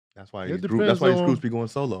That's why these groups be going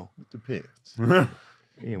solo. It depends.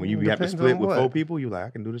 Yeah, when you have to split with 4 people, you like, I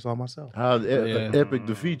can do this all myself. How epic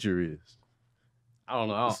the feature is. I don't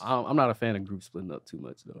know. I'm not a fan of groups splitting up too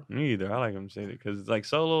much though. Me either. I like them saying it because it's like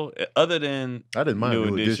solo. Other than I didn't mind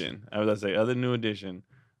New Edition. I was gonna say other New Edition.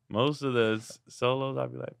 Most of the solos,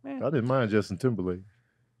 I'd be like, man. I didn't mind Justin Timberlake.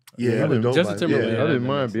 Yeah, Justin Timberlake. I didn't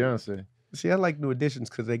mind Beyonce. See, I like New Editions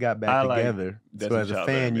because they got back together. So as a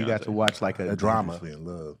fan, you got to watch like a drama. In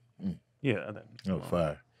love. Yeah.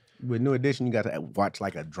 Fire. With New Edition, you got to watch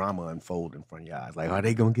like a drama unfold in front of your eyes. Like, are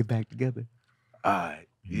they gonna get back together? All right,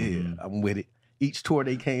 yeah, I'm with it. Each tour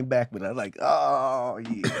they came back with, I was like, oh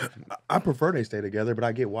yeah. I prefer they stay together, but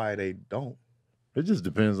I get why they don't. It just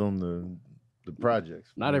depends on the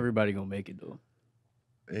projects. Not everybody gonna make it though.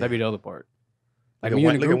 That'd be the other part. Like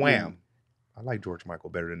look at Wham. I like George Michael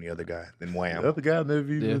better than the other guy, than Wham. The other guy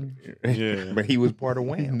never even, but he was part of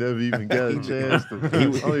Wham. He never even got a chance to. I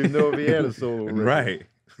don't even know if he had a solo record. Right.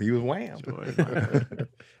 He was Wham.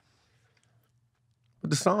 But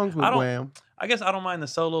the songs with Wham. I guess I don't mind the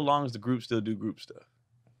solo long as the group still do group stuff.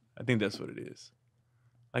 I think that's what it is.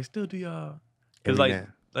 Like, still do y'all. Because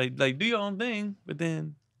like do your own thing, but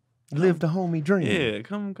then live the homie dream. Yeah,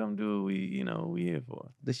 come do what we here for.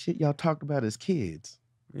 The shit y'all talked about as kids.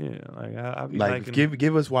 Yeah, like I be like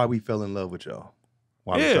give us why we fell in love with y'all.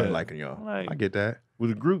 Why we started liking y'all. Like, I get that.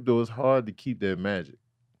 With a group though, it's hard to keep that magic.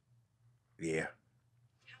 Yeah.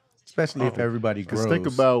 Especially if everybody grows. Think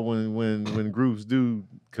about when groups do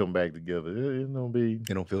come back together. It don't be.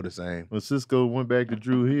 They don't feel the same. When Cisco went back to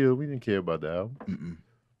Drew Hill, we didn't care about the album.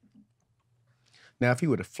 Now, if he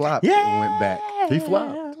would have flopped and went back, he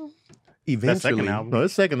flopped. Eventually, second album. No,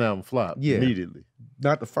 his second album flopped immediately.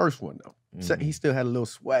 Not the first one though. He still had a little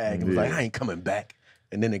swag and was like, I ain't coming back.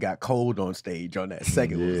 And then it got cold on stage on that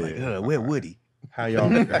second. It was like, where would he? How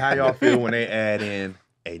y'all feel when they add in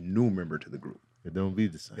a new member to the group? It don't be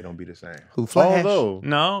the same. It don't be the same. Who Flash?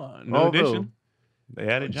 No edition. They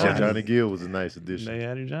added Johnny. Johnny Gill was a nice addition. They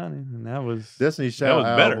added Johnny, and that was Destiny's Child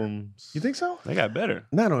albums. You think so? They got better.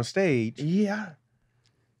 Not on stage. Yeah.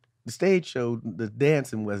 The stage show, the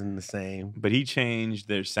dancing wasn't the same. But he changed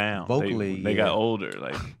their sound. Vocally, they got older.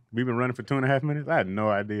 Like we've been running for 2.5 minutes. I had no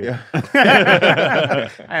idea. I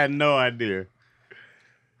had no idea.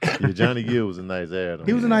 Yeah, Johnny Gill was a nice add-on.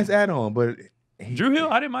 He was a nice add-on, but Drew Hill,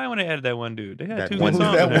 I didn't mind when they added that one dude. They had two good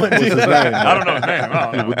songs. That one dude. I don't know his name.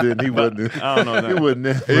 I don't know. He wasn't. I don't know. He wasn't.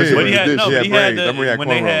 But he had he had when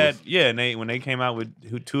they had when they came out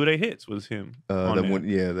with 2 of their hits was him.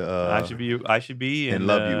 I should be and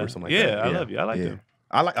Love You or something like that. I Love You. I like him.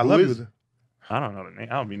 I Love You. I don't know the name.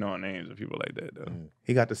 I don't be knowing names of people like that though.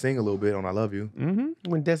 He got to sing a little bit on I Love You.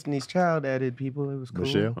 When Destiny's Child added people, it was cool.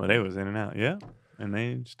 Michelle. Well, they was in and out. Yeah. And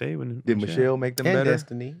they stayed with Did Michelle make them and better?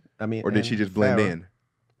 Destiny. I mean, or did she just blend in?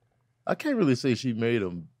 I can't really say she made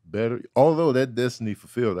them better. Although that Destiny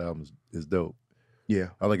Fulfilled album is dope. Yeah.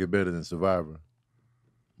 I like it better than Survivor.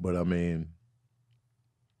 But I mean,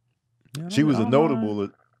 she was a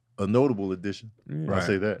notable addition. Yeah. I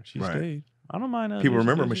say that. She stayed. I don't mind. People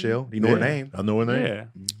remember Michelle. You know her name. I know her name. Yeah.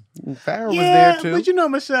 Farrah was there too. But you know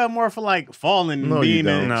Michelle more for like falling and being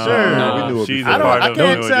in. No, sure. We knew she's I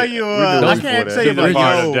can't tell you. I can't tell you like,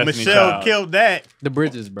 yo, Michelle killed that. The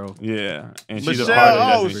Bridges, bro. Yeah, and she's Michelle. a part of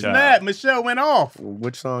Oh Destiny's snap! Child. Michelle went off.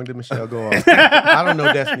 Which song did Michelle go off? I don't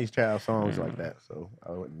know Destiny's Child songs like that, so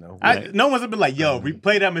I wouldn't know. No one's been like, yo,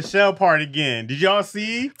 replay that Michelle part again. Did y'all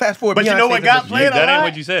see? Fast forward. But you know what got played? That ain't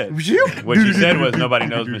what you said. What you said was nobody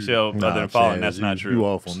knows Michelle other than Falling. That's not true. You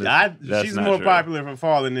off on this? She's more popular for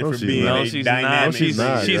Falling than for being a dynamic. She's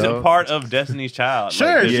a part of Destiny's Child.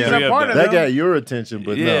 Sure, she's a part of that. Got your attention,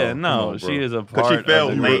 but no, she is a part. She fell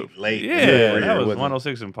of the late. Yeah, that was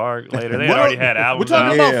 106 in Park. Later, they had already had albums. We're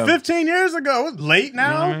talking about 15 years ago. It's late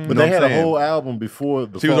now. But they had a whole album before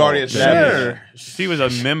the. She was already established. Sure, she was a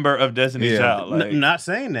member of Destiny's Child. I'm not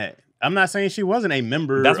saying that. I'm not saying she wasn't a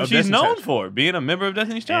member. That's what of she's Destiny's known Child. for, being a member of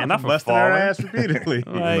Destiny's Child, And not for busting her Falling. ass repeatedly.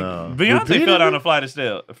 Beyonce fell down a flight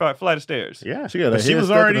of stairs. Yeah, she got. She was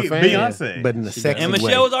already Beyonce, but in the sexy and way.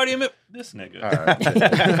 Michelle was already a member. This nigga.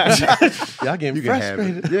 Y'all getting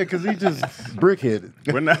frustrated. Yeah, because he just brick-headed.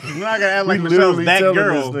 we're not gonna act like We Michelle's literally that telling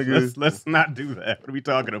girl. this nigga- Let's not do that. What are we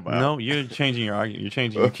talking about? No, you're changing your argument.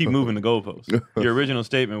 You keep moving the goalposts. Your original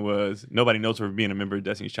statement was nobody knows her for being a member of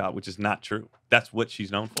Destiny's Child, which is not true. That's what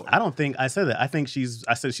she's known for. I don't think I said that.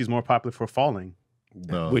 I said she's more popular for Falling.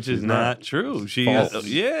 No, Which is not true. She False. to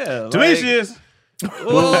To me, she is.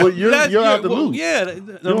 Well, but you're out the loop. Yeah, don't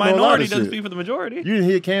the know a lot of minority doesn't shit. speak for the majority. You didn't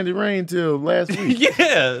hear Candy Rain till last week.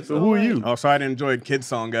 Yeah. So who are you? Oh, sorry, I didn't enjoy Kid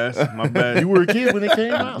song, guys. My bad. You were a kid when it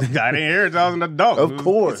came out. I didn't hear it. I was an adult. Of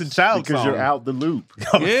course. It's a child because song. you're out the loop.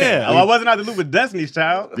 Yeah. Oh, I wasn't out the loop with Destiny's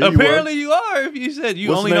Child. Yeah, you Apparently you are. If you said you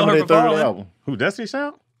What's only the name know of her their for third Falling. album? Who, Destiny's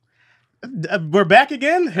Child? We're back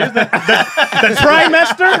again? Here's the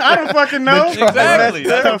trimester? I don't fucking know. Exactly.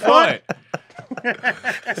 That's the point.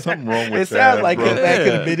 Something wrong with It sounds that, like bro. that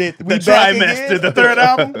could have been it. The We back trimester, again? the third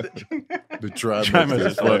album. The trimester Trimester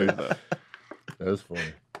is funny. That's funny.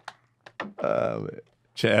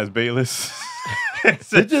 Chaz Bayless. He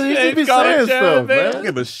just be saying stuff, I man. don't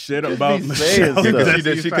give a shit Just about be Michelle.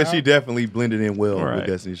 saying stuff. Because she definitely blended in well Right. with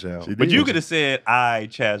Destiny's Child. She But did. you could have said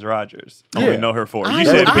Chaz Rogers. I Yeah. only know her for. I You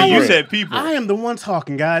know- said I you am- said people. I am the one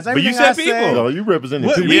talking, guys. But you Everything said I people. No, you represented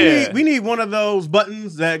What, people. Yeah. we need one of those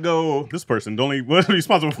buttons that go, this person only was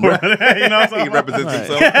responsible for it. You know what I'm He represents Right.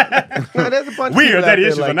 himself. No, there's a bunch of Weird people that out there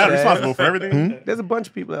issues are like not Chaz. responsible for everything. There's a bunch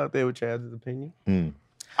of people out there with Chaz's opinion.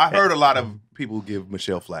 I heard a lot of people give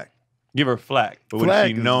Michelle flack. Give her flack. But what Flack is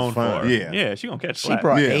she is known fine. for? Yeah. Yeah, she gonna catch She flack.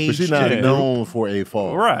 brought Yeah, but age But she's to not the group. known for a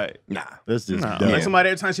fall. Right. Nah. That's just No. dumb. Like somebody,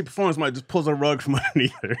 every time she performs, somebody just pulls a rug from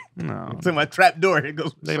underneath her. No. To my trap door, it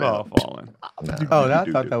goes. They've all fallen. Oh, I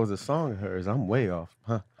thought that was a song of hers. I'm way off.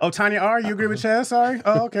 Huh? Oh, Tanya R., you agree with Chaz? Sorry.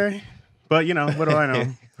 Oh, okay. But, you know, what do I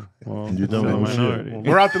know? Well, You don't know minority. shit.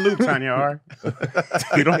 We're out the loop, Tanya R.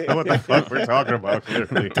 You don't know what the fuck we're talking about,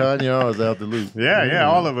 clearly. Tanya R is out the loop. Yeah,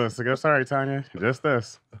 all of us. I go, sorry, Tanya. Just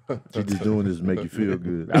us. She just doing this to make you feel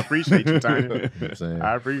good. I appreciate you, Tanya. You know what I'm saying?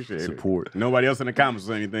 I appreciate Support. it. Nobody else in the comments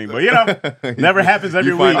or anything, but you know, never happens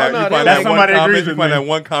every You find week. out, no, you they find like out somebody one agrees comment, you with find me. that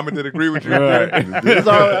one comment that agree with you.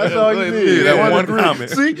 That's all you need. Yeah, that One one agree. comment.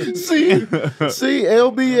 See,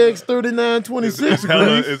 LBX 3926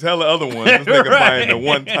 agrees. It's hella other ones. This nigga find the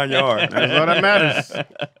one Tanya R. That's all that matters.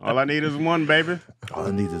 All I need is one, baby. All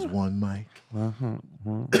I need is one mic.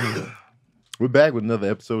 We're back with another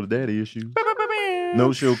episode of Daddy Issues.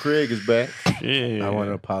 No Show Craig is back. Yeah. I want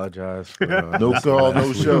to apologize for No call,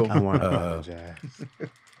 no show. I want to apologize.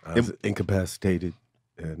 I was incapacitated,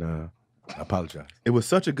 and I apologize. It was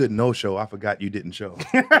such a good no-show, I forgot you didn't show.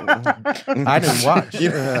 I didn't watch.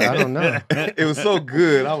 I don't know. It was so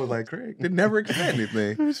good. I was like, Craig, they never expect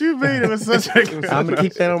anything. What you mean? It was such a good I'm gonna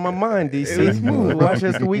keep that on my mind, DC. Smooth. Watch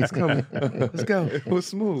as the week's coming. Let's go. It was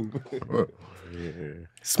smooth.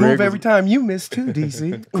 Smooth Craig every time you miss too,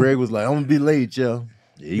 DC. Craig was like, I'm going to be late, y'all.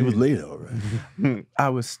 Yeah, he was late, all right. I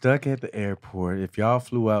was stuck at the airport. If y'all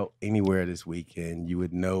flew out anywhere this weekend, you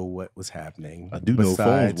would know what was happening. I do know phones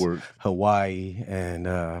besides work. Hawaii, and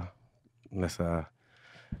let's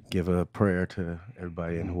give a prayer to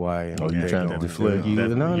everybody in Hawaii. And Oh, what you they're trying to doing. deflect? You,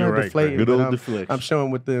 no, You're not right, deflate. Good but old I'm deflection.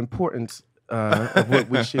 showing what the importance of what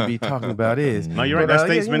we should be talking about is. No, you're right. But, That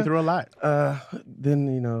state's yeah, been you through a lot. know,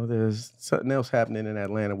 then there's something else happening in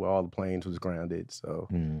Atlanta where all the planes was grounded, so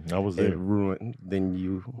I was there. it ruined. Then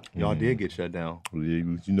you Y'all did get shut down.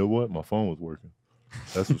 You know what? My phone was working.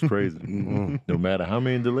 That's what's crazy. No matter how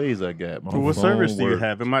many delays I got, my What phone service do you worked.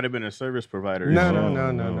 have? It might have been a service provider. No,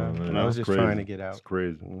 No, no. man, I was that's just trying to crazy. get out. It's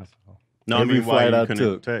crazy. That's all. No, I Every mean, why flight you I couldn't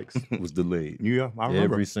took text. was delayed. Yeah, I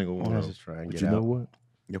remember. Every single one. I of was them. just trying to But get you out. know what?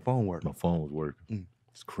 Your phone worked. My phone was working.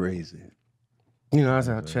 It's crazy. I was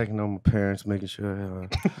out checking on my parents, making sure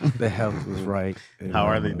their health was right. And, How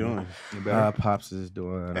are they doing? Pops is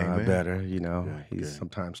doing Amen. better. He's good.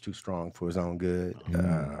 sometimes too strong for his own good.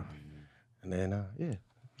 And then,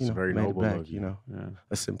 It's very made it noble back, of you.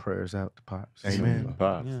 Let's send prayers out to Pops. Amen.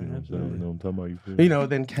 Pops. Yeah, you know what I'm absolutely. saying? You know what I'm talking about?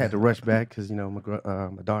 Then had to rush back because,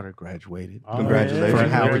 my daughter graduated. Oh, Congratulations. From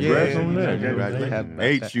Howard. Congrats on that.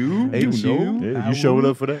 Ain't you? Yeah, you showed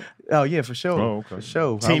up for that? Oh, yeah, for sure. Oh, okay. For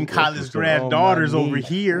sure. Team I- college for grad all daughters my over needs.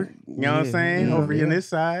 here. You know what I'm Yeah, saying? yeah, Over here on yeah. this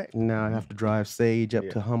side. Now I have to drive Sage up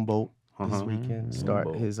to Humboldt this weekend, start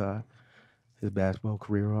Humboldt. his basketball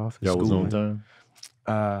career off. Y'all was on schooling.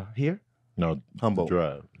 time? Here? No, Humboldt.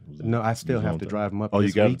 drive. No, I still was have on to time. drive him up. Oh, you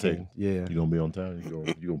this gotta weekend. Yeah. You gonna be on time?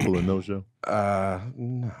 You gonna pull a no show? Nah,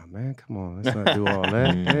 man, come on. Let's not do all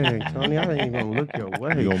that. Dang, Tony, I ain't even gonna look your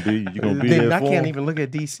way. You gonna be Then there I for can't him? even look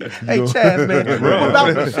at DC. Hey, Chaz, man. What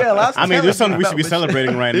about Michelle? I mean, there's something we should be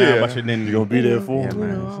celebrating right now, but you didn't. You gonna be there for Yeah,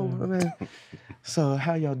 him? man. So,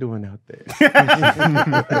 how y'all doing out there?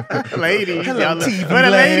 Ladies, Hello, y'all, TV where the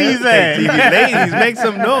ladies at? Ladies, make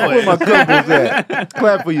some Where noise. my couples at?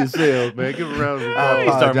 Clap for yourselves, man. Give a round of I applause. He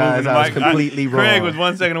started apologize. moving the I was mic. completely wrong. Craig was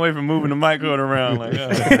 1 second away from moving the microphone around. Like,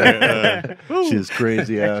 Shit's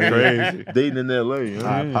crazy out here. Crazy. Dating in L.A.,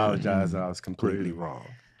 I huh? apologize. I was completely wrong.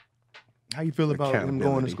 How you feel about him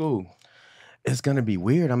going to Accountability. school? It's gonna be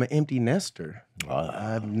weird. I'm an empty nester.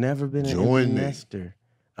 I've never been an empty nester.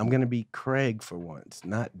 I'm gonna be Craig for once,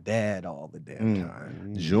 not Dad all the damn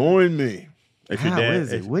time. Join me. How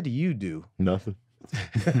is it? What do you do? Nothing.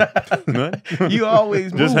 You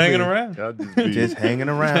always just moving. hanging around. Just hanging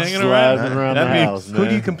around. Hanging Sliding around the That'd be- house, Who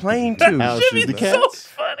do you complain to? House Should is be the so cats.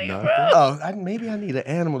 funny, Nothing. bro. Oh, maybe I need an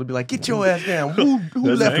animal to be like, get your ass down. Who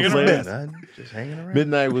That's left hanging it for around. best? Nothing, just hanging around.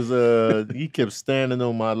 Midnight was he kept standing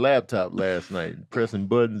on my laptop last night, pressing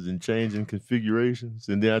buttons and changing configurations.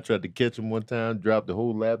 And then I tried to catch him one time, dropped the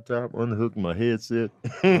whole laptop, unhooked my headset.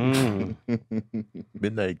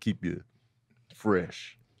 Midnight keep you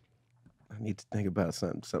fresh. I need to think about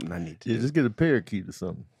something I need to Yeah, do. just get a parakeet or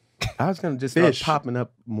something. I was gonna just start Fish. popping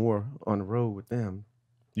up more on the road with them.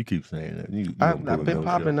 You keep saying that. You I've don't been pull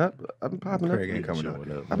popping no up. I've been popping Craig up. ain't coming up.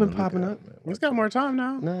 showing I've been man. popping Look up. at that, He's got more time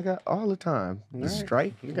now. No, I got all the time. The All right.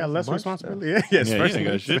 strike. You got less bunch responsibility. Yeah, you ain't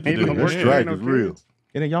got shit to Ain't do. no That work, strike ain't no is real. kids.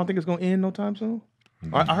 And then y'all think it's gonna end no time soon?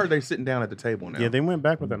 I heard they sitting down at the table now. Yeah, they went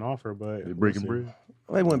back with an offer, but They breaking we'll see. bread.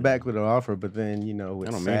 They went back with an offer, but then with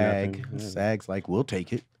That don't mean SAG, nothing. Yeah. SAG's like, we'll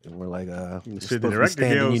take it, and we're like, we're Shit, the supposed to be director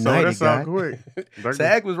standing deal, so united, that's all guy. quick.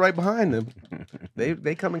 SAG was right behind them.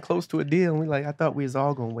 They coming close to a deal, and we like, I thought we was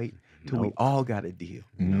all gonna wait till we all got a deal.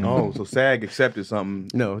 Oh, so SAG accepted something.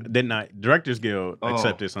 No, Did not. Directors Guild Oh.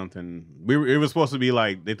 accepted something. It was supposed to be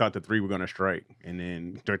like they thought the three were going to strike, and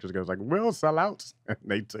then Directors Guild was like, "We'll sell out."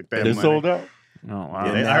 They took that. They money. sold out. Oh,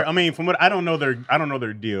 wow. Yeah, I mean, from what I don't know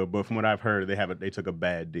their deal, but from what I've heard, they took a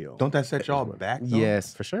bad deal. Don't that set y'all back? Though?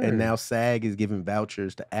 yes, For sure. And now SAG is giving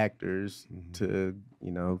vouchers to actors Mhm.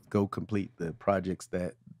 to go complete the projects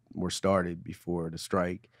that were started before the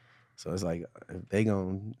strike. So it's like if they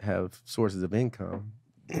gonna have sources of income,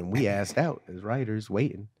 and we asked out as writers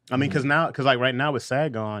waiting. I mean, because like right now with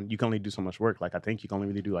SAG on, you can only do so much work. Like I think you can only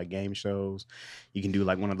really do like game shows. You can do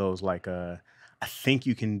like one of those like I think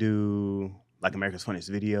you can do like America's Funniest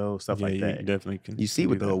Video, stuff Yeah, like you that. definitely can. You see do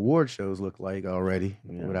what the that. award shows look like already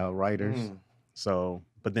Yeah. without writers. So,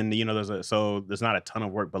 but then there's not a ton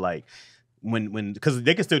of work, but like when because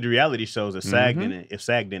they can still do reality shows if SAG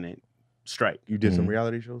didn't strike. You did some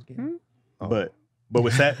reality shows, Keon? Oh. But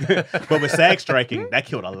with SAG striking, that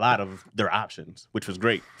killed a lot of their options, which was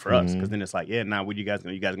great for us because then it's like, yeah, now what you guys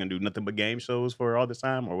gonna do nothing but game shows for all this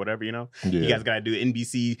time or whatever, You guys gotta do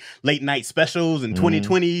NBC late night specials and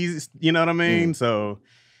 2020s, you know what I mean? So,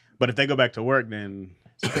 but if they go back to work, then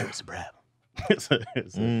it's a problem.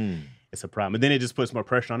 It's a problem. And then it just puts more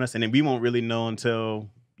pressure on us, and then we won't really know until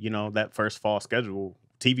that first fall schedule,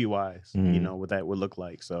 TV wise, what that would look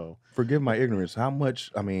like. So Forgive my ignorance. How much?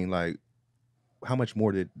 I mean, like, how much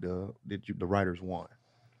more did the writers want?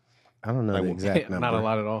 I don't know the exact number. Not a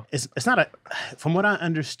lot at all. it's not from what I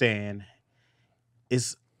understand,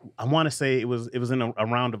 I want to say it was in a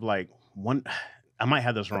round of like one. I might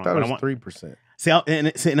have this wrong. I thought but it was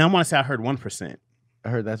 3%. and I want to say I heard 1%. I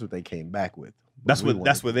heard that's what they came back with. That's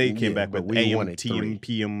what they came back with. We AM, wanted TM, 3.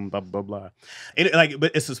 PM, blah blah blah.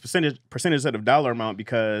 But it's a percentage of the dollar amount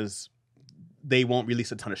because they won't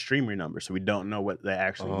release a ton of streamer numbers, so we don't know what they're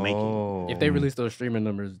actually making. If they release those streaming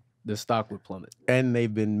numbers, the stock would plummet. And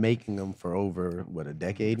they've been making them for over a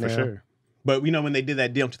decade now. For sure. But when they did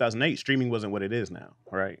that deal in 2008, streaming wasn't what it is now,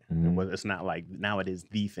 right? It's not like now it is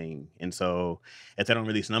the thing. And so if they don't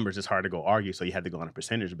release numbers, it's hard to go argue. So you have to go on a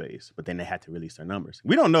percentage base. But then they had to release their numbers.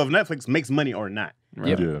 We don't know if Netflix makes money or not,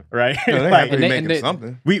 Yep. Yeah. right? No, they Like, have to be and making they-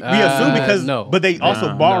 something. we assume because no. but they also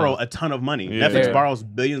Nah, borrow no. a ton of money. Yeah. Netflix Yeah. borrows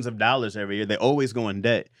billions of dollars every year. They always go in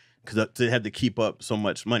debt because they have to keep up so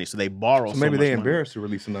much money. So they borrow. So maybe much they money. embarrassed to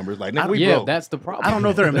release the numbers. Like, nigga, we Yeah, broke. that's the problem. I don't know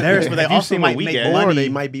if they're embarrassed, but they Have you also seen what might we make get? money. Or they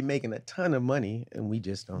might be making a ton of money, and we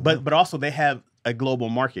just don't know. But also they have a global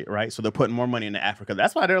market, right? So they're putting more money into Africa.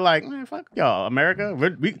 That's why they're like, man, fuck y'all, America.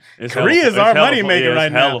 It's Korea's hella- our it's hella money fun- maker yeah, it's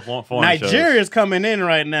right now. hella foreign shows. Nigeria's coming in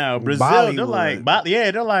right now. Brazil, they're like,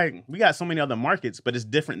 Bollywood. they're like, we got so many other markets, but it's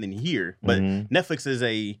different than here. But Netflix is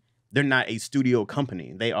they're not a studio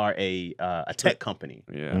company. They are a tech company.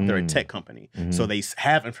 Yeah. They're a tech company. So they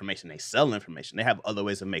have information. They sell information. They have other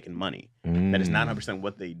ways of making money. That is not 100%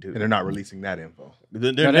 what they do. And they're not releasing that info.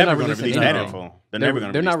 They're they're never not going to releasing release that anything. info. They're never going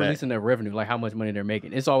to They're not release releasing their revenue, like how much money they're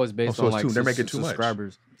making. It's always based so on it's like too- they're making too much.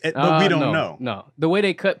 subscribers. But we don't no, know. No, the way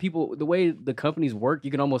they cut people, the way the companies work,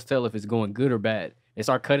 you can almost tell if it's going good or bad. They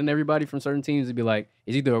start cutting everybody from certain teams. It'd be like,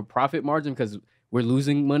 it's either a profit margin because we're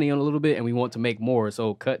losing money on a little bit and we want to make more,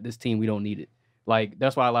 so cut this team. We don't need it. Like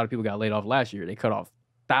that's why a lot of people got laid off last year. They cut off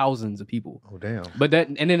thousands of people. Oh, damn. But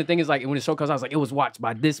then the thing is, like, when the show comes out, it's like, it was watched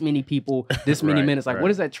by this many people, this many Right, minutes. Like, right. what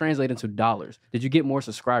does that translate into dollars? Did you get more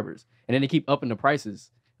subscribers? And then they keep upping the prices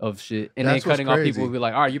of shit, and then That's what's cutting off people crazy. would be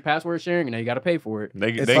like, all right, you password sharing, and now you got to pay for it. They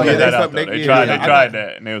It's get like- that that's out something though. they- They tried yeah, they I tried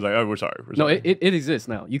that, and they was like, oh, we're sorry. No, it exists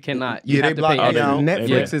now. You cannot. You Yeah, they have to block pay. it extra. out. Netflix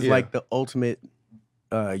Yeah. is like the ultimate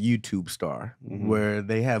YouTube star, Mhm. where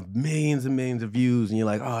they have millions and millions of views, and you're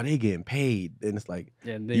like, oh, they getting paid. And it's like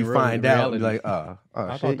Yeah, and then you find out, and you're reality. like, oh,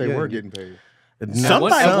 I shit, thought they yeah, were you- getting paid. Not At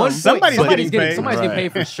one point, somebody's getting paid. Somebody's getting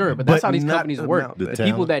paid for sure, but that's But how these not companies the work. amount. The The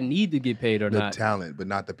people talent. that need to get paid are The not. talent, but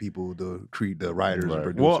not the people, the writers and Right.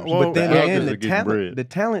 producers. Well, But then the again, actors the are getting talent, bread. the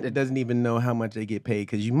talent doesn't even know how much they get paid,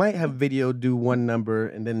 because you might have video do one number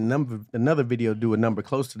and then another video do a number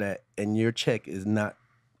close to that, and your check is not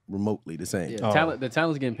remotely the same. Yeah, the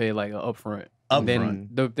talent's getting paid like upfront. Upfront. And then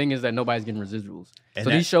the thing is that nobody's getting residuals. And So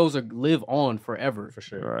that- these shows live on forever for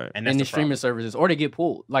sure. Right. And in that's the the streaming problem. services, or they get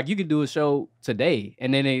pulled. Like you could do a show today,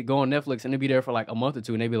 and then they go on Netflix, and they be there for like a month or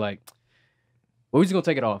two, and they be like, "Well, we're just gonna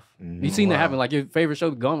take it off." You've seen that happen. Like your favorite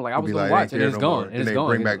show gone. Like I It'd was be gonna like, watch, ain't and here it's no gone, more. and And it's they gone.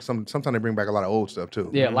 bring back sometimes they bring back a lot of old stuff too.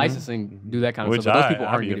 Yeah, licensing do that kind of Which stuff. But those people I'd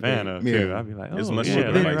aren't be a getting fan paid. of too. Yeah. I'd be like, As oh, much yeah, shit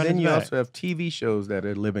let they me like. run Then this you back. also have TV shows that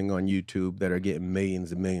are living on YouTube that are getting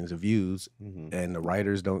millions and millions of views, Mhm. and the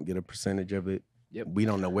writers don't get a percentage of it. Yep. We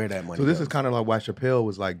don't know where that money So this goes. is kind of like why Chappelle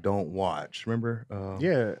was like, "Don't watch." Remember?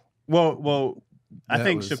 Yeah. Well, I That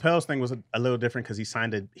think was- Chappelle's thing was a little different because he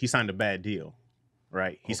signed a bad deal,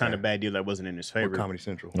 right? He signed a Okay. bad deal that wasn't in his Or favor. Comedy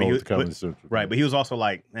Central. But Oh, you- with the Comedy but- Central. Right, but he was also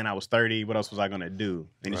like, man, I was 30. What else was I gonna do?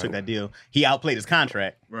 And he took Right. that deal. He outplayed his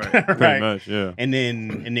contract, Right. Pretty right? much, yeah. And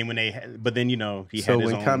then when but then he So had his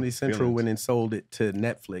when own Comedy Central feelings. went and sold it to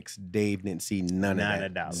Netflix, Dave didn't see none Not of that. a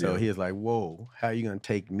doubt. So Yeah. he was like, "Whoa, how are you gonna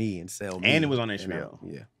take me and sell me?" And it was on You HBO. know?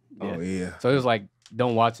 Yeah. Oh yeah. So it was like,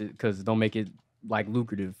 don't watch it because don't make it like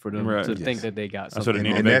lucrative for them Right. to Yes. think that they got That's what something. it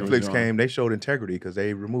needed And to make Netflix was came. They showed integrity because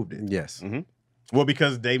they removed it. Yes. Well,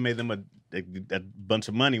 because they made them a bunch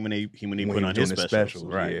of money when he When put he on was doing his the specials.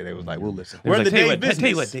 Right. Yeah, they was like, "We'll listen." We're in the tell you Dave what, tell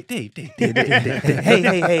you business. what, Dave.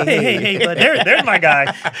 hey, but there's my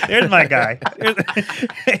guy. There's my guy.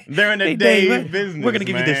 They're in the Hey, Dave Dave, business. We're gonna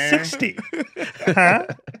give you the man. 60. Huh?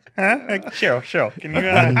 Cheryl, can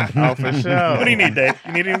you? Oh, for sure. What do you need, Dave?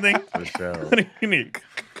 You need anything? For sure. What do you need?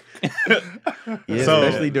 Yeah, So-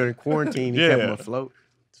 especially during quarantine, he kept Yeah. them afloat.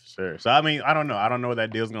 Sure. So I mean, I don't know. I don't know what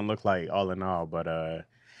that deal's gonna look like all in all, but I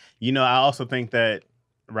also think that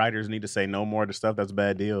writers need to say no more to stuff that's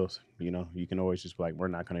bad deals. You can always just be like, we're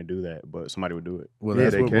not gonna do that, but somebody would do it. Well, Yeah,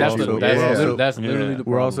 that's they what can. we're That's, also, that's, we're Yeah. also, that's literally the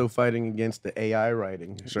we're problem. also fighting against the AI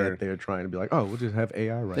writing. Sure. That they're trying to be like, oh, we'll just have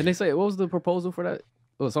AI Didn't writing. they say what was the proposal for that?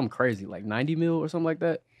 It was something crazy, like 90 mil or something like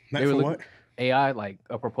that. Not They were for looking- what? AI, like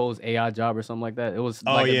a proposed AI job or something like that. It was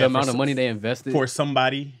Oh, like yeah, the for amount of some- money they invested. For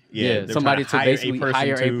somebody. Yeah. they're somebody trying to hire basically person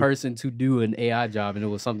hire a to- person to do an AI job, and it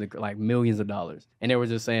was something like millions of dollars. And they were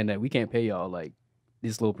just saying that we can't pay y'all like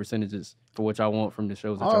these little percentages for what y'all want from the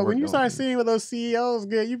shows. That y'all Oh, when worked you on. start seeing what those CEOs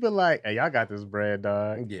get, you be like, hey, y'all got this bread,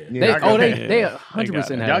 dog. Yeah. they, Yeah, oh, Yeah, they yeah. 100%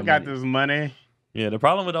 They have Y'all the got money. this money. Yeah, the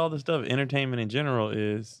problem with all this stuff, entertainment in general,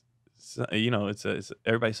 is it's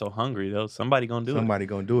everybody's so hungry. Though somebody gonna do Somebody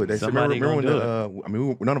gonna do it. They said, Somebody remember when gonna I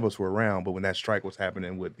mean, none of us were around, but when that strike was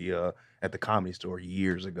happening with the at the Comedy Store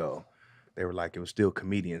years ago, they were like, it was still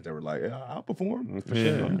comedians that were like, yeah, I'll perform For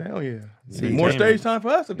Yeah. sure. I'm down, yeah. See, More entertainment. stage time for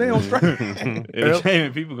us if they on strike. it.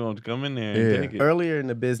 Entertainment people gonna come in there and Yeah. take it. Earlier in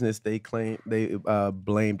the business, they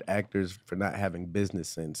blamed actors for not having business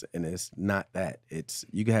sense, and it's not that. It's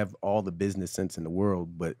you can have all the business sense in the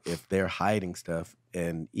world, but if they're hiding stuff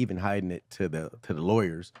and even hiding it to the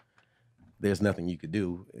lawyers, there's nothing you could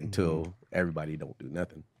do until everybody don't do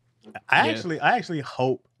nothing. I actually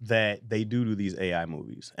hope that they do these AI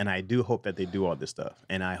movies, and I do hope that they do all this stuff,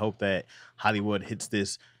 and I hope that Hollywood hits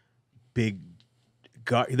this big.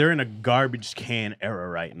 They're in a garbage can era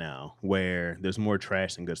right now, where there's more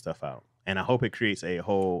trash than good stuff out, and I hope it creates a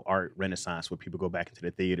whole art renaissance where people go back into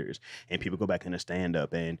the theaters and people go back into stand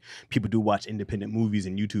up, and people do watch independent movies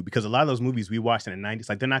and YouTube, because a lot of those movies we watched in the '90s,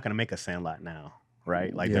 like they're not going to make a Sandlot now.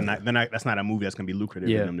 Right, like Yeah. they're not. That's not a movie that's gonna be lucrative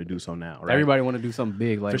Yeah. for them to do so now. Right, Everybody want to do something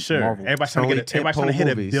big, like for sure. Marvel. Everybody's trying to Only get. Everybody's trying to hit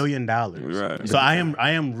tentpole $1 movies. billion. Right. So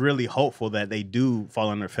I am really hopeful that they do fall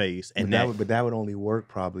on their face, and But that would only work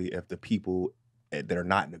probably if the people that are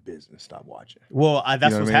not in the business stop watching. well, that's know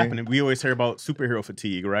what's what I mean? happening. We always hear about superhero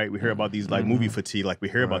fatigue, right? We hear about these like movie fatigue, like we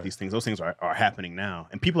hear about Right. these things. Those things are happening now,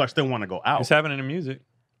 and people are still want to go out. It's happening in music.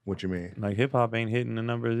 What you mean? Like hip hop ain't hitting the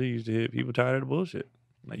numbers it used to hit. People tired of the bullshit.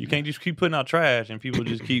 Like you can't just keep putting out trash and people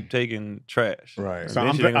just keep taking trash. Right. So I'm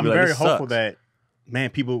Eventually they're gonna be like, very "This hopeful sucks." that,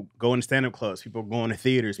 man, people go into stand-up clubs, people go into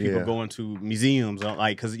theaters, people Yeah. go into museums,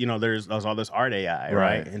 like, because there's all this art AI, right?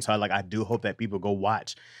 Right. And so I do hope that people go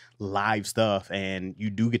watch live stuff, and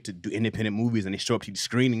you do get to do independent movies, and they show up to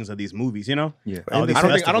screenings of these movies. You know, Yeah, All these I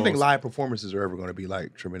don't think festivals. live performances are ever going to be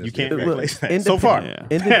like tremendous. You can't Well, replace that. So far, Yeah. and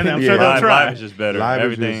I'm Independent- sure they'll Live, try. live is just better. Live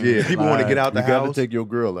is just- Everything. yeah. People want to get out the You got house. to take your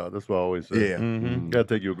girl out. That's what I always say. Yeah. Mhm. You got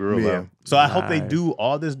to take your girl Yeah. out. So I hope they Live. do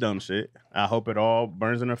all this dumb shit. I hope it all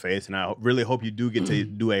burns in their face, and I really hope you do get to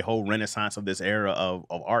do a whole renaissance of this era of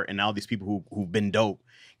art, and all these people who've been dope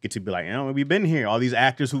get to be like, you know, we've been here. All these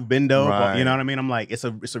actors who've been dope, Right. you know what I mean? I'm like, it's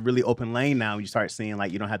a really open lane now. You start seeing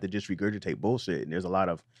like you don't have to just regurgitate bullshit, and there's a lot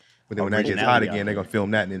of. But then when that gets hot originality again, out they're there. gonna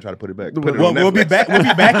film that and then try to put it back. Put it Well, on we'll be Netflix. back. We'll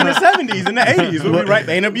be back in the 70s and the 80s. We'll be right.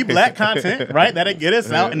 It'll be black content, right? That'll get us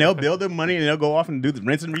out, and they'll build their money, and they'll go off and do the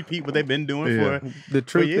rinse and repeat what they've been doing Yeah. for. The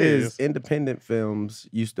truth years. is, independent films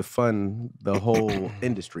used to fund the whole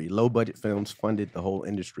industry. Low budget films funded the whole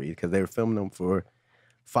industry because they were filming them for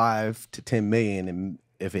 5 to 10 million, and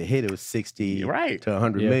if it hit, it was 60 Right. to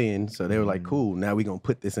 100 Yeah. million. So they were like, "Cool, now we're gonna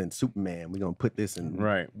put this in Superman. We're gonna put this in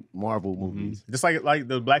Right. Marvel movies." Just like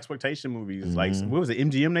the black exploitation movies, like what was it,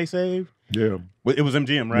 MGM they saved? Yeah. Well, it was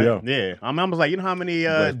MGM, right? Yeah. I was like, you know how many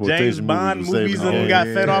Blaxploitation James Bond movies was movies saving them all- got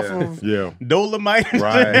yeah, fed off yeah. of Yeah. Dolomite, and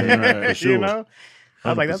Right, shit? right, for sure. You know, I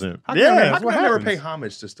was like, that's 100%. How yeah. come they never pay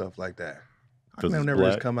homage to stuff like that? How come 'Cause they it's never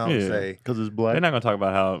just black. come out and Yeah. say, Because it's black. They're not gonna talk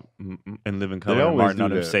about how in Living Color always Martin do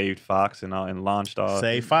Luther that. saved Fox and launched off.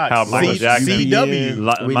 Say Fox, How Michael Jackson, CW. We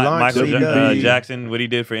launched Michael CW. Jackson, what he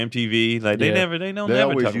did for MTV. Like they Yeah. don't They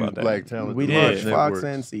never always talk use about that. black talent. We to Yeah. launched launch Fox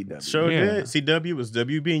networks. and CW. Sure Yeah. did. CW was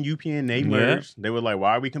WB and UPN. They Yeah. merged. They were like,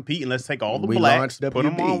 "Why are we competing? Let's take all the We blacks, launched put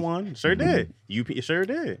them WB. on one." Sure did. UP sure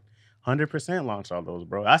did. 100% launched all those,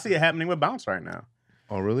 bro. I see it happening with Bounce right now.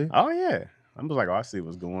 "Oh, really?" Oh yeah. I'm just like, oh, I see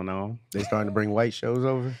what's going on. They starting to bring white shows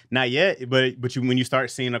over. Not yet, but when you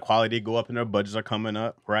start seeing the quality go up and their budgets are coming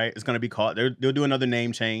up, right? It's gonna be called. They'll do another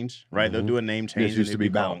name change, right? They'll do a name change. This used and to be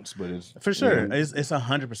it'll called- Bounce, but it's For sure, it's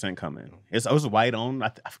 100% coming. It was white owned.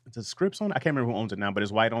 The script's on. I can't remember who owns it now, but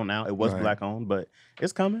it's white owned now. It was Right. black owned, but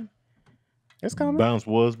it's coming. It's coming. Bounce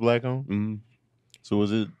was black on. Mhm. So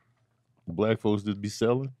was it black folks that be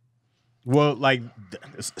selling? Well, like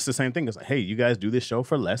it's the same thing. It's like, hey, you guys do this show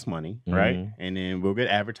for less money, right? Mhm. And then we'll get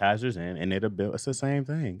advertisers in, and it'll build. It's the same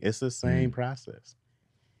thing. It's the same process.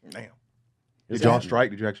 damn. It's Did y'all happening.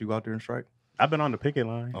 strike? Did you actually go out there and strike? I've been on the picket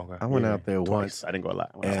line. Okay. I went Yeah, out there twice. once. I didn't go a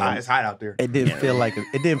lot. And- It's hot out there. It didn't feel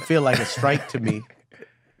like a strike to me.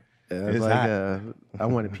 It was It's like hot. I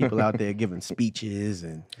wanted people out there giving speeches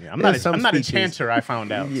and Yeah, I'm There's not. some I'm not a speeches. chanter. I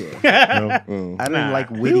found out. Yeah. Mm. I didn't Nah. like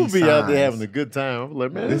We witty would be out there signs. having a good time. I'm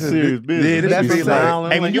like, man, This this is is serious good. business. Yeah, this They is be good.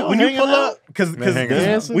 smiling, Hey, like, when you y'all when you hanging pull out? up, because Man,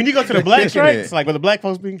 dancing. when you go to the black Kicking strikes, it. like where the black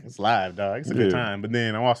folks be, it's live, dog. It's a good Yeah. time. But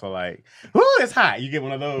then I'm also like, ooh, it's hot. You get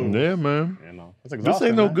one of those. Yeah, man. You know, it's This exhausting.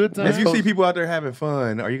 ain't no man. good time. If you see people out there having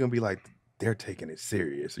fun, are you gonna be like, they're taking it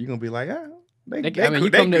serious? Are you gonna be like, they I mean, good. you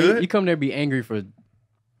They come there, good. you come there, be angry for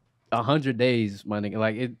 100 days, my nigga.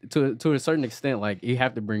 Like to a certain extent, like you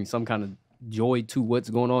have to bring some kind of joy to what's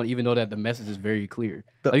going on, even though that the message is very clear.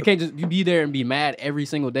 Like, you can't just you be there and be mad every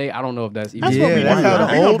single day. I don't know if that's even. That's what we Yeah, that's do. how We the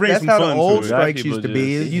gonna old, bring that's some how the fun to old it. strikes People used to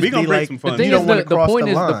be. It just- used We to gonna be bring like, some The fun. thing you is, don't want to the cross point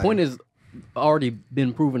the is line. the point is already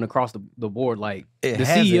been proven across the board. Like It the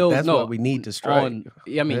hasn't. CEOs, That's no, what we need to strike.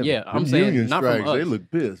 I mean, yeah, I'm Them saying union not strikes, from us. they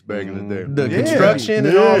look pissed back in the day. The Yeah. construction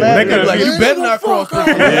and Yeah. all that. They They're could've like, been- you better not cross this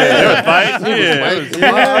line. There was fights. Yeah.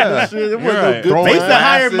 Yeah. Shit, it wasn't no right. good They used to time.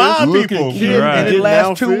 hire mob Looking people. cute, Right. And it getting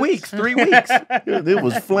lasts 2 outfits. weeks, 3 weeks. Yeah, there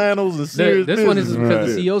was flannels and serious This one is business because right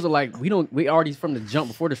the CEOs are like, we already from the jump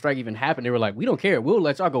before the strike even happened. They were like, we don't care. We'll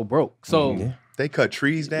let y'all go broke. So They cut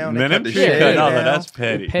trees down. Man, They them cut the trees shade cutting down. off, that's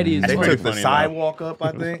petty. petty as They fuck. took the funny, though. sidewalk up,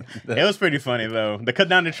 I think. It was pretty funny though. They cut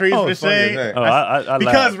down the trees Oh, for it's funny as shade. heck. Oh, I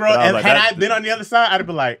Because, laughed, bro, but I was if like, had that- I been on the other side, I'd have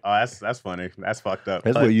been like, oh, that's funny. That's fucked up.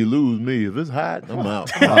 That's where you lose me. If it's hot, I'm out.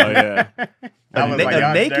 Oh yeah. I was like, A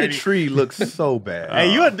y'all naked dirty. tree looks so bad.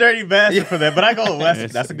 Hey, you a dirty bastard for that, but I go,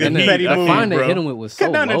 that's a good And the petty move, fine they bro. hit him with was so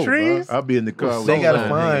Cut down the low, bro. trees. I'll be in the car. They got a low.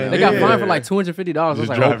 fine. They got Yeah. fined for like $250. I was Just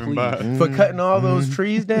like, driving oh, by. please. For cutting all those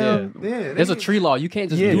trees down. Yeah, There's a tree law. You can't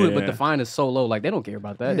just Yeah. do it, but Yeah. the fine is so low. Like they don't care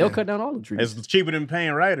about that. They'll cut down all the trees. It's cheaper than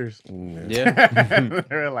paying writers. Yeah.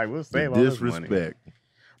 They're like, we'll save all this money. Disrespect.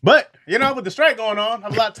 But, you know, with the strike going on, I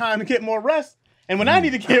have a lot of time to get more rest. And when I need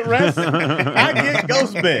to get rest, I get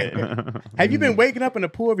ghost bed. Have you been waking up in the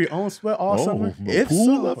pool of your own sweat all summer? a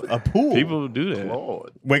pool of it? A pool. People do that.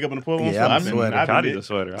 Lord. wake up in the pool of your Yeah, own I'm sweat. sweating. I've Cotty's been a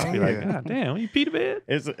sweater. I'll be like, God damn, when you pee to bed?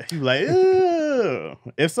 It's you like, ew.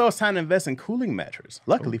 If so, it's time to invest in cooling mattress.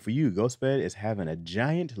 Luckily for you, GhostBed is having a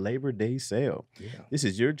giant Labor Day sale. This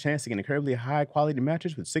is your chance to get an incredibly high quality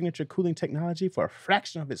mattress with signature cooling technology for a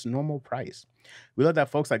fraction of its normal price. We love that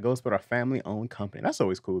folks at Ghostbed are family-owned company. That's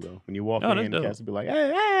always cool, though. When you walk Oh, in, that's the dope. cats will be like,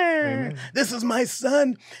 hey, this is my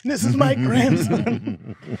son. This is my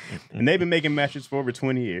grandson. And they've been making mattresses for over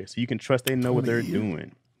 20 years, so you can trust they know what they're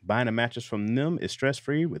doing. Buying a mattress from them is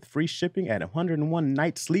stress-free with free shipping at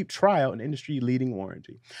 101-night sleep trial and industry-leading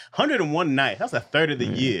warranty. 101 nights. That's a third of the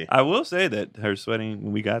year. I will say that her sweating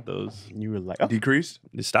when we got those, You were like, oh, Decreased?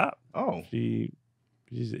 it stopped. Oh. It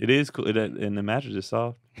is cool, and the mattress is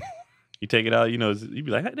soft. You take it out, you know, you'd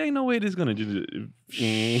be like, there ain't no way this is gonna just.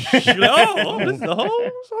 You're like, oh, this is the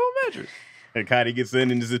whole mattress. and Cotty gets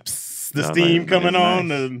in and there's the No, steam man, coming it's on.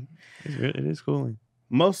 nice. It is cooling.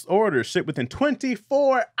 Most orders ship within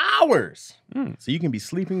 24 hours. Mm. So you can be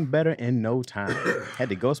sleeping better in no time. Head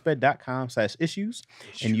to ghostbed.com/issues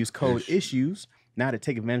and use code ISSUES now to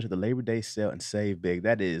take advantage of the Labor Day sale and save big.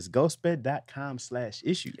 That is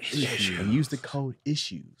ghostbed.com/issues and use the code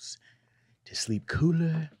ISSUES to sleep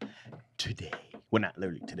cooler today. Well, not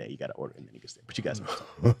literally today. You got to order and then you can stay. But you guys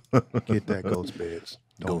know. Get that ghost beds.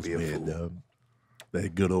 Don't be a fool. dog.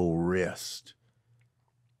 That good old rest.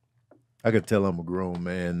 I could tell I'm a grown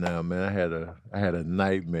man now, man. I had a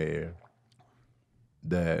nightmare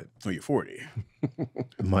that Oh, you're 40.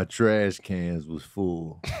 my trash cans was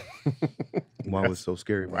full Why was it so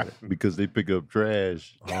scary about it? because they pick up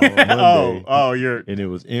trash on Monday. You're. And it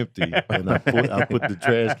was empty. And I put the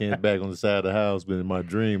trash cans back on the side of the house, but in my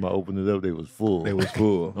dream, I opened it up, they was full. They was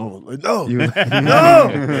full. I was like, no, You- no.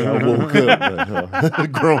 And I woke up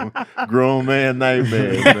like, grown man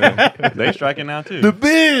nightmares, man. They striking now too. The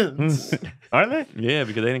bins. Are they? Yeah,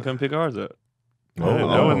 because they didn't come pick ours up. Oh, that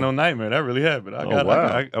oh. wasn't no nightmare. That really happened.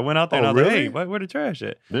 Wow. I went out there and I Oh, was like, really? hey, where the trash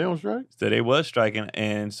at? They on strike? So they was striking,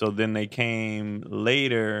 and so then they came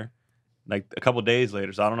later, like a couple days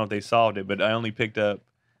later. So I don't know if they solved it, but I only picked up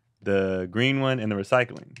the green one and the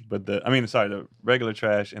recycling. But the regular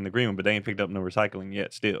trash and the green one, but they ain't picked up no recycling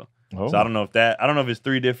yet still. Oh. So I don't know if it's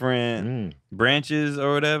 3 different branches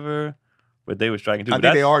or whatever, but they were striking too. I But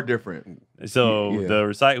think they that's- are different. So Yeah.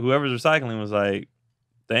 whoever's recycling was like,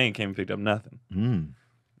 they ain't came and picked up nothing. Mm.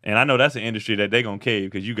 And I know that's an industry that they gonna cave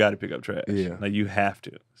because you got to pick up trash. Yeah. Like you have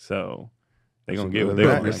to. So they gonna So get what that- they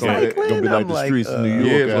that- want. it's Like, Gonna be like I'm the like, streets of New York.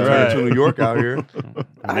 Yeah, it's out gonna there. turn into New York out here.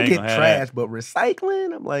 I get trash, but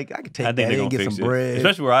recycling, I'm like, I could take I think that they're and gonna get fix some it, bread.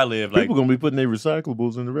 especially where I live. Like People gonna be putting their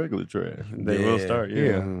recyclables in the regular trash. they will start.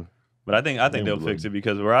 Yeah. But I think they'll fix it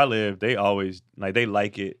because where I live, they always they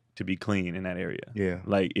like it to be clean in that area. Yeah.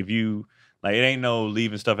 Like if you it ain't no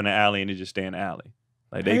leaving stuff in the alley and it just stay in the alley.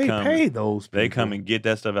 Like Pay those people. They come and get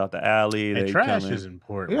that stuff out the alley. And They trash come is in.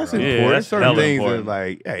 important. That's bro. Yeah, important. that's Certain hella things important. are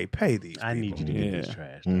like, hey, pay these I need you to people. get Yeah. this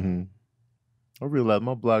trash. Mm-hmm. I realized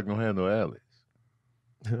my block don't have no alleys.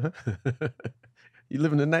 You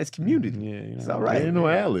live in a nice community. Yeah, It's know, all There right. ain't no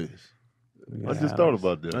alleys. we I got just thought alleys.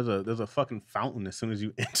 about that. There's a fucking fountain as soon as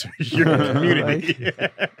you enter your community.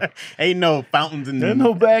 Ain't no fountains in There's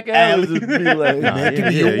no back alleys. Just be like, Nah, man, give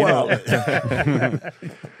me yeah, your you know. wallet.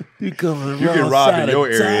 You coming You get wrong robbed side in your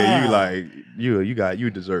of area, town. you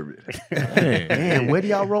deserve it. Man, where do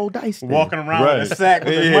y'all roll dice? then? Walking around with a Right. sack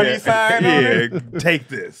with a money sign on it. Yeah, take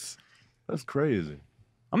this. That's crazy.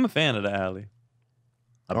 I'm a fan of the alley.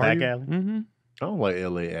 A Are back you? alley? Mm-hmm. I don't like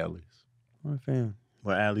LA alleys. I'm a fan.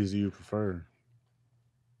 What alleys do you prefer?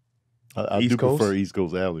 I East do Coast? prefer East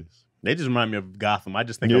Coast alleys. They just remind me of Gotham. I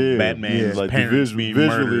just think Yeah, of Batman's like the parents being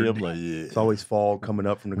visually, murdered. I'm like, yeah. It's always fog coming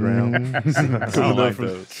up from the ground. I don't like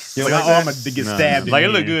those. You know, like, oh, I'm going to get stabbed. Like it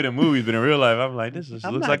in look here. good in movies, but in real life, I'm like, this looks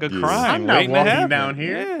not- like a yeah. crime. I'm not waiting to walking happen. down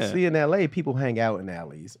here. Yeah. See, in LA, people hang out in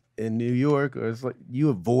alleys. In New York, or it's like you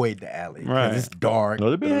avoid the alley. 'cause Right. It's dark. No,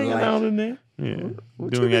 they be the hanging light- out in there. Yeah.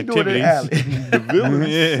 What doing you been doing in activities. the alley? The villains.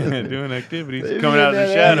 Yeah, doing activities. They be Coming out of in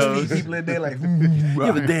the that alley. shadows. People in there like, You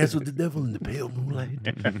ever dance with the devil in the pale moonlight?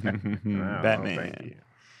 Batman. Thank you.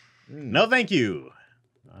 No, thank you.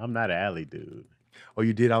 I'm not an alley dude. Oh,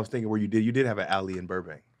 you did? I was thinking where you did have an alley in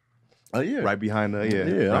Burbank. Oh yeah, Right behind the, Yeah, right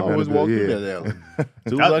I behind always the- walk yeah. through that alley. As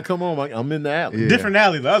soon as I come home, I'm in the alley. Yeah. Different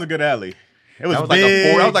alley. That was a good alley. It was That was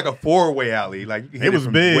big. like a four-way alley. Like you can hit It was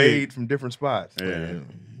from big. way from different spots. Yeah. It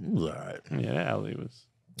was all right. Yeah, that alley was.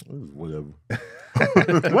 It was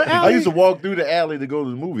whatever. What I alley? used to walk through the alley to go to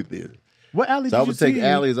the movie theater. What alley So did I would you take see?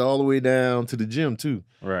 alleys all the way down to the gym too.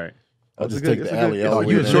 Right. I It's just a good- take it's the a alley good- all oh, the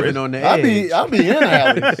you way was down. living on the I edge. be in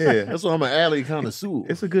alleys. Yeah. That's why I'm an alley connoisseur.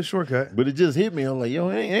 It's a good shortcut. But it just hit me. I'm like,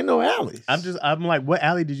 yo, ain't no alleys. I'm like, what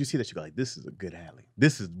alley did you see that you go like, this is a good alley?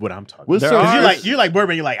 This is what I'm talking With about. certain- 'Cause you're like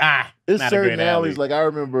Bourbon, you're like, It's not a certain good alley. alleys. Like I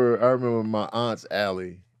remember my aunt's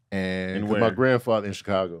alley, and And 'cause my where? grandfather in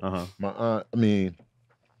Chicago. Uh-huh.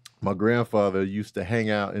 My grandfather used to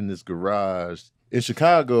hang out in this garage in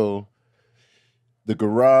Chicago. the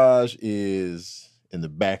garage is in the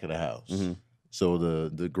back of the house. Mhm. So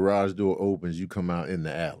the garage door opens, you come out in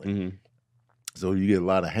the alley. Mhm. So you get a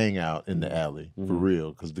lot of hangout in the alley for Mhm.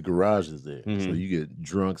 real, because the garage is there. So Mhm. you get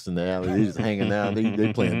drunks in the alley. They just hanging out.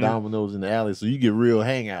 They playing dominoes in the alley. So you get real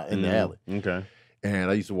hangout in the alley. Okay. And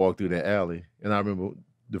I used to walk through that alley, and I remember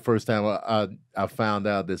the first time I found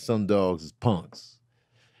out that some dogs is punks.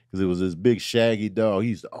 Because it was this big shaggy dog. He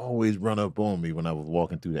used to always run up on me when I was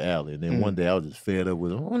walking through the alley. And then one day I was just fed up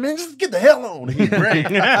with him. Oh, man, just get the hell on. He ran.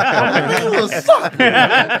 I'm like, "You a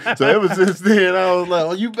sucker." So ever since then, I was like,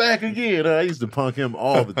 "Oh, you back again?" I used to punk him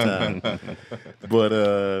all the time. But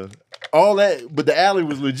all that, but the alley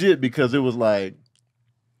was legit because it was like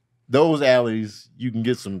those alleys you can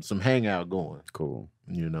get some hangout going. Cool.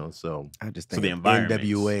 You know, so I just So think the environment.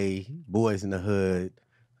 NWA, Boys in the Hood,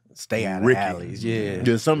 stay out of Ricky. alleys. Yeah.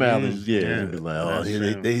 there's some alleys, Yeah. it'd be like, oh, That's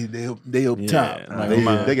here true. they up Yeah, top.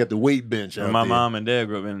 like They got the weight bench out When my there. mom and dad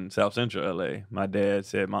grew up in South Central LA, my dad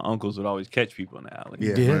said my uncles would always catch people in the alley.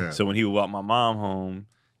 Yeah. So when he would walk my mom home,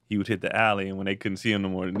 he would hit the alley, and when they couldn't see him no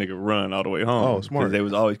more, the nigga run all the way home. Oh, smart. Because they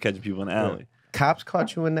was always catching people in the alley. Cops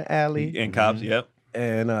caught you in the alley, And cops, yep.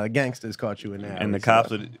 and gangsters caught you in the alley. And the cops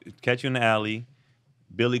would catch you in the alley,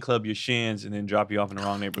 billy club your shins, and then drop you off in the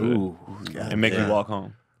wrong neighborhood and make you walk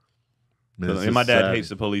home. Man, And my dad hates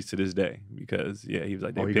the police to this day because, he was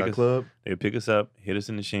like, Oh, they you pick got us club? They'd pick us up, hit us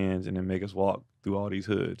in the shins, and then make us walk through all these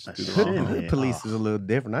hoods. Through the shit. wrong Hood hood. police is a little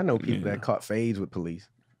different. I know people Yeah. that caught fades with police.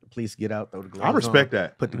 The police get out, throw the gloves I respect on,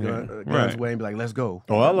 that. put the guns Right. away and be like, let's go.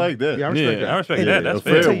 Oh, I like that. Yeah, I respect Yeah, that. I respect Hey, that. yeah, That's a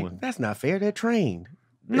fair. fair Tell one. you, that's not fair. They're trained.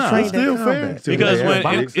 They're No, trained it's at still combat. fair. Because Yeah, when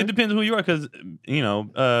boxing. it depends who you are. Because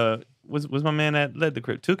was my man that led the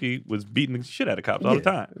crib Tukey was beating the shit out of cops all the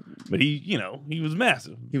time, but he was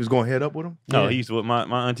massive. He was going head up with him? No, he used to. My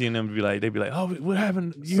auntie and them would be like, they'd be like, "Oh, what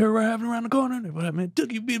happened? You heard what happened around the corner? What happened?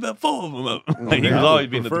 Tukey beat about 4 of them up." Like, he was always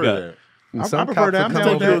beating up the guy. And I some prefer cops that. will I'm come down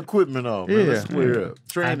Take with over- your that. equipment off. Man. Yeah. Let's square up.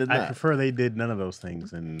 Train I or not. prefer they did none of those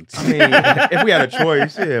things. And I mean, if we had a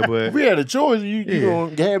choice, yeah, but If we had a choice, you Yeah.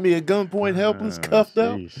 gonna have me at gunpoint, helpless, cuffed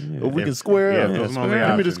up, sheesh. or we If- can square yeah, up. if it was my only Give me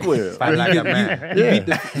the option. square. Fight like a man. You beat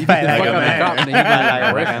the fuck like out a of the man. cop, and then he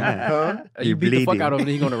gonna arrest you. Huh? You beat the fuck out of him, and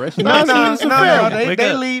he gonna arrest you. No, no, it's a no, fair. no. Wake They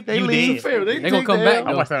up. leave. They You leave. did. Fair. They gonna take come the back, hell.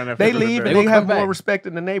 I watched that on that They for leave the- and They they gonna have come more back. respect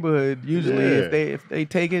in the neighborhood. Usually, Yeah. if they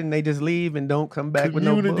take it and they just leave and don't come back with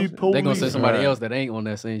no Community bullshit. police. They gonna send somebody Right. else that ain't on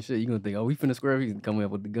that same shit. You gonna think, oh, we finna square. He's coming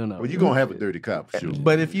up with the gun out. Well, you gonna have a dirty cop for sure.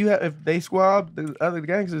 But if they squab, the other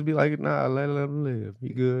gangsters be like, nah, let them live. He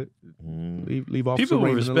good. Leave Officer People would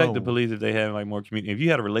Raven respect alone. the police if they have like more community. If you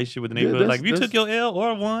had a relationship with the Yeah, neighborhood, that's- like if you took that's- your L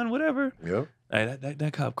or won, whatever. Yep. Hey,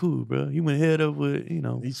 that cop cool, bro. You went head up with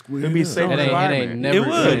He squared it'd be up. safe It ain't environment. never- It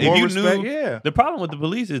would. If More you respect, knew, yeah. the problem with the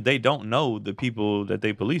police is they don't know the people that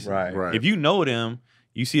they police. Right. Right. If you know them,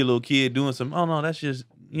 you see a little kid doing some. Oh no, that's just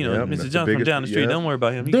Yep, Mr. that's the Johnson from biggest- down the street. yep. Don't worry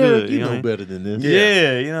about him. He Derek, good. you know know what I mean? better than this.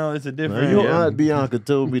 Yeah, it's a Now, different. your Yeah. Aunt Bianca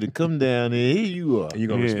told me to come down there. Here you are. And you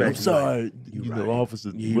gonna Yeah. respect I'm him. sorry, You you right. know, officer,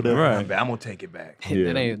 You whatever. Right. I'm gonna take it back.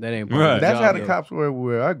 Yeah. That ain't Right. That's how the job, cops were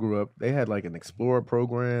where I grew up. They had like an Explorer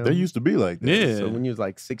program. They used to be like that. Yeah. So when you was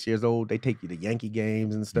like 6 years old, they take you to Yankee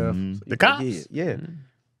games and stuff. Mhm. So The you cops? like, yeah.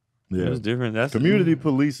 Yeah. It was different. That's Community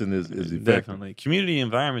policing is effective. definitely community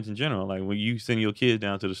environments in general. Like when you send your kids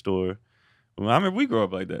down to the store. Well, I remember we grew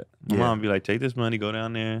up like that. My Yeah. mom would be like, "Take this money, go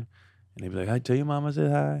down there," and they'd be like, "I tell your mom I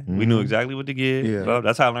said hi." We knew Mhm. exactly what to get. Yeah. Blah.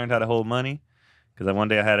 That's how I learned how to hold money. Because one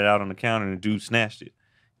day I had it out on the counter and the dude snatched it.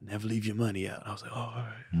 Never leave your money out. I was like, "Oh, all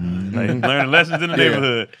right." Mhm. Like learning lessons in the Yeah.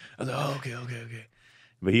 neighborhood. I was like, "Oh, okay."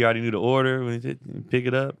 But he already knew the order when he did pick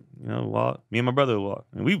it up. Walk. Me and my brother would walk,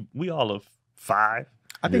 and we all of 5.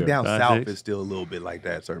 I think Yeah. down 5, south 6. is still a little bit like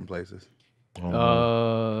that. Certain places. I don't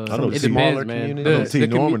know. I know it T- depends, smaller man. communities. T.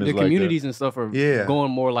 Norman is The like that. communities and stuff are Yeah.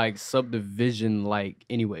 going more like subdivision like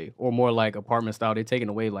anyway, or more like apartment style. They're taking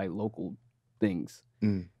away like local things.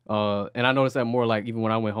 Mm. And I noticed that more like even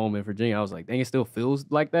when I went home in Virginia, I was like, dang, it still feels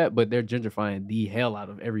like that, but they're gentrifying the hell out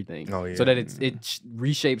of everything. Oh, yeah. So that it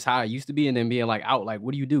reshapes how it used to be, and then being like out, like,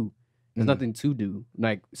 what do you do? There's Mhm. nothing to do,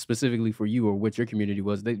 like specifically for you or what your community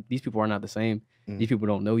was. These people are not the same. Mm. These people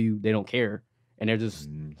don't know you. They don't care, and they're just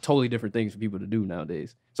totally different things for people to do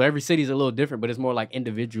nowadays. So every city's a little different, but it's more like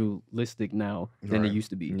individualistic now than Right. it used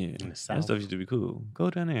to be. Yeah, the that South. stuff used to be cool. Go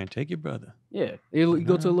down there and take your brother. Yeah, you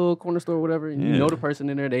go to a little corner store or whatever, and you Yeah. know the person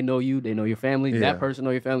in there. They know you. They know your family. Yeah. That person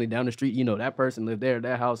know your family. Down the street, you know that person lived there,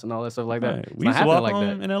 that house, and all that stuff like that. Right. It's We not used to walk happening like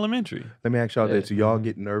home that. in elementary. Let me ask y'all Yeah. this: do y'all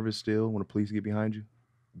get nervous still when the police get behind you?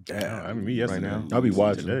 Yeah, I mean, me yesterday. now. I'll be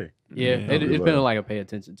watching. today. Yeah, Yeah. it's been like a pay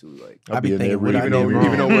attention to. Like, I'll I be in there thinking, what reading I Even did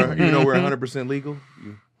though, wrong. even though we're 100% legal.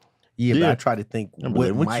 Yeah, Yeah. but I try to think I'm what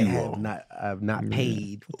like, what might you have want? not I've not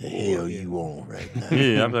paid. What the hell you on right now?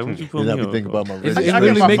 Yeah, I'm like, what you pulling And I me be over thinking for? about my It's- resume. it's I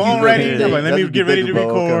literally get my make you phone look ready. ahead. I'm like, let I me just be get ready to thinking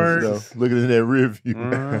about all kinds record. of stuff, looking in that rear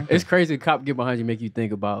view. It's crazy. The cop get behind you, make you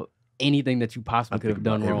think about anything that you possibly I could have think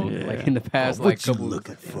done about wrong, everything. like in the past, Oh, like what you couple.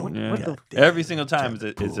 looking for? Yeah. What the? Every single time Trying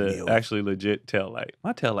it's to pull me a over. actually legit tail light.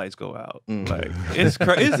 My tail lights go out. Mm. Like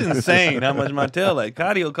it's insane how much my tail light.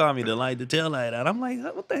 Cody will call me to light the tail light out. I'm like,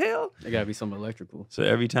 what the hell? There gotta be some electrical. So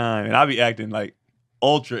every time, and I'll be acting like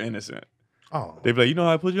ultra innocent. Oh, They be like, you know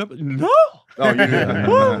how I pulled you up? No.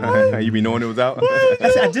 oh, you be knowing it was out.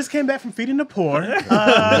 I just came back from feeding the poor.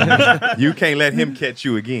 You can't let him catch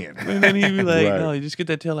you again. And then he'd be like, Right. no, you just get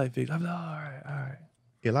that tail light fixed. I'm like, all right, all right.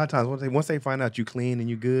 Yeah, a lot of times once they find out you clean and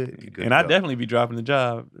you good, you good. And to I go. definitely be dropping the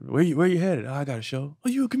job. Where you headed? Oh, I got a show. Oh,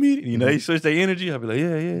 you a comedian? You know, they switch their energy. I'll be like,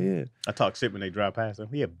 yeah. I talk shit when they drive past them.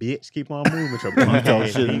 Yeah, bitch, keep on moving with your I punk talk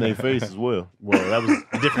ass. shit in their face as well. Well, that was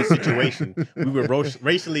a different situation. We were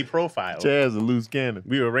racially profiled. Chaz a loose cannon.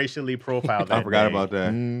 We were racially profiled. That I forgot day. about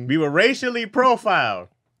that. We were racially profiled.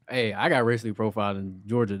 Hey, I got racially profiled in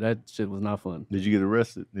Georgia. That shit was not fun. Did you get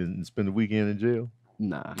arrested and spend the weekend in jail?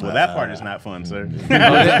 Nah. Well, that part is not fun, sir.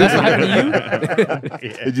 That's what happened to you?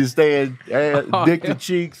 Yeah. Did you stay in Oh, dick yeah. to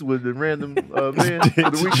cheeks with the random men for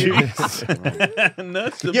the weekend?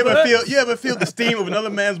 Nuts to You butts. ever feel the steam of another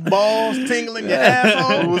man's balls tingling your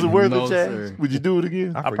asshole? Was it worth No, it, Chaz? sir. Would you do it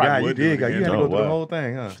again? I probably forgot you would do it did. You had again. to Oh, go through the wow. whole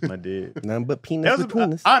thing, huh? I did. Nothing but That penis was with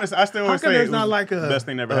penis. honestly, I still How always come say there's it not was like the best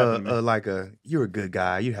thing that ever happened to me. like you're a good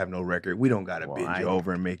guy, you have no record, we don't gotta Well, bend I- you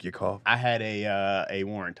over and make you cough. I had a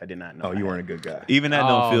warrant. I did not know. Oh, you weren't a good guy. Even that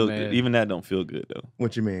don't Oh, feel man. good. Even that don't feel good though.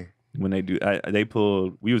 What you mean? When they do, they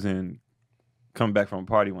pulled. We was coming back from a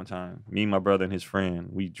party one time. Me and my brother and his friend.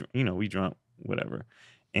 We drunk, whatever,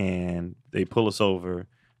 and they pull us over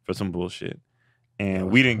for some bullshit.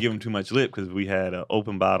 And we didn't give them too much lip because we had an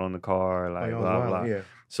open bottle in the car, like blah blah. Yeah.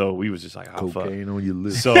 So we was just like, oh fuck. Cocaine on your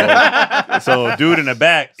lips. So dude in the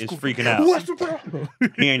back is freaking out. What's the problem?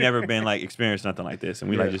 He ain't never been like experienced nothing like this, and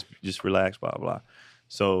we like Yeah. just relax, blah blah.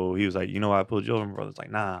 So he was like, you know why I pulled you over? My brother's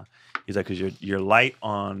like, nah. He's like, because your light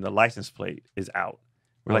on the license plate is out.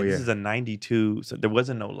 We're Oh, like, yeah. this is a 92. So there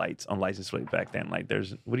wasn't no lights on license plate back then. Like,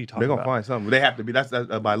 what are you talking They're gonna about? find something. They have to be. That's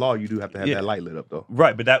by law. You do have to have Yeah. that light lit up though.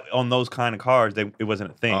 Right, but that on those kind of cars, it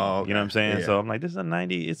wasn't a thing. Oh, okay. You know what I'm saying? Yeah. So I'm like, this is a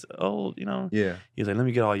 90. It's old, you know? Yeah. He's like, let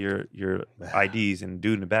me get all your IDs. And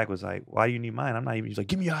dude in the back was like, why do you need mine? I'm not even. He's like,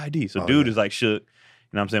 give me your ID. So Oh, dude yeah. is like shook.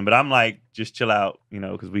 You know what I'm saying? But I'm like, just chill out, you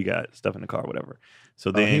know, because we got stuff in the car, whatever.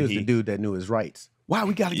 So then he was the dude that knew his rights. Why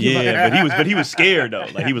we gotta give yeah, up? but he was scared though.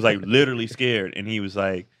 Like he was like literally scared, and he was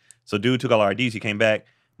like, so dude took all our IDs. He came back.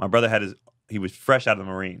 My brother he was fresh out of the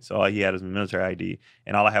Marines, so all he had was military ID,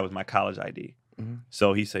 and all I had was my college ID. Mhm.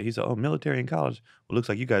 So he said, oh, military and college. Well, looks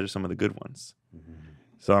like you guys are some of the good ones.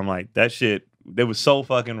 So I'm like, that shit. That was so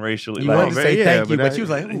fucking racial. You like, wanted to say yeah, thank you, but but that- you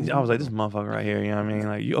was like, I was like, this motherfucker right here. You know what I mean?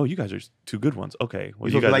 Like, you guys are two good ones. Okay,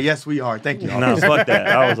 well, You you guys guys. like, yes, we are. Thank you. No, fuck that.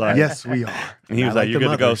 I was like, Yes, we are. and he was Not like, like "You're the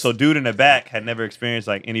good to go." mothers. So, dude in the back had never experienced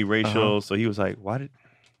like any racial. So he was like, "Why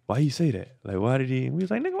you say that? Like, why did he?" And we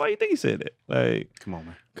was like, "Nigga, why you think he said that?" Like, Come on,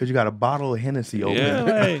 man. Because you got a bottle of Hennessy open. yeah,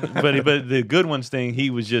 like, but the good ones thing,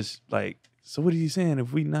 he was just like, "So what are you saying?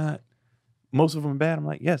 If we not most of them bad?" I'm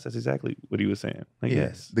like, "Yes, that's exactly what he was saying." Like,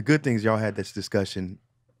 yes. The good things y'all had this discussion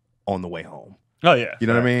on the way home. Oh yeah. You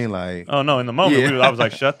know what I mean? Like, Oh no! In the moment, Yeah. I was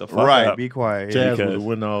like, "Shut the fuck right? up." Be quiet. Chaz would because have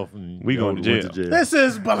went off and we going to went jail. This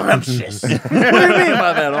is bumptious. What do you mean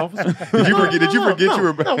by that, officer? Did you forget? Did you forget you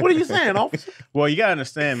were? No, what are you saying, officer? Well, you gotta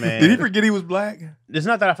understand, man. Did he forget he was black? It's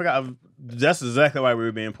not that I forgot. That's exactly why we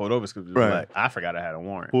were being pulled over. Because Right. I forgot I had a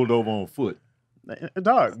warrant. Pulled over on foot.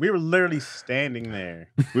 Dog, we were literally standing there.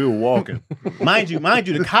 We were walking. Mind you,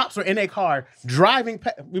 the cops were in a car driving.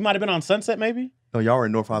 We might have been on Sunset, maybe. No, y'all were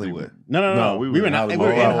in North Hollywood. No. We were in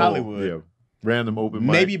Hollywood. Yeah. Random open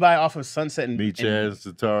mic. Maybe by off of Sunset and Me, and Chaz,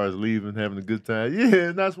 Satara is leaving, having a good time. Yeah,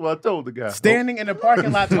 and that's what I told the guy. standing in the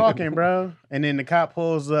parking lot talking, bro. And then the cop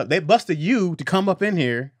pulls up. They busted you to come up in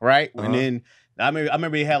here, right? Uh-huh. And then I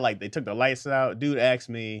remember he had they took the lights out. Dude asked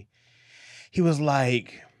me, he was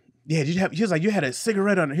like, yeah, he was like, you had a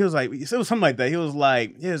cigarette on it. He was like, it was something like that. He was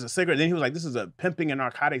like, here's a cigarette. Then he was like, this is a pimping and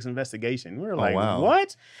narcotics investigation. We were like, wow.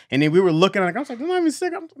 what? And then we were looking like, I was like, I'm not even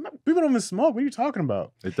sick. People don't even smoke. What are you talking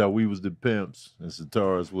about? They thought we was the pimps, and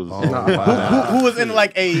Satara's was. Oh, wow. Who was in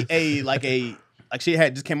like she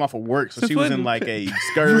had just came off of work, so she was in like a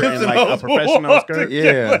skirt and like a professional skirt.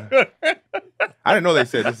 Yeah. I didn't know they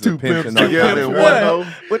said this is Two a pimp pimps and together in narcotics. one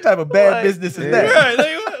hoe. What type of bad business is that? Right,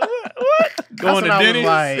 like, what? Going to when I was Denny's.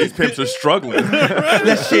 like, These pimps are struggling.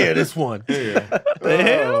 Let's share this one.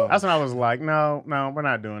 That's when I was like, no, we're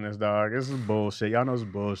not doing this, dog. This is bullshit. Y'all know it's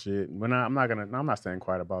bullshit. I'm not staying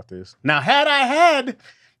quiet about this. Now, had I had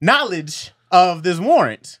knowledge of this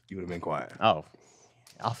warrant, You would have been quiet. oh,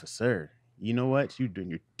 officer, you know what? You're doing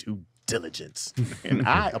your due diligence. And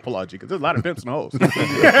I applaud you because there's a lot of pimps and hoes.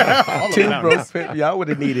 Two broke pimp. Y'all would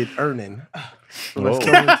have needed earning. So let's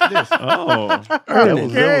go into this. Oh, That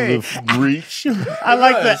was a reach. I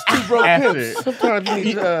like that. Two broke After. pimps. Sometimes you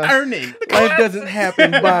need, Earning. life doesn't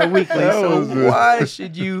happen bi-weekly, so was a- why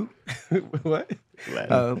should you? What?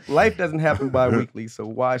 Life doesn't happen bi-weekly, so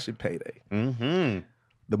why should payday? Mm-hmm.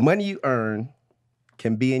 The money you earn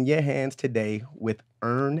can be in your hands today with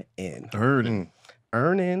Earn In. Earning.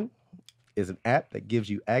 Earn In is an app that gives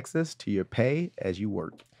you access to your pay as you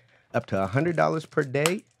work, up to $100 per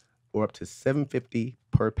day or up to $750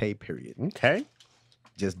 per pay period. Okay.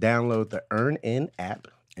 Just download the Earn In app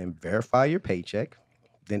and verify your paycheck,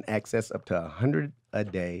 then access up to $100 a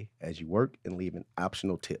day as you work and leave an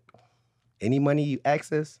optional tip. Any money you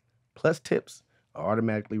access plus tips are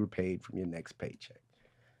automatically repaid from your next paycheck.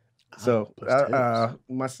 So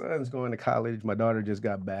my son's going to college. My daughter just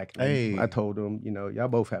got back. And Hey. I told him, y'all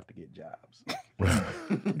both have to get jobs. We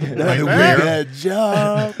got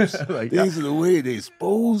jobs. Like, Things are the way they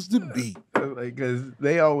supposed to be. because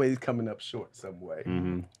they always coming up short some way.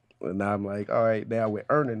 Mm-hmm. And I'm like, all right, now we're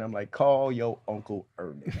earning. I'm like, call your uncle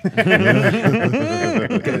Ernie.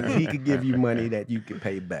 Because he could give you money that you can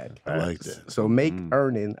pay back. I like that. So make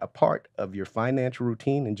earning a part of your financial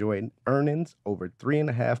routine. Enjoy earnings. Over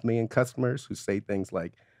 3.5 million customers who say things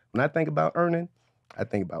like, when I think about earning, I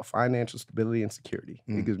think about financial stability and security.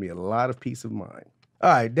 It gives me a lot of peace of mind.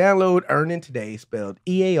 All right, download Earnin today, spelled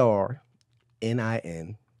EARNIN, in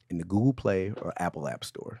the Google Play or Apple App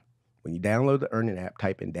Store. When you download the Earnin app,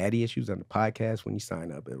 type in Daddy Issues Under Podcast when you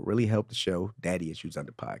sign up. It'll really help the show, Daddy Issues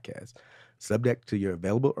Under Podcast. Subject to your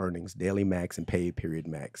available earnings, daily max, and pay period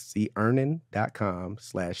max. See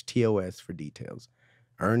earnin.com/TOS for details.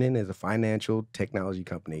 Earnin is a financial technology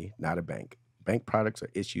company, not a bank. Bank products are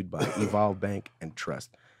issued by Evolve Bank and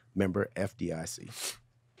Trust. Member FDIC.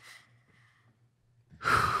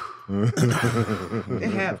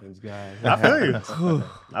 It happens, guys. I feel you.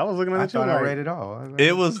 I was looking I at you thought I like, read it all. I was like,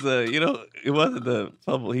 it was the it wasn't the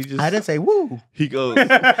fumble. He just I didn't say woo. he goes. You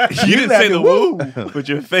didn't say the laughing, woo, but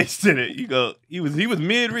your face did it. You go. He was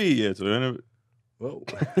mid read. Yeah, so Whoa.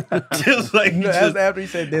 just like No, that's after he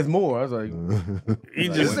said there's more. I was like, he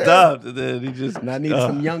just stopped, and then he just. and I need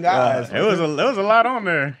some young eyes. there was a lot on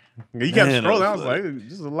there. You kept Man, scrolling. I I was was like,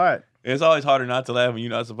 this is a lot. It's always harder not to laugh when you're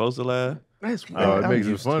not supposed to laugh. That's Oh, it I'm makes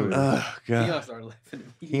it used to funny. Oh God. Keon started laughing.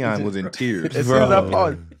 Keon was in tears. As soon as I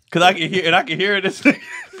paused, Cause I can hear it.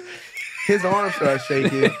 his arm started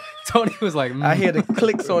shaking. Tony was like, I hear the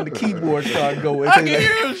clicks on the keyboard start going. I can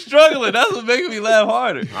hear him struggling. That's what making me laugh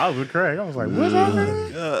harder. I was with Craig. I was like, what's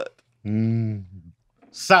happening? God.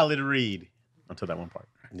 Solid read until that one part.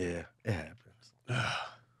 Yeah, it happens.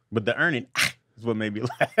 But the earning is what made me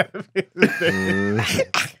laugh.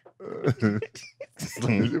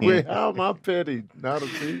 Wait, how am I petty? Not a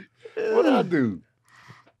P? What I do?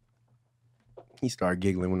 He started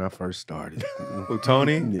giggling when I first started. Oh,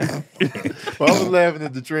 Tony? Yeah. Well, I was laughing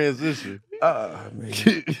at the transition. Man.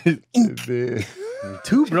 Man.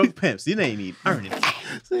 Two broke pimps. You ain't need earning.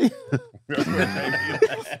 See? The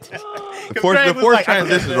forced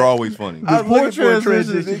transitions are always funny. I was looking for a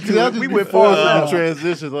transition. Because I just We be went forced far. into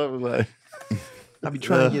transitions. I was like, I be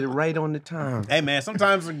trying to get it right on the time. Hey man,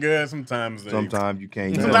 sometimes they're good, sometimes they Sometimes you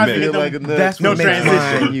can't. Sometimes you feel get like them- a nut. That's No what makes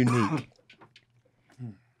transition. mine unique.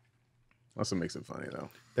 That's what makes it funny though.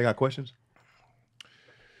 They got questions?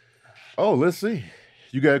 Oh, let's see.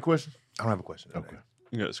 You got a question? I don't have a question. Okay.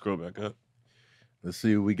 You gotta scroll back up. Let's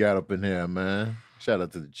see what we got up in here, man. Shout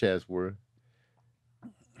out to the Chaz word.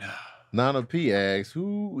 Nana P asks,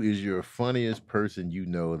 who is your funniest person you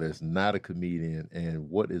know that's not a comedian, and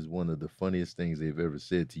what is one of the funniest things they've ever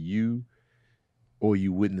said to you or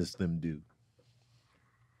you witnessed them do?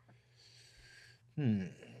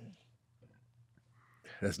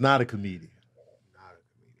 That's not a comedian.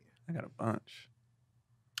 I got a bunch.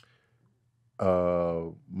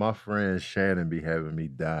 My friend Shannon be having me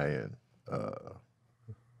dying.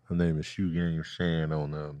 Her name is Shoe Gang Shan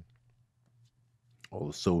on all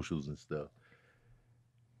the socials and stuff.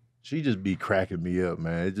 She just be cracking me up,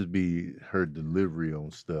 man. It just be her delivery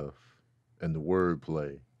on stuff and the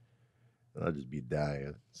wordplay. And I just be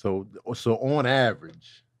dying. So on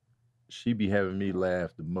average, she be having me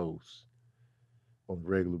laugh the most on a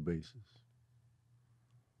regular basis.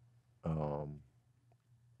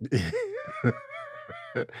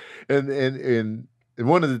 and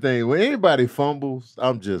one of the things when anybody fumbles,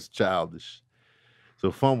 I'm just childish.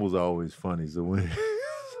 So fumbles are always funny. So when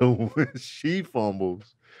she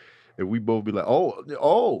fumbles, and we both be like,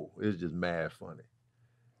 oh, it's just mad funny.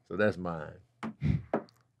 So that's mine.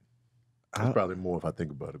 That's probably more if I think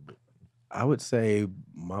about it. But I would say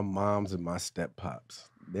my moms and my step pops.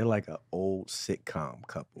 They're like an old sitcom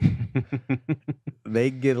couple. They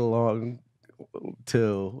get along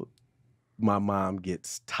till my mom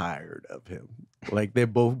gets tired of him. Like they're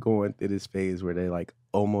both going through this phase where they're like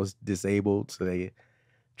almost disabled, so they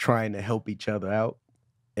trying to help each other out.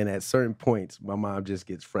 And at certain points, my mom just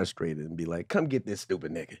gets frustrated and be like, "Come get this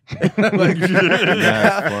stupid nigga." Like,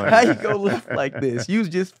 how you go left like this? You was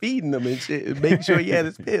just feeding him and shit, and making sure he had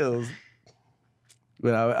his pills.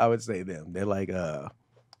 But I would say them. They're like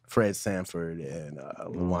Fred Sanford and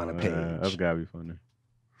Luana Page. That's gotta be funny.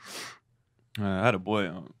 I had a boy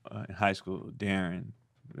in high school, Darren,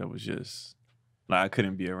 that was just like I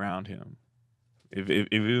couldn't be around him. If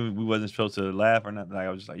we wasn't supposed to laugh or nothing, like, I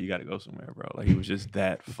was just like, you got to go somewhere, bro. Like he was just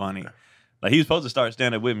that funny. Like he was supposed to start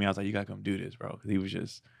stand up with me. I was like, you got to come do this, bro. Because he was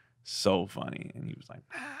just so funny, and he was like,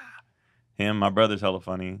 him. My brother's hella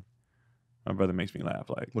funny. My brother makes me laugh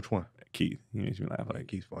like Which one? Keith. He makes me laugh like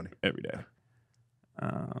Keith's funny. every day.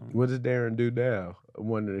 What does Darren do now? I'm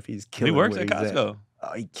wondering if he's killing. He works where at he's Costco.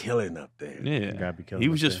 Oh, he killing up there. Yeah, Gotta be killing he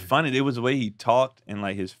was up just there. funny. It was the way he talked and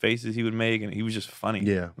like his faces he would make, and he was just funny.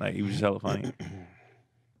 Yeah. Like he was just hella funny.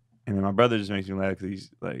 And then my brother just makes me laugh because he's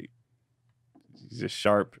just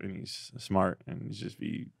sharp and he's smart and he's just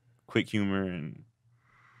be quick humor and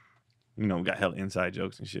got hella inside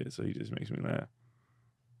jokes and shit. So he just makes me laugh.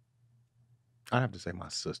 I'd have to say my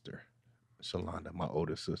sister, Shalonda, my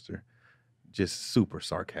oldest sister, just super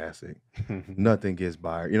sarcastic. Nothing gets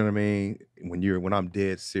by her. You know what I mean? When I'm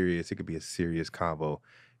dead serious, it could be a serious convo.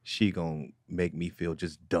 She gonna make me feel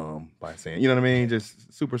just dumb by saying, you know what I mean?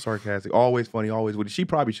 Just super sarcastic, always funny, always witty. She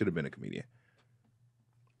probably should have been a comedian.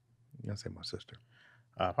 I say my sister.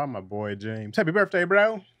 Probably my boy James. Happy birthday,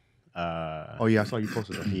 bro. Oh yeah, I saw you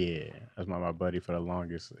posted that. Yeah, that's my buddy for the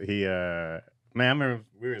longest. He man, I remember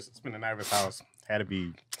we were spending the night at his house. Had to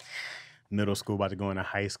be middle school, about to go into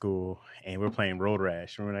high school, and we're playing Road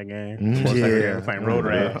Rash. Remember that game? Yeah. We're playing Road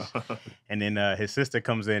Rash. And then his sister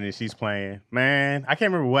comes in and she's playing. Man, I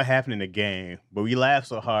can't remember what happened in the game, but we laughed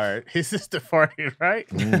so hard. His sister farted, right?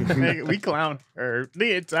 Nigga, we clowned her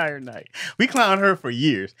the entire night. We clowned her for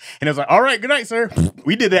years. And it was like, all right, good night, sir.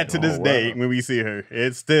 We did that to this day when we see her.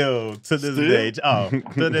 It's still, to this day,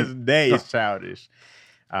 to this day, it's childish.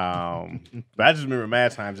 But I just remember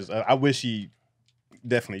mad times. I wish he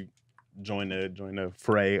definitely joined the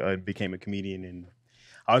fray and became a comedian, and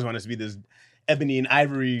I always wanted us to be this ebony and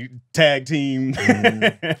ivory tag team,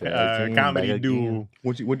 comedy duo.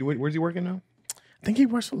 Where's he working now? I think he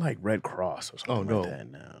works for like Red Cross or something Oh, like no.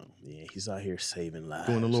 that now. Yeah, he's out here saving lives.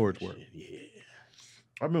 Doing the and Lord's shit. work. Yeah.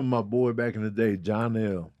 I remember my boy back in the day, John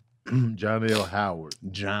L. Howard.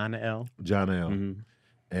 John L. John L. Mhm.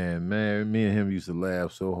 And man, me and him used to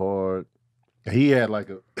laugh so hard. He had like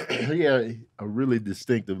a really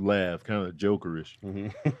distinctive laugh, kind of jokerish.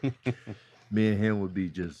 Me and him would be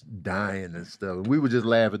just dying and stuff. We would just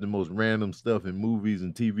laugh at the most random stuff in movies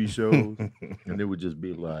and TV shows, and it would just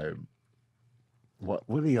be like, "What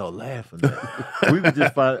are y'all laughing at?" We would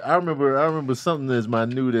just find. I remember something as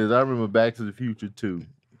minute as I remember Back to the Future 2.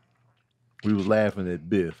 We was laughing at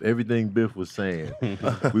Biff. Everything Biff was saying,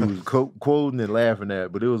 we was quoting and laughing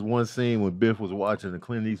at. But there was one scene when Biff was watching a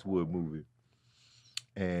Clint Eastwood movie,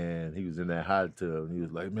 and he was in that hot tub, and he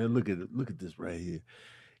was like, "Man, look at this right here."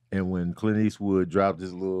 And when Clint Eastwood dropped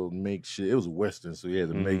his little makeshift, it was a Western, so he had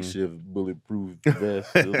a makeshift bulletproof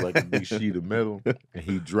vest. It was like a big sheet of metal, and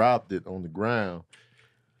he dropped it on the ground.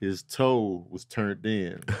 His toe was turned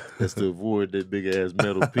in. That's to avoid that big ass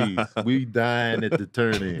metal piece. We dying at the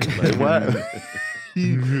turn in. Like, why?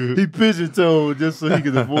 he pigeon-toed just so he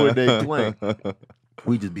could avoid that plank.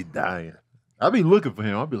 We just be dying. I'll be looking for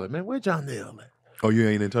him. I'll be like, man, where John Neal at? Oh, you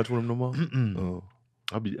ain't in touch with him no more? Oh.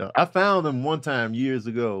 I found him one time years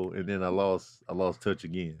ago, and then I lost touch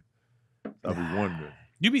again. I'll be wondering.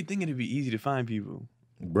 You be thinking it'd be easy to find people.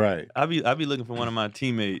 Right. I'll be looking for one of my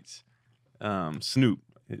teammates, Snoop.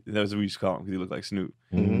 That was what we used to call him because he looked like Snoop.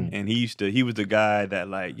 Mm-hmm. And he was the guy that,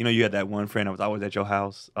 like, you had that one friend that was always at your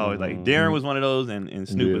house. Always like Darren was one of those, and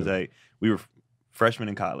Snoop was like, we were freshmen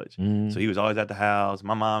in college. So he was always at the house.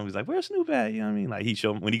 My mom was like, where's Snoop at? You know what I mean? Like, he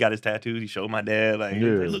showed, when he got his tattoos, he showed my dad, like, hey,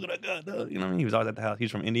 look what I got, dog. You know what I mean? He was always at the house.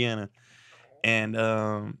 He's from Indiana. And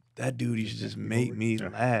that dude used to just make me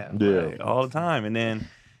laugh like, all the time. And then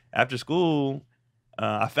after school,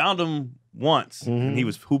 I found him once, and he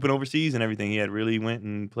was hooping overseas and everything. He had really went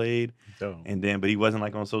and played, and then but he wasn't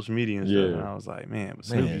like on social media and stuff. And I was like, man, but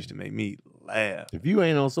Snoop used to make me laugh. If you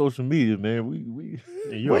ain't on social media, man, we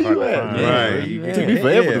you where hard you to at, find. man? Right. It took me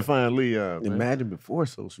forever to find Leon. Man. Imagine before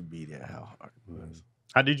social media how hard it was.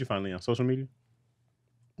 How did you find Leon? Social media?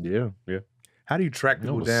 Yeah. How do you track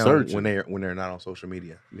people was down searching. when they're not on social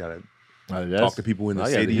media? You gotta That's- talk to people in the I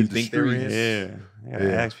gotta city hit you the think they're in. streets. Yeah, I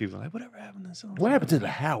gotta ask people like, whatever happened to someone? What happened to the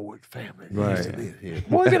Howard family? They used to Right. live here.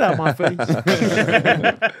 Boy, get out my face.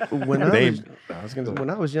 When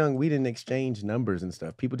I was young, we didn't exchange numbers and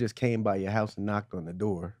stuff. People just came by your house and knocked on the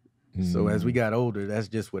door. So as we got older, that's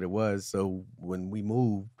just what it was. So when we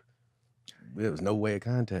moved, there was no way of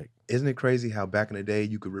contact. Isn't it crazy how back in the day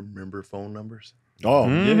you could remember phone numbers? Oh,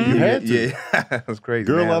 yeah, you had to. Yeah, that's crazy.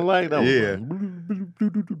 Girl, man. I like that. Yeah.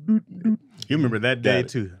 You remember that day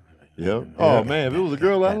too? Yep. Oh man, if it was a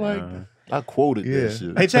girl I liked, I quoted Yeah. that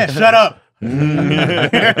shit. Hey, Chaz, shut up.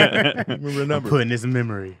 Remember the I'm number. putting this in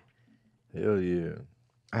memory. Hell yeah.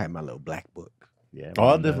 I had my little black book Yeah. Oh,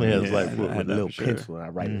 I definitely had a black Yeah, book I had with a that little for sure. pencil, and I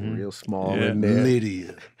write it real small Yeah. in there.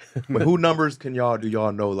 Lydia. But who numbers do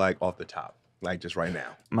y'all know like off the top? Like just right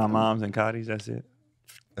now. My mom's and Cotty's. That's it.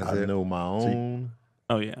 That's I it. know my own.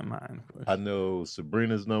 Oh yeah, mine. Of course. I know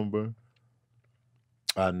Sabrina's number.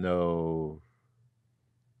 I know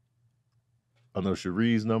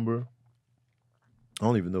Cherie's number. I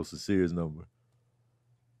don't even know Cecilia's number.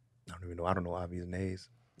 I don't even know. I don't know Avi's and A's.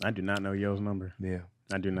 I do not know Yo's number. Yeah.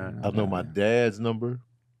 I do not. I know my dad's number.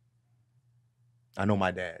 I know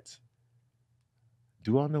my dad's.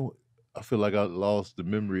 Do I know? I feel like I lost the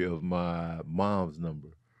memory of my mom's number,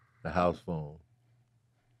 the house phone.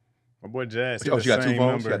 My boy Jazz. Oh, she got two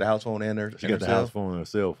phones. She got the house phone and her. She got the house phone and her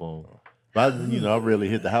cell phone. But I rarely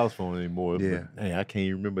hit the house phone anymore. Yeah. But, hey, I can't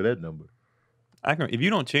even remember that number. I can. If you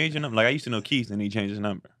don't change your number, like I used to know Keith, and he changed his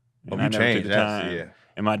number. Oh, And you I never took changed. the That's time. yeah.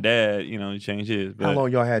 And my dad, he changed his. But How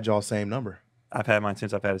long y'all had y'all same number? I've had mine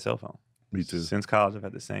since I've had a cell phone. Me too. Since college, I've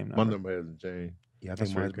had the same number. My number hasn't changed. Yeah, I That's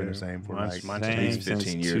think mine's really been the good. same for Mine's- like mine's Same at least since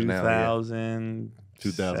 15 years now. Yeah.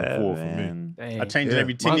 2004 for me. Dang. I change it Yeah.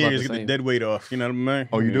 every 10 Mine's about years the to get the same. dead weight off. You know what I mean?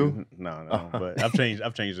 Oh, you do? No. But I've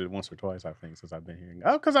changed it once or twice, I think, since I've been here.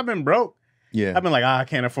 Oh, because I've been broke. Yeah. I've been like, I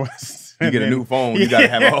can't afford this. You get a new phone, you gotta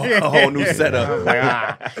have a whole new setup. I'm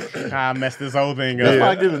like, I messed this whole thing That's why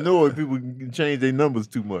I up. get annoyed when people change their numbers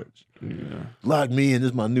too much. Yeah. Lock me in. This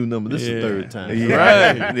is my new number. This is the Yeah. third time.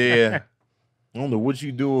 Yeah. Yeah. I don't know what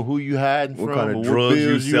you doing, who you hiding What from, kind of or drugs you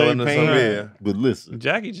bills selling ain't or paying. something, yeah. But listen,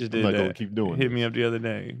 Jackie just did not that. gonna keep doing Hit this. me up the other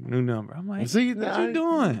day. New number. I'm like, see, what now you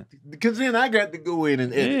doing? Because then I got to go in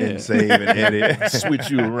and edit Yeah. And save and edit. switch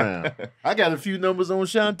you around. I got a few numbers on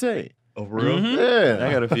Shantae. Oh, for real? Mhm. Yeah,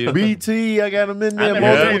 I got a few. BT, I got them in I there never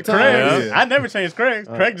multiple changed times. Craig's. Yeah. I never changed Craig's.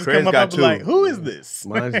 Craig just Craig's come up got and be two. like, who is this?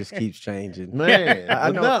 Mine just keeps changing. Man,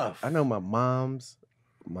 I know. enough. I know my mom's,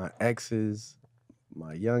 my ex's,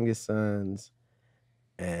 my youngest sons,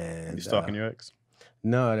 and You stalking your ex?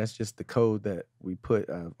 No, that's just the code that we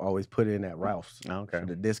always put in at Ralph's Oh, okay. for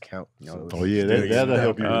the discount. Oh, Oh yeah, still that'll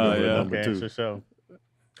help you Oh, remember yeah. that number Okay, too. for sure.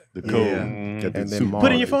 The code. Yeah. Got the And then super- Mars.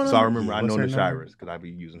 Put in your phone So I number? remember I What's know her the number? Shirers because I be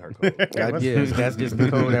using her code. Yeah, that's just the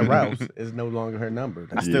code at Ralph's. It's no longer her number.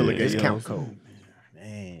 That's still the look at discount yours. code.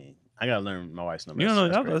 Man, I gotta learn my wife's number. You don't know.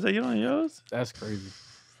 That's I was gonna say you don't know yours. That's crazy.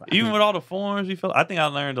 Even with all the forms you fill, I think I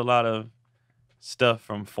learned a lot of stuff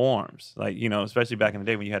from forms. Like especially back in the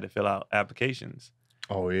day when you had to fill out applications.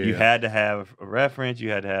 Oh yeah. You had to have a reference. You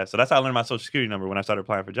had to have. So that's how I learned my social security number when I started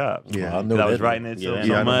applying for jobs. Yeah. I know 'Cause I was that writing number. it so, Yeah. so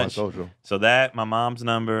Yeah, I know my much. social. So that my mom's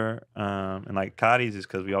number, and like Cotty's is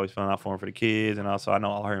because we always filling out form for the kids, and also I know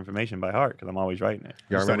all her information by heart because I'm always writing it.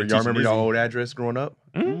 Y'all started remember teaching your Izzy. old address growing up?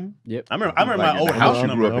 Yep. I remember Like my old the house house you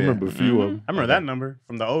number. grew I up remember a few of them. I remember that number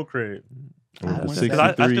from the old crib. Uh, 'Cause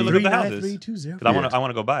I still look at the houses. 39320. Because I want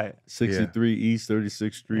to go buy it. 63 East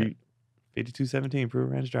 36th Street, 5217 Prairie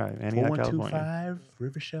Ranch Drive, Antioch, California. 4125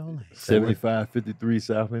 River Shell Lane. 7553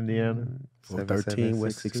 South Indiana. 413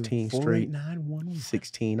 West 16th Street, 48911.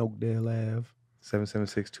 16 Oakdale Ave,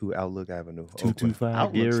 7762 Outlook Avenue, Oakland. 225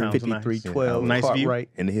 Outlook Gary. sounds- 5312 Nice view. Cartwright.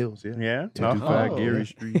 In the hills, yeah. Yeah. 225 Oh. Gary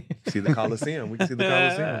Street. See the Coliseum. We can see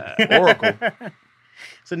the Coliseum. Oracle.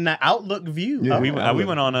 It's an Outlook view. Yeah. Oh, We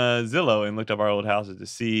went on Zillow and looked up our old houses to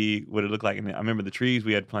see what it looked like. And I remember the trees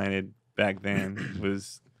we had planted back then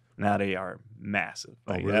was now they are massive.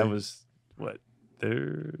 Like really? that was what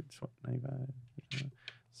 95,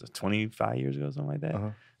 so 25 years ago, something like that. Uh-huh.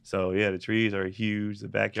 So yeah, the trees are huge. The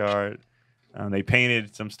backyard, they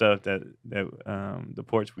painted some stuff that the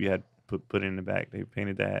porch we had put in the back. They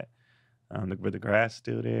painted that. But the grass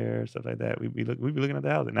still there, stuff like that. We be looking at the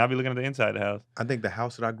house, and I'll be looking at the inside of the house. I think the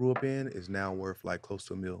house that I grew up in is now worth like close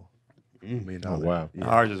to $1 million. Oh, wow. Yeah.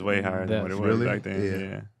 Ours is way higher than what it That's was really? back then. Yeah.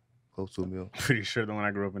 Yeah. Close to $1 million. Pretty sure the one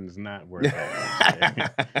I grew up in is not worth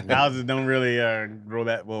that much. Houses don't really grow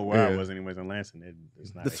that well where I Yeah. was anyways in Lansing.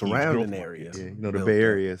 It's not The a huge surrounding growth areas. Yeah, you know the built Bay up.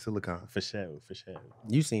 Area, Silicon. for sure, for sure.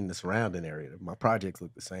 You seen the surrounding area. My projects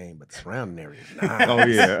look the same, but the surrounding area is nice. Oh,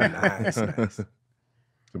 yeah. nice.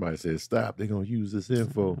 Somebody said, stop. They're going to use this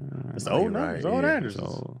info. It's Oh, old you're numbers, right, old yeah. addresses.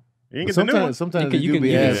 So, You ain't But get the new one. sometimes You they can, do be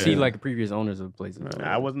you can asking. see like the previous owners of places.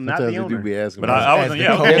 I was not Sometimes the they do owner. be asking. but I wasn't. Yeah,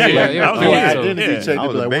 the I was, public. yeah, Yeah, I was yeah, a yeah. kid. Identity Yeah. check. I They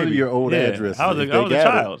was be a like, what are baby. your old Yeah. addresses? I was a If they got it-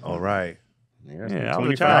 child. All right. Yeah, Yeah, I that's was a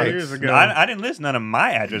 25 child. years ago. I didn't list none of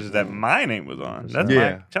my addresses that my name was on. That's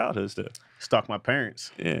Yeah. my childhood stuff. Stalk my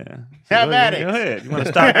parents. Yeah. Have Go at ahead. it. Go ahead. You want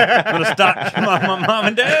to stop? You want to stop my mom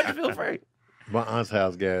and dad? Feel free. My aunt's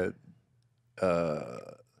house got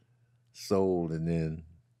sold and then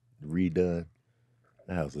redone.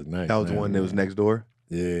 That house was nice. That was the man. one that was next door.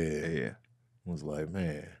 Yeah. Yeah. I was like,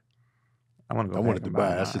 man, I want to I go. wanted to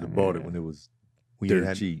buy it. I should have bought it when it was We didn't dirt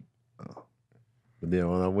have- cheap. Oh. But then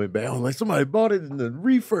when I went back, I was like, somebody bought it and then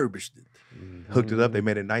refurbished it. Hooked it up. They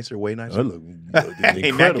made it nicer, way I nicer. look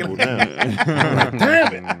incredible now.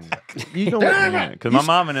 Damn it. You know what? Because my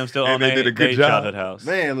mom and them still And own they their did a good their job. childhood house.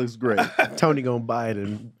 Man, it looks great. Tony gonna buy it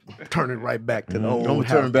and turn it right back to the I'm old gonna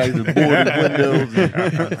house. turn back to the boarded windows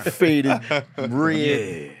and faded red.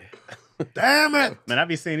 Yeah. Damn it! Man, I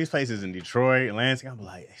be seeing these places in Detroit, Lansing. I'm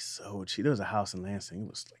like, it's so cheap. There was a house in Lansing. It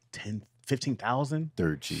was like 10, 15,000.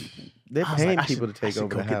 Dirt cheap. They're I was paying like, people to take I should over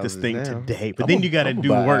go the get this houses thing now. today. But then you got to I'ma do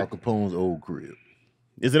buy Al work. Capone's old crib.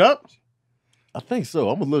 Is it up? I think so.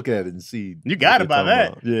 I'm gonna look at it and see. You gotta what buy they're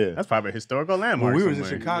that. talking about. Yeah. That's probably a historical landmark. When we was in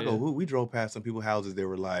somewhere. Chicago, Yeah. we drove past some people's houses. They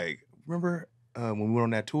were like, remember when we went on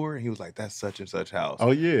that tour? And he was like, that's such and such house.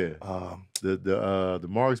 Oh yeah. The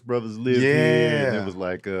Marx brothers lived here. And Yeah. it was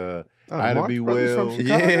like Oh, Ida Marx B. Brothers from Wells.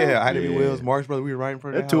 Chicago? Yeah, Ida B. Yeah. Wells, Marx Brothers. We were right in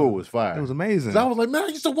front of That the tour house. was fire. It was amazing. 'Cause I was like, man, I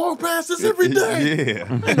used to walk past this every day.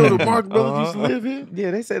 Yeah. I know the Marx brothers used to Uh-huh. live here.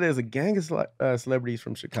 Yeah, they say there's a gang of celebrities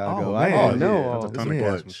from Chicago. Oh, I man. didn't know Yeah, all that's a this. ton of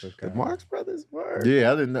Yeah. bunch. The Marx Brothers were.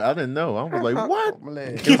 Yeah, I didn't know. I was like, what?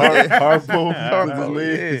 Man. Harpo, Harpo,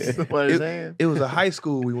 legs, yeah. somebody's hand. It was a high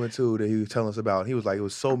school we went to that he was telling us about. He was like, it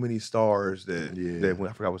was so many stars that, Yeah.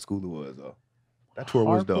 I forgot what school it was though. That tour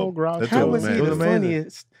was dope. That How tour was man. he It the was amazing.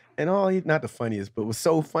 funniest? And all he not the funniest, but was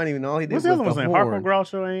so funny and all he did What's was the other one's the name? Harpo, horn.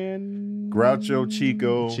 Groucho, and Groucho,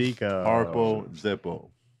 Chico, Harpo. Harpo, Zeppo.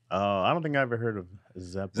 I don't think I ever heard of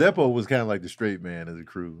Zeppo. Zeppo was kind of like the straight man of the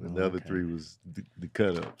crew, and the other Okay. three was the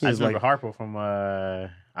cut ups. I just was remember Harpo from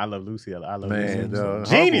I Love Lucy. I Love Man, Lucy. Harpo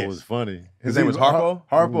Genius. was funny. His name was Harpo?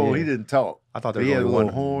 Harpo, Yeah. he didn't talk. I thought there He was had a only little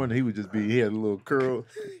one. horn. He would just be. He had a little curl.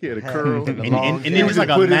 He had a curl. And He he would was like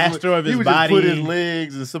just a put master of his He would just put his body.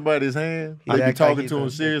 legs in somebody's hand. He'd Like be act like talking he to him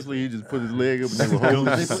was- seriously. He just put his leg up and they would It hold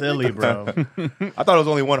was it. silly, bro. I thought it was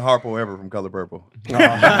only one Harpo ever from Color Purple.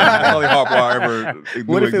 That's the only Harpo I ever knew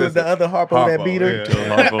What if it was the existed. other Harpo that beat her?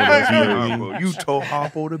 Yeah. Harpo that beat You told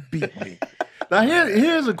Harpo to beat me. Now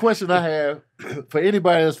here's a question I have for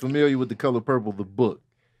anybody that's familiar with The Color Purple, the book.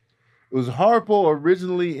 Was Harpo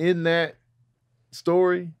originally in that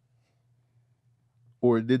story,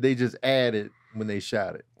 or did they just add it when they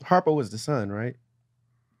shot it? Harpo was the son, right?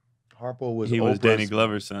 Harpo was He was Oprah's- Danny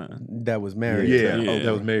Glover's son, That was married. Yeah. to- Yeah.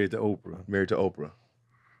 That was married to Oprah. married to Oprah.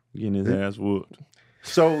 getting his ass whooped.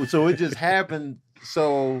 So it just happened.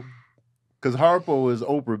 So because Harpo is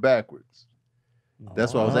Oprah backwards.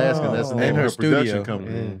 That's what I was asking. That's the Oh. name And of her her production studio.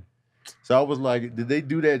 company. Yeah. So I was like, did they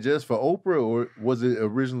do that just for Oprah, or was it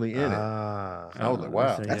originally in it? Ah. I was like,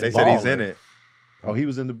 wow. They that's They said he's baller. in it. Oh, he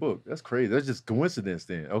was in the book. That's crazy. That's just coincidence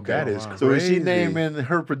then. Okay. That is So is she crazy. naming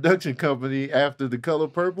her production company after The Color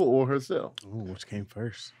Purple or herself? Ooh, which came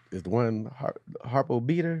first? Is the one Harpo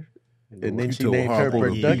beat her? And then You she told named her Harpo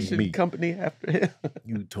to beat production me. company after him.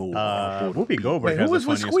 You told Whoopi Goldberg Wait, has who was the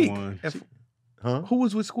with funniest Squeak? one. Huh? Who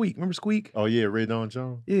was with Squeak? Remember Squeak? Oh yeah, Ray Don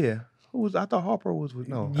Jones. Yeah. Who was? I thought Harper was with.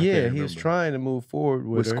 No. I Yeah, can't he was remember. trying to move forward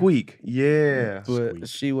with with her, Squeak. Yeah. but Squeak.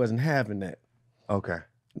 she wasn't having that. Okay.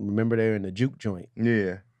 Remember they were in the juke joint.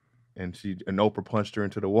 Yeah. And Oprah punched her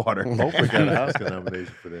into the water. Oprah got an Oscar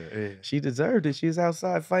nomination for that. Yeah. She deserved it. She was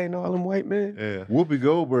outside fighting all them white men. Yeah. Whoopi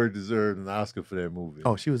Goldberg deserved an Oscar for that movie.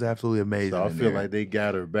 Oh, she was absolutely amazing. so I in feel there. like they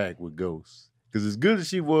got her back with Ghost. Because as good as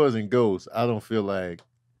she was in Ghost, I don't feel like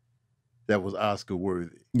that was Oscar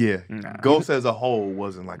worthy. Yeah. Nah. Ghost as a whole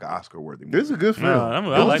wasn't like an Oscar worthy movie. This is a good film. No,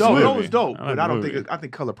 I It like was the dope. movie. It was dope, I like but the I don't movie. think I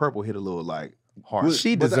think Color Purple hit a little like hard. Well,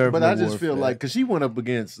 She but deserved But an I just award feel for like that. because she went up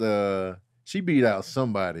against she beat out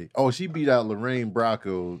somebody. Oh, she beat out Lorraine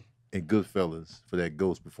Bracco in Goodfellas for that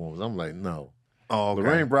ghost performance. I'm like, no. Oh, okay.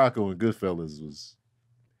 Lorraine Bracco in Goodfellas was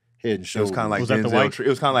head and It shoulders. was kind of like Was that the Denzel. wife? It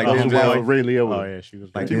was kind of like Oh, That was Denzel. with Ray Liotta. Oh yeah, she was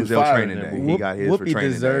Like She was Denzel fired training in that day. movie. He got his for Whoopi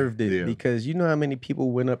training deserved day. it Yeah. because you know how many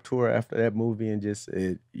people went up to her after that movie and just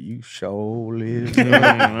said, "You show live."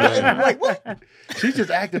 Like, what? She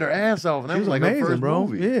just acted her ass off, and that She was like her amazing, first bro.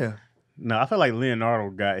 movie. Yeah. No, I feel like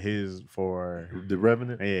Leonardo got his for. The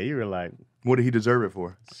Revenant. Yeah, you were like, What did he deserve it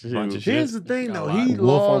for? Bunch of Here's shit. the thing, though. Got a He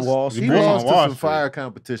Wolf on lost. Wall He Street. Wolf on lost to Wall some Street. fire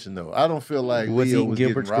competition, though. I don't feel like Was he Leo in was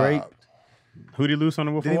Gilbert's getting Grape? robbed. who did he lose on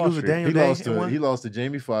the Wolf Did of he Wall lose to Street? Daniel He Day lost in to one? he lost to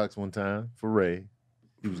Jamie Foxx one time for Ray.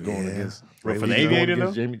 He was going Yeah. against Ray For was the going Aviator,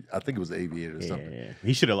 against though? Jamie. I think it was the Aviator or something. Yeah,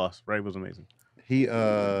 he should have lost. Ray was amazing. He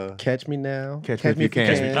Catch Me Now. Catch Me If You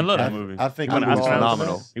Can. I love that movie. I think He won he an lost. Oscar for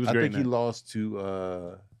phenomenal. that? He was I great think in he that. lost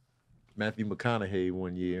to Matthew McConaughey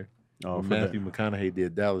one year. Oh, when for that. Matthew McConaughey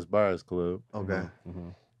did Dallas Buyers Club. Okay.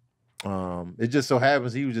 It just so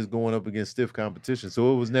happens he was just going up against stiff competition,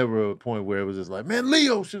 so it was never a point where it was just like, man,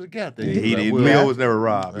 Leo should have got that. He was like, did. well, Leo was never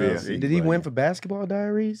robbed. Yeah. Yeah. See, Did he like- win for Basketball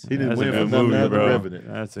Diaries? He didn't That's a win for good nothing movie, other than bro. Revenant.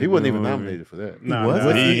 That's a He wasn't good even movie. nominated for that. No, was? no.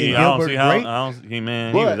 Was he in I don't Gilbert see how. Grape? I don't, he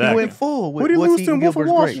man, But he was he He acting. went full. Who did he What's lose he to in in Wolf of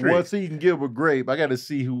Gilbert's Wall Grape? Street? Once he can Gilbert Grape, I got to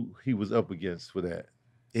see who he was up against for that.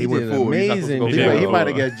 He went did full. He's not supposed to amazing. go He He, did full. he go might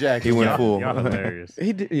have full. got jacked. He went Y'all- full. Y'all hilarious.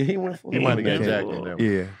 He did. He went full. He might have got went jacked full. on that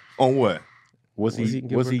one. Yeah. On what? Was he in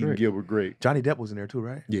was he Gilbert in Gilbert Grape? Johnny Depp was in there too,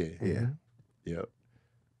 right? Yeah. Yeah. Yep.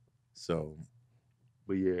 So,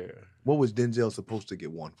 but yeah, What was Denzel supposed to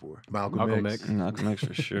get one for? Malcolm X. Malcolm X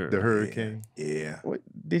for sure. the Hurricane. Yeah. What,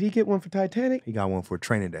 did he get one for Titanic? He got one for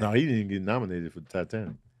Training Day. No, he didn't get nominated for the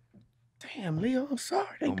Titanic. Damn, Leo, I'm sorry.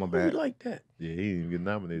 They Oh, my do it bad. like that. Yeah, he didn't even get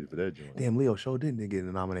nominated for that joint. Damn, Leo Show didn't get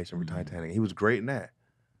a nomination for Titanic. He was great in that,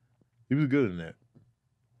 He was good in that.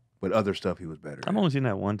 but other stuff he was better. I've in. only seen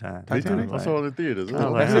that one time. Titanic? I saw it in the theaters. I was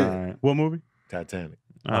like, That's all it. right. What movie? Titanic.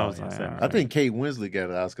 I was yeah, like, same. all I right. think Kate Winslet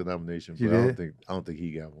got an Oscar nomination, She but I did? don't think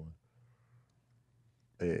he got one.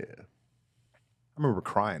 Yeah. I remember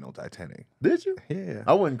crying on Titanic. Did you? Yeah.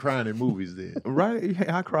 I wasn't crying in movies then, Right?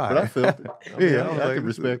 Yeah, I cried. but I felt it. I mean, Yeah, I, was I like, can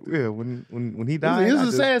respect it. Yeah, when he It died. was I a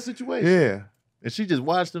just- sad situation. Yeah. And she just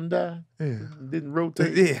watched him die. Yeah. Didn't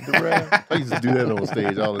rotate Yeah. the raft. I used to do that on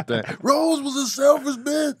stage all the time. Rose was a selfish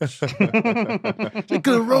bitch. She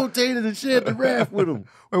could have rotated and shared the raft with him.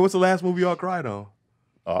 Wait, what's the last movie y'all cried on?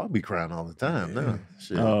 Oh, I'll be crying all the time now.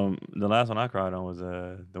 Shit. The last one I cried on was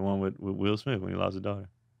the one with Will Smith when he lost his daughter.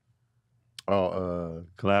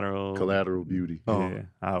 Collateral. Collateral Beauty. Oh. Yeah,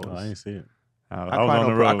 I was. I didn't see it. I I was cried on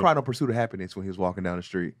the on, road. I cried on Pursuit of Happiness when he was walking down the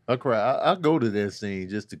street. I cry. I go to that scene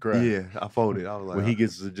just to cry. Yeah, I folded. I was like, When he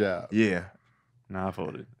gets the job. yeah. Nah, I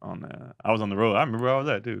folded on that. I was on the road. I remember where I was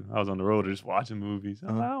at too. I was on the road just watching movies.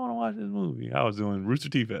 I was like, I want to watch this movie. I was doing Rooster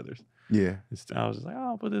Teeth Feathers. Yeah. I was just like, oh,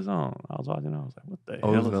 I'll put this on. I was watching. I was like, what the Oh,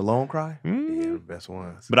 it hell? was an alone cry? Mhm. Yeah, the best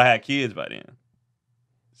ones. But I had kids by then,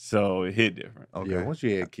 so it hit different. Okay. Yeah, once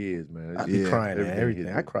you had kids, man. I it's be just- crying at everything.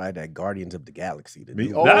 hit I cried at Guardians of the Galaxy. The Me-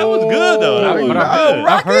 new oh, That was good though. That was But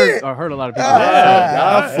good. I've heard a lot of people.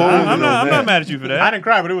 I folded I'm on not that. mad at you for that. I didn't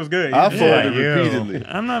cry, but it was good. I Yeah, folded yeah. repeatedly.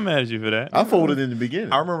 I'm not mad at you for that. I folded in the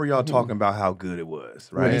beginning. I remember y'all talking about how good it was,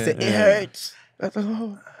 When right? he said, Yeah. it hurts. That's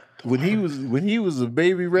all. When he was a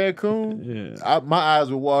baby raccoon, Yeah. my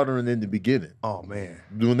eyes were watering in the beginning. Oh, man.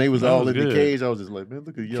 When they was That all was in the good. cage, I was just like, man,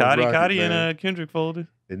 look at young Cotty Rocket, and man. Kendrick folded.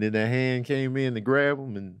 And then that hand came in to grab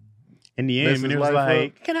him, and In the Mess end, when his it was life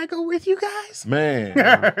like, "Can I go with you guys?" man.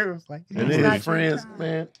 It was like, And "It's then not his friends,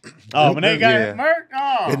 man. Oh, when they got Yeah. murked?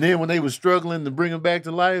 Oh. And then when they was struggling to bring him back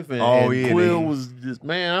to life, and, Oh, and yeah, Quill they- was just,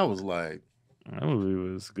 man, I was like, That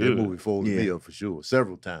movie was that good. movie folded me Yeah. up for sure,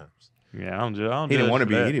 several times. Yeah, I don't He didn't want to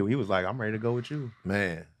be. That. He was like, I'm ready to go with you.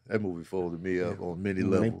 Man, that movie folded me up on many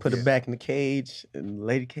When levels. they put it back in the cage, and the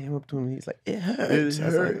lady came up to him, and he's like, it hurts. It I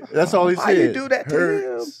was like, hurt. That's all he why said. you do that to him?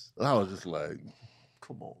 Hurts. I was just like,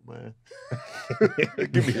 come on, man.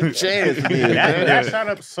 Give me a chance here, that man. shot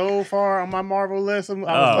up so far on my Marvel list. I was Oh,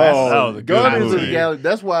 like, that was a good Guardians of movie. the Galaxy.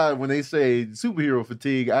 That's why when they say superhero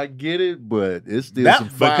fatigue, I get it, but it's still That- some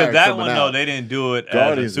fire Because that coming one out. though, they didn't do it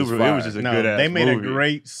Guardians as a is super. It fire. was just a no, good ass they made movie. a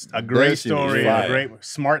great That shit story, was a fire. great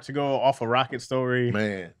smart to go off a rocket story.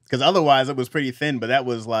 Man, Because otherwise, it was pretty thin. But that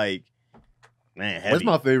was like, man, heavy. that's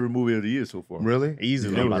my favorite movie of the year so far. Really?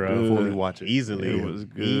 easily, I'm about to bro. fully watch it. Easily, It was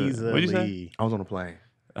good. Easily. What'd you say? I was on a plane.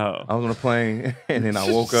 Oh, I was on a plane, and then I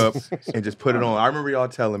woke up and just put it on. I remember y'all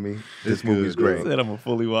telling me this It's movie's good, great. bro. said I'm gonna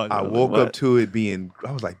fully watch. I it. woke What? up to it being,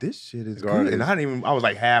 I was like, this shit is good. Guardians. And I didn't even, I was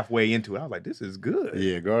like halfway into it. I was like, this is good.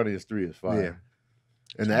 Yeah, Guardians 3 is fire.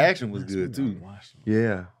 And the action was good too.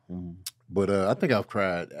 Yeah. But I think I've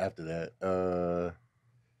cried after that.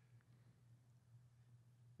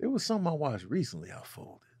 It was something I watched recently. I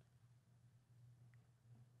folded.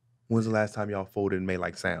 When's the last time y'all folded and made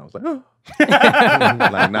like sounds? Like,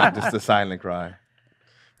 like not just a silent cry.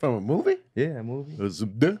 From a movie? Yeah, a movie.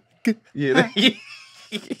 Yeah.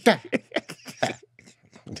 Yeah.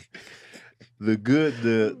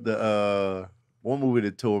 The one movie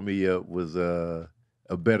that tore me up was A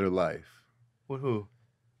Better Life. With who?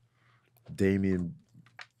 Damien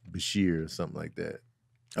Bashir or something like that.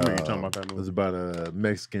 I remember you talking about that It movie. was about a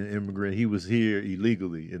Mexican immigrant. He was here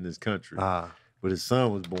illegally in this country, but his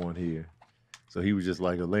son was born here. So he was just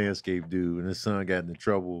like a landscape dude, and his son got into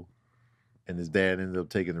trouble, and his dad ended up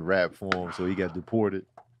taking the rap for him, so he got deported.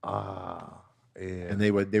 Yeah. And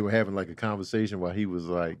they were having like a conversation while he was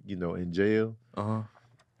like, in jail.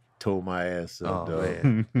 Tore my ass up, Oh, dog.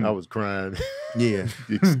 man. I was crying Yeah.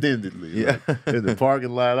 extendedly. Yeah. Like, in the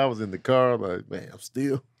parking lot, I was in the car, like, man, I'm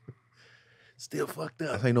still fucked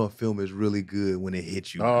That's up. how you know a film is really good when it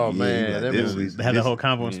hits you. Oh, Yeah, man, you like, that this movie- is- They had the this- whole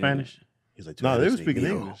convo in yeah. Spanish. He's like, No, they were "Tú eres speaking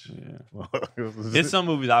enemigo." English. Yeah. It's some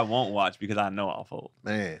movies I won't watch because I know I'll fold.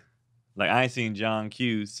 Man. Like I ain't seen John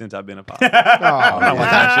Q since I've been a pop. Oh, I'm not watching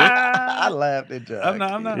that I laughed at John.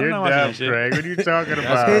 I'm not You're watching dumb, that shit. Craig. What are you talking That's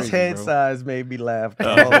about? His crazy, head bro. size made me laugh.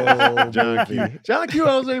 John Q. John Q.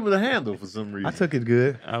 I was able to handle for some reason. I took it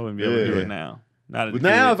good. I wouldn't be able to do Yeah. it now. Not as But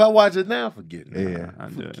now, good. if I watch it now, forget it. Yeah. I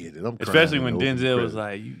do it. Forget it. I'm crying Especially in when the open Denzel was credits.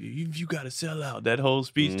 like, "You got to sell out." That whole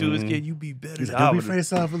speech to his kid, "You be better." He's like, I "Don't be would've-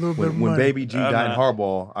 face off a little bit of When money." Baby G I'm died in not.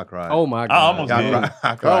 Hardball, I cried. Oh my god! I almost I did. cried.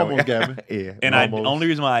 I cried. almost got me. Yeah. And Almost. the only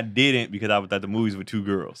reason why I didn't because I thought the movies were two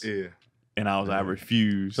girls, Yeah. and I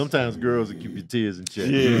refused. Sometimes girls will keep your tears in check.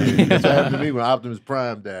 Yeah. That's what happened to me when Optimus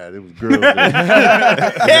Prime died. It was girls. in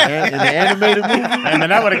the animated movie. And then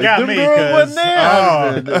that would have got Them me. girls 'cause- wasn't there.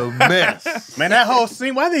 Oh, I'd been a mess. man, that whole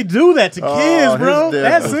scene. Why they do that to Oh, kids, bro? his That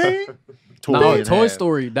death was- scene. Tore No, me in Toy half.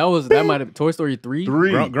 Story. That might have Toy Story 3.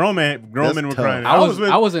 Grown men That's were tough. crying. I was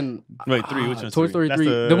with, in Wait, 3. Which one's Toy 3? Story That's 3.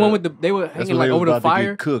 the- The one with they were That's hanging when like they over was the about to fire.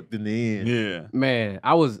 get cooked in the end. Yeah. Man,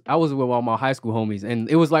 I was with all my high school homies, and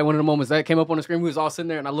it was like one of the moments that came up on the screen. We was all sitting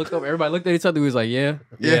there, and I looked up. Everybody looked at each other. We was like, yeah.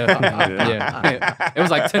 It was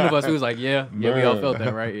like 10 of us. We was like, yeah. We all felt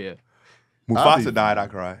that, right? Yeah. Mufasa died, I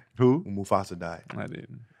cried. Who? When Mufasa died. I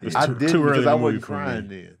didn't. I too- didn't too early because I in the movie wasn't for me. crying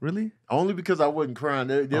then. Really? Only because I wasn't crying.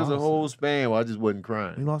 There's a Awesome. whole span where I just wasn't He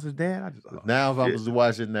crying. lost his dad? I just Now, if I was to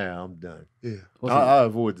watch it now, I'm done. Yeah. What's I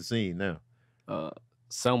avoid the scene now.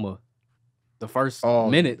 Selma. The first Oh.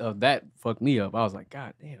 minute of that fucked me up. I was like,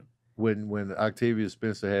 God damn. When Octavia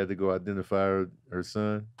Spencer had to go identify her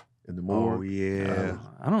son in the morgue. Oh, yeah.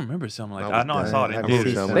 I don't remember something like I that. I was know I dying. saw it in I remember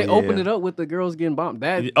theaters. something. They Yeah. opened it up with the girls getting bombed.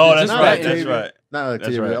 That Oh, that's just right. that- That's right. Not That's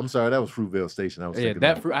Octavia. right. I'm sorry, that was Fruitvale Station. I was Yeah, thinking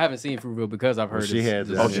that about. I haven't seen Fruitville because I've heard Well, she it's had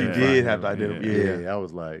just- that. Oh, she Yeah. did have to identify. Yeah. Yeah. I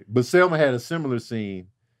was like, but Selma had a similar scene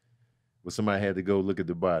where somebody had to go look at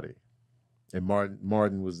the body, and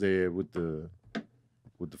Martin was there with the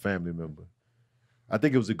family member. I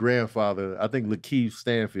think it was the grandfather. I think Lakeith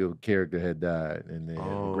Stanfield character had died, and then the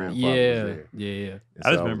Oh. grandfather was Yeah, there. yeah. And I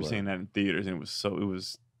so just remember was seeing like, that in theaters, and it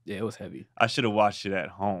was. Yeah, it was heavy. I should have watched it at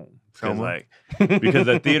home because Selma? like because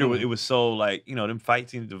the theater it was so like them fight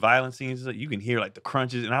scenes, the violent scenes, like, you can hear like the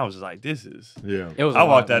crunches, and I was just like, this is. Yeah. It was. I a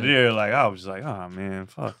walked lot, out man. there like I was just like, oh man,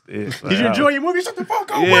 fuck this. Did you enjoy your movie? Shut the fuck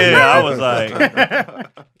up. Yeah, I was like,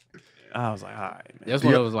 I was like, all right, man. That's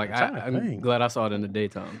one that was like, trying to I'm think. glad I saw it in the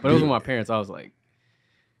daytime. But it was with my parents. I was like,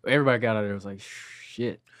 everybody got out of there. Was like,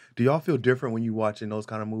 shit. Do y'all feel different when you watching those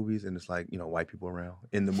kind of movies and it's like, white people around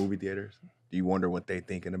in the movie theaters? Do you wonder what they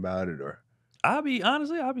thinking about it or? I'll be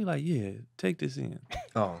like, yeah, take this in.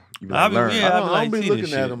 Oh, you be I like, be- learn. yeah, I I'd don't, be I like, don't be see looking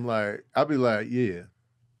this at shit. them like I'll be like, yeah,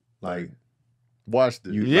 like watch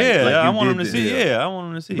this. Yeah, like I you want did them to this. see. Yeah, I want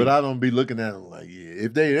them to see. But I don't be looking at them like, yeah.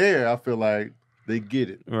 If they there, I feel like they get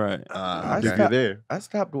it. right. I If you're stopped- there, I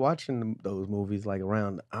stopped watching those movies like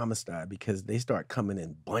around Amistad because they start coming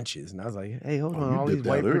in bunches, and I was like, "Hey, hold Oh, on! you All these dipped out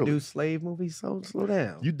white early. produced slave movies, so slow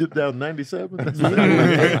down." you dipped out in '97.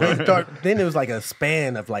 Then it was like a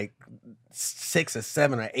span of like 6 or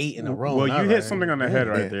 7 or 8 in a row. Well, and I you was hit like, something on the "Damn." head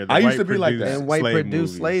right there. The I used white to be like produced that. And white slave produced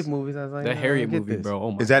movies. slave movies. I was like, That "Nah, Harriet I get movie, this." bro.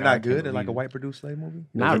 Oh my Is that God, I not can't good? Like a believe it. white produced slave movie?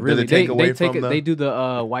 Not Does it really. take away They take from it. the- They do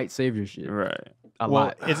the white savior shit Right. a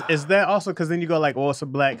Well, lot. is that also because then you go like, well, it's a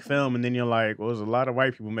black film, and then you're like, well, there's a lot of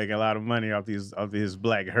white people making a lot of money off these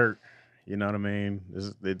black hurt. You know what I mean?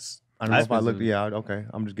 It's I don't know if I looked. specifically- Yeah, okay.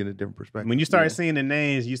 I'm just getting a different perspective. when you start Yeah. seeing the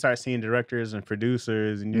names, you start seeing directors and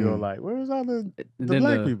producers, and you go like, where's all the then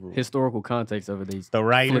black the people? historical context of it. They the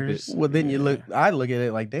writers? Well, then I look at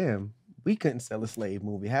it like, damn, we couldn't sell a slave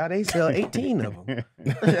movie. How they sell 18 of them?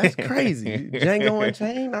 That's crazy. Django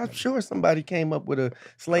Unchained. I'm sure somebody came up with a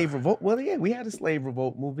slave revolt. Well, yeah, we had a slave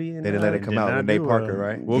revolt movie. And, They didn't let it come out with Nate Parker,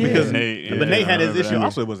 right? Well, Yeah. because Nate, but Nate had I his remember issue. that.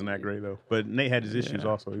 Also, it wasn't that great though. But Nate had his issues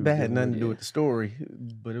also. He was that had dealing nothing with to do with the story,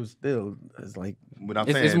 but it was still, it's like, But I'm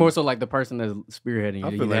It's saying more so like the person that's spearheading it. I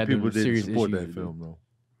You feel like had the people didn't serious support issues. that film though.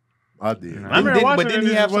 I did. I I remember Didn't- watching but it, didn't it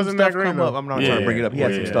he have just some wasn't stuff that great, come though. up? I'm not trying to bring it up. He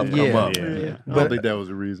had some Yeah. stuff come Yeah. up. Yeah. I don't But- think that was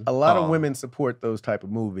the reason. a lot Oh. of women support those type of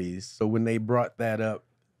movies. So when they brought that up,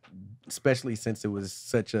 especially since it was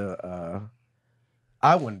such a,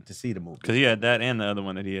 I wanted to see the movie. Because he had that and the other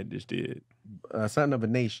one that he had just did. Son of a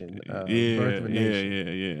Nation, Yeah, Birth of a Nation.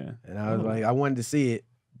 yeah. And I was like, I wanted to see it,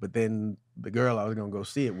 but then the girl I was gonna go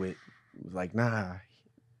see it with was like, nah,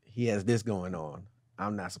 he has this going on.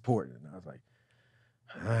 I'm not supporting it. And I was like,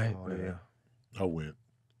 all right, Oh, well, yeah. I went.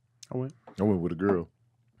 I went. I went with a girl.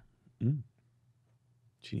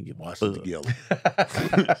 She didn't get Watched it fucked.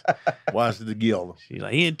 together. Watched it together. She's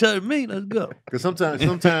like, he ain't touched me. Let's go. Because sometimes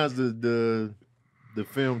the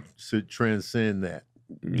film should transcend that.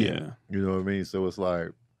 Yeah. You know what I mean? So it's like,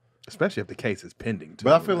 Especially if the case is pending. Too.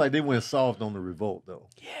 but I feel like they went soft on the revolt though.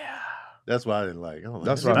 Yeah. That's why I didn't like. I don't like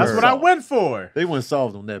That's it. what I That's heard. what I went for. They went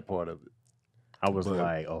soft on that part of it. I was But-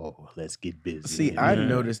 like, oh, let's get busy. see, I Yeah.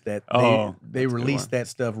 noticed that Oh, they that's a good released one. that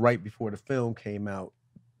stuff right before the film came out.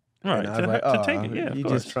 Right. And I was like, to oh, take it. Yeah. you of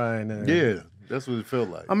course. just trying to. Yeah, that's what it felt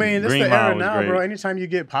like. I mean, this Green the Mile era was now, bro. great. Anytime you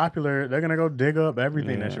get popular, they're gonna go dig up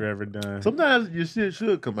everything that Yeah. you've ever done. sometimes your shit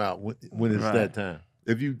should come out when it's Right. that time.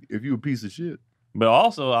 If you a piece of shit, But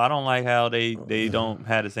also, I don't like how they don't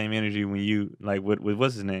have the same energy when you like with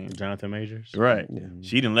what's his name? Jonathan Majors. Right. Yeah.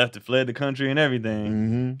 She done left and fled the country and everything.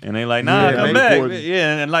 mm-hmm. And they like, nah, Yeah, come they back. important.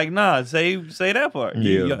 Yeah, and like, nah, say that part.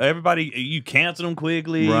 Yeah. Everybody, you canceled them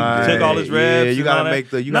quickly. Right. Took all his reps. Yeah, and you all gotta that. make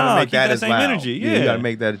the you Nah, gotta make keep that, that as same loud. energy. you Yeah. gotta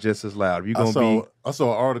make that just as loud. If you gonna I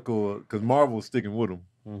saw an article because Marvel's sticking with them.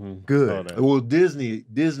 Mm-hmm. Good. Well, Disney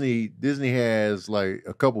has like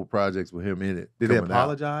a couple projects with him in it. did they coming out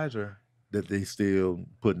apologize or that they still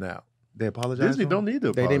putting out? they apologize? Disney to don't him? need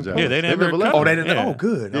to They didn't- apologize. Yeah, they never left. cut Oh, they it. didn't. Yeah. Oh,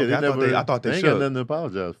 good. Yeah, Okay, I thought they ain't got should. nothing to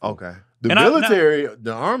apologize for. Okay. The And I- military,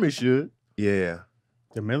 the army should. Yeah.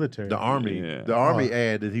 The military. The army, Yeah. the army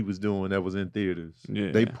ad that he was doing that was in theaters.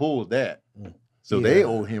 Yeah. They pulled that, Mm. so Yeah. they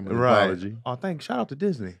owe him an Right. apology. Oh, thanks. Shout out to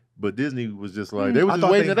Disney. But Disney was just like they were I just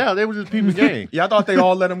thought waiting they- it out. They were just peeping game. Yeah, I thought they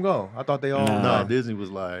all let him go. I thought they all. Nah. No, Disney was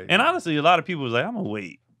like, And honestly, a lot of people was like, I'm gonna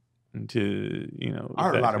wait until you know. I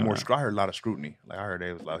heard a that lot of come more. out. I heard a lot of scrutiny. Like I heard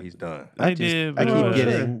they was like, he's done. I did. I but, keep uh,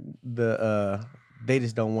 getting the they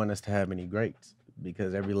just don't want us to have any greats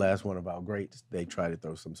because every last one of our greats they try to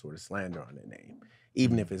throw some sort of slander on their name,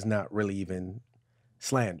 even if it's not really even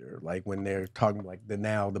slander. Like when they're talking like the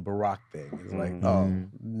Barack thing, it's like Mhm.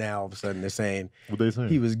 now all of a sudden they're saying what they saying?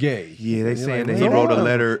 he was gay. Yeah, they And you're saying like, that well, he wrote a hold on.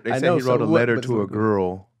 letter. They I said know, he wrote so a what- letter but to a so-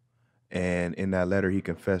 girl, and in that letter he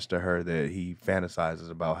confessed to her that he fantasizes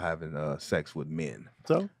about having sex with men.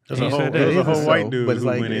 So There's He a whole, said that. there's a It whole is white so, dude but it's who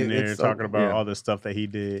like, went in there it's so- talking about yeah. all the stuff that he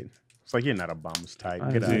did. It's like you're not a Obama's type.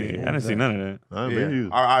 I Get didn't out of see, here. I didn't see none of that. I Yeah. mean,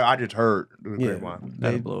 I just heard the Yeah. grapevine.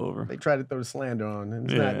 That'll They, blow over. they try to throw the slander on, and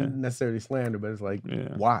it's Yeah. not necessarily slander, but it's like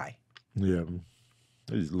Yeah. why yeah,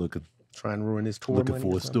 they just looking trying to ruin his tour looking money for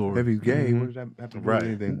or a something? story. If he's gay, Mhm. what does that have to do Right.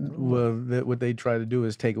 with anything? Well, what they try to do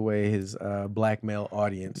is take away his black male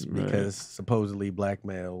audience Right. because supposedly black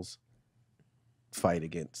males fight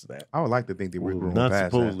against that. I would like to think they were Well, growing not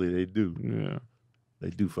past supposedly they do. Yeah. They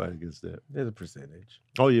do fight against that. There's a percentage.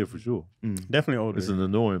 Oh yeah, for sure. Definitely older. It's an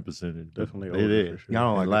annoying percentage. but Definitely they older there. for sure.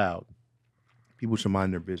 Y'all don't And like it. loud. People should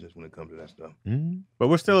mind their business when it comes to that stuff. Mhm. But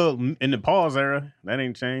we're still in the pause era. That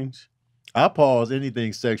ain't changed. I pause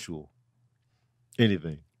anything sexual.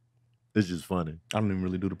 Anything. It's just funny. I don't even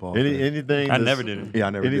really do the pause. thing. Anything. I that's- never did it. Yeah, I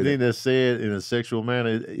never did Anything it. that's said in a sexual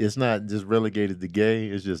manner, it's not just relegated to gay.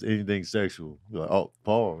 It's just anything sexual. You're like, oh,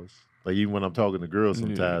 pause. Like even when I'm talking to girls,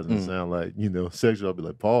 sometimes it Mm. sound like sexual. I'll be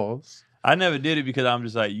like, pause. I never did it because I'm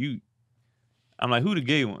just like I'm like, who the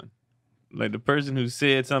gay one? Like the person who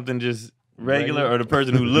said something just regular, or the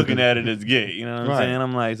person who looking at it as gay. You know what I'm Right. saying?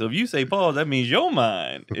 I'm like, so if you say pause, that means your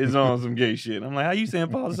mind is on some gay shit. I'm like, how you saying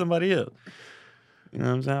pause to somebody else? You know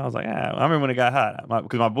what I'm saying? I was like, I remember when it got hot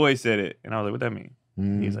because my boy said it, and I was like, what that mean?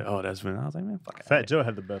 Mm. He's like, oh, that's when I was like, man, fuck Fat Joe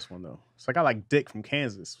had the best one though. It's like I like Dick from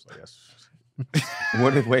Kansas. It's like, that's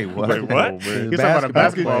Wait, what? Wait, what? Oh, He man. was talking about a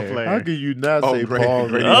basketball player. player. How can you not Oh, say Grady- pause?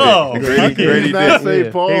 Grady on did. that? Oh, Grady, Grady can you not did. say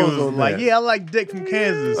Yeah. pause He was on like, that? "Yeah, I like Dick from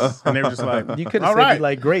Kansas," and they were just like, You could "All have said right, you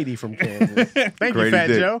like Grady from Kansas. thank you, Grady Fat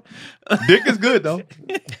Dick. Joe." Dick is good though.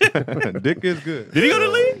 Dick is good. Did he go to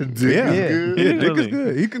the league? Dick Yeah. is Yeah. good. Yeah, Dick is Really?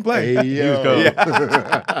 good. He can play. Hey, yo. cold.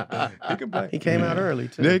 Yeah. He can play. He came out early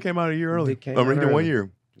too. Yeah, he came out a year early. Dick came I mean, out he did 1 early. year.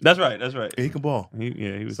 That's right. That's right. He can ball.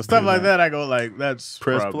 He was So stuff he was like nice. that, I go like, "That's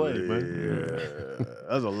Press probably, play, man. Yeah,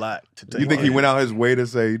 that's a lot to take. You think he went out his way to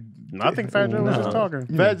say, No, I think Fat Joe was just No. talking.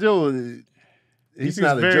 Fat Joe, he's seems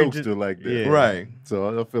not a very jokester like that. yeah. right?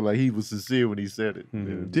 So I feel like he was sincere when he said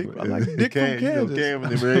it. Dick- I like Dick from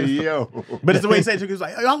Kansas. Yo. But it's the way he said it. He was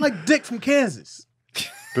like, "I like Dick from Kansas."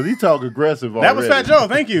 Because he talk aggressive already. That was Fat Joe.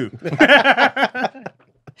 Thank you.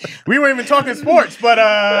 We weren't even talking sports, but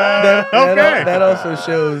okay. That also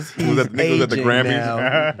shows he's Was that the nigga was at the aging Grammys?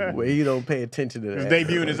 now, where you don't pay attention to He's that.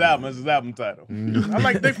 debuting his album. That's his album title. I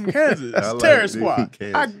like Dick from Kansas. I like Terror Dick Squad. from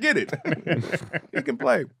Kansas. I get it. He can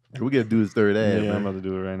play. We got to do his third ad, Yeah, I'm man. about to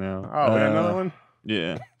do it right now. Oh, we got another one?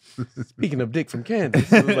 Yeah. Speaking of Dick from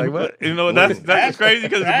Kansas, it was like what? You know what? That's just crazy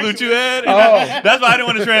because the Blue Chew ad. Oh. That's why I didn't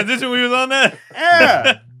want to transition when we was on that.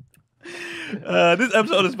 Yeah. This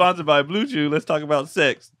episode is sponsored by Blue Chew. Let's talk about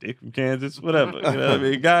sex. Dick from Kansas, whatever. You know what I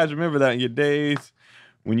mean? Guys, remember that in your days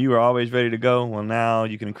when you were always ready to go. Well, now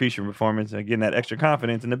you can increase your performance and getting that extra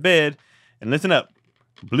confidence in the bed. And listen up,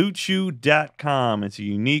 BlueChew.com. It's a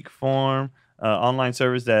unique form online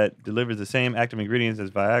service that delivers the same active ingredients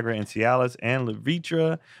as Viagra and Cialis and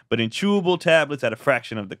Levitra, but in chewable tablets at a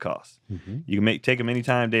fraction of the cost. You can take them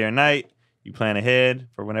anytime, day or night. You plan ahead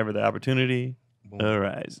for whenever the opportunity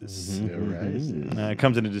arises. It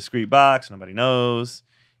comes in a discreet box. Nobody knows.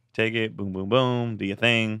 Take it. Boom, boom, boom. Do your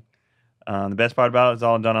thing. The best part about it is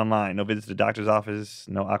all done online. No visits to the doctor's office.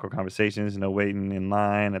 No awkward conversations. No waiting in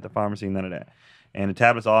line at the pharmacy. None of that. And the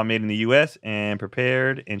tablets are all made in the U.S. and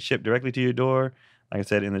prepared and shipped directly to your door. Like I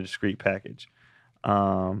said, in a discreet package.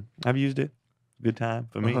 I've used it. Good time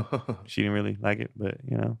for me. She didn't really like it, but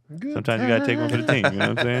you know, sometimes you gotta take one for the team. You know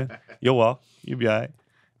what I'm saying? You'll walk. You'll be all right.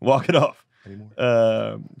 Walk it off.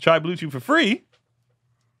 Try Blue Chew for free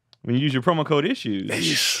when you use your promo code issues.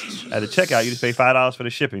 At the checkout, you just pay $5 for the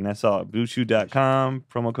shipping. That's all. BlueChew.com,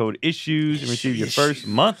 promo code issues, and receive your first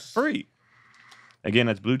month free. Again,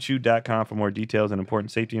 that's BlueChew.com for more details and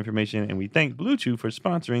important safety information. And we thank Blue Chew for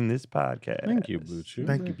sponsoring this podcast. Thank you, Blue Chew.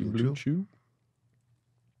 Thank you, Blue Chew.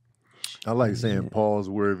 I like saying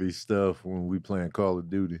pause-worthy stuff when we playing Call of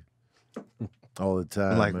Duty all the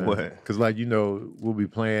time. Like what? Because, like, you know, we'll be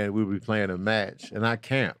playing a match, and I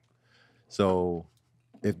camp. So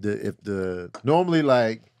if the normally,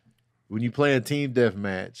 like, when you play a team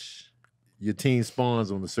deathmatch, your team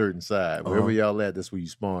spawns on a certain side. Wherever y'all at, that's where you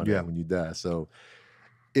spawn at when you die. So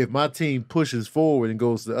if my team pushes forward and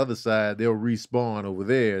goes to the other side, they'll respawn over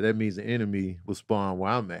there. That means the enemy will spawn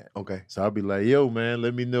where I'm at. Okay. So I'll be like, yo, man,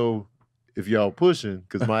 let me know if y'all pushing,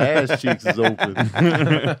 because my ass cheeks is open.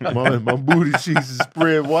 my booty cheeks is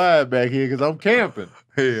spread wide back here because I'm camping.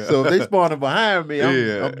 Yeah. So if they spawning behind me,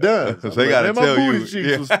 I'm done. So I'm they gotta man, tell my you. booty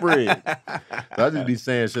cheeks was spread. So I just be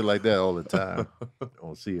saying shit like that all the time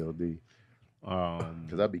on COD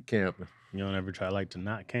because I be camping. You don't ever try like to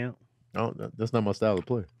not camp? That's not my style of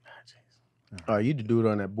play. You to do it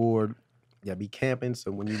on that board. Yeah, be camping. So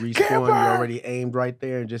when you respawn, you're already aimed right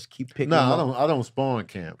there, and just keep picking. No, them up. I don't spawn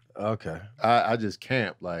camp. Okay, I just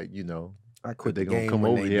camp, like, you know. I quit They the gonna game come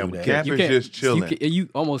when over they here, do I'm that. Camp is just chilling. You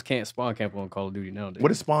almost can't spawn camp on Call of Duty nowadays.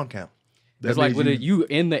 What is spawn camp? It's like with you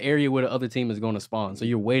in the area where the other team is going to spawn, so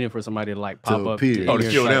you're waiting for somebody to like pop up. appear. Oh, to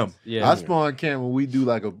your kill sights. them. Yeah, I spawn camp when we do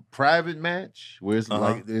like a private match where it's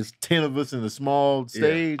like there's 10 of us in a small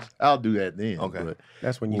stage. I'll do that then. Okay. But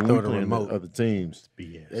That's when you when throw we the playing remote. other teams.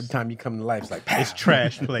 Every time you come to life, it's like It's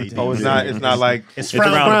trash play. Oh, it's dude. not like It's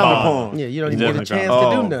frowned frowned upon. upon. yeah, you don't It's even get a definitely chance to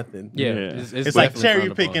Oh. do nothing. yeah. Yeah. It's like definitely cherry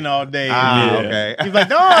frowned upon. picking all day. Ah, Yeah. okay. He's like,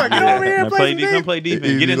 dog, get over here and Now play come play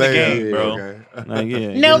defense. Get in the game, bro. Like, yeah, get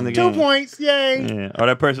in Nope, the 2 game. points. Yay. Yeah. Or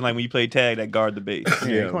that person like when you play tag that guard the base.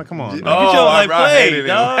 Yeah, come on. Get dog. your like I hated play, him.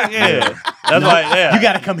 dog. Yeah. That's why. Yeah. You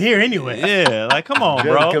got to come here anyway. Yeah. Like, come on,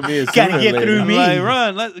 You gotta bro. come here Gotta sooner or get through later. me. Like,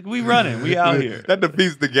 run. We running. We out here. That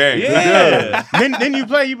defeats the game. Yeah. then you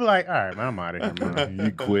play, you be like, all right, man, I'm out of here, man.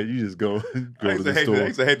 You quit. You just go I to used the to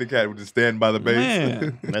store. hate the cat would just stand by the base.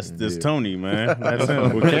 Man. That's Tony, man. That's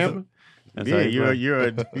him. We're camping? That's how Yeah, you play.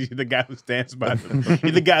 you're the guy who stands by them.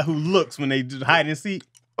 You're the guy who looks when they do hide and seek.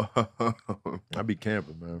 I be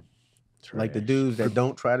camping, man. Like the dudes that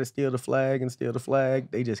don't try to steal the flag,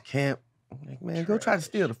 they just camp Like, man, go try to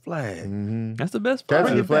steal the flag. Mm-hmm. That's the best part.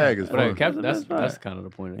 Capture the flag is But fun. that's kind of the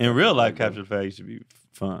point. In real life, capture the flag used to be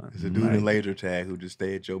fun. There's a dude in laser tag who just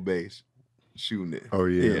stay at your base shooting it. Oh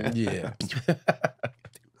yeah. Yeah.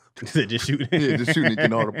 Just shooting. Yeah, just shooting it,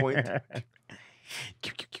 getting all the points.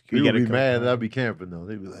 You gotta be come- mad that I be camping though.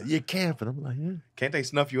 They be like, "You're camping." I'm like, "Yeah." Can't they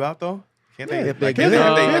snuff you out though? Can't they? Yeah, if they like, get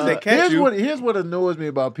if they catch you, Here's what annoys me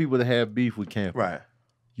about people that have beef with camping. right?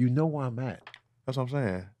 You know where I'm at. That's what I'm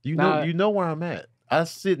saying. You know where I'm at. I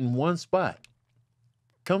sit in one spot.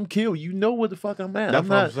 Come kill. You know where the fuck I'm at. That's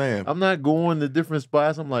what I'm saying. I'm not going to different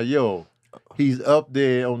spots. I'm like, yo, he's up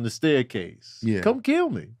there on the staircase. Yeah. Come kill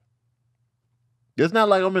me. It's not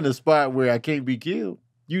like I'm in a spot where I can't be killed.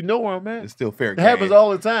 You know where I'm at. It's still fair It game. happens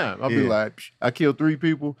all the time. I'll be Yeah. like, "Psh, I killed 3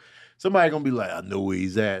 people. Somebody gonna be like, I know where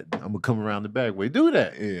he's at. I'm gonna come around the back way. Do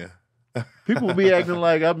that. Yeah. People be acting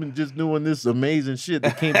like I've been just doing this amazing shit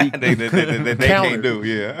that can't be they can't countered. do.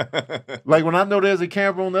 Yeah. Like when I know there's a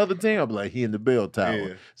camper on the other team, I'll be like, he in the bell tower.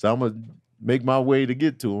 Yeah. So I'm gonna make my way to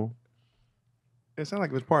get to him. It sounds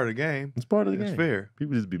like it's part of the game. It's part of the It's game. fair.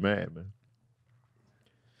 People just be mad, man.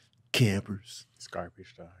 Campers. It's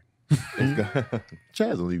garbage, dog.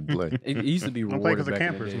 Chaz don't even play. It used to be Don't play rewarded 'cause of back in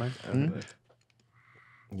the campers, day. man.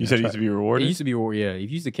 But You said it used to be It rewarded. used to be, yeah. If you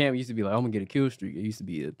used to camp, it used to be like, I'm gonna get a kill streak. It used to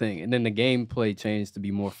be a thing, and then the gameplay changed to be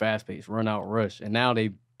more fast paced, run out, rush, and now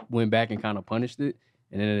they went back and kind of punished it,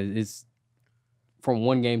 and then it's from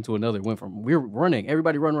one game to another. It went from we're running,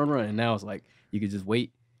 everybody run, and now it's like you could just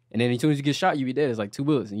wait, and then as soon as you get shot, you be dead. It's like 2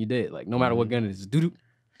 bullets and you're dead. Like no matter what gun it is, just doo doo.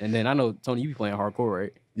 And then I know Tony, you be playing hardcore,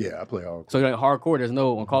 right? Yeah, I play hardcore. So like hardcore, there's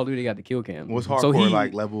no on Call of Duty. They got the kill cam. What's So hardcore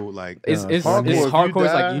like? Level like? It's hardcore, if you hardcore.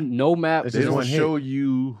 It's die, like no map. it's They just don't one hit. show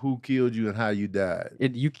you who killed you and how you died.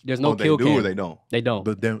 There's no they kill do cam. or they don't. They don't.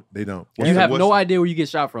 But they don't. You have What's- no idea where you get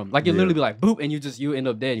shot from. Like it Yeah. literally be like boop, and you end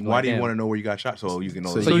up dead. You Why do you want to know where you got shot so you can know?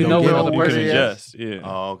 So So you know get where on the where person they is. at. Just yeah.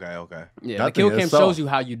 Oh, okay. Yeah, I the kill think cam that's shows soft. you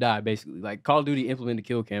how you die. Basically, like Call of Duty implemented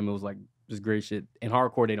kill cam. It was like just great shit. In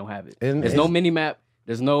hardcore, they don't have it. And There's no mini map.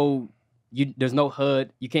 There's no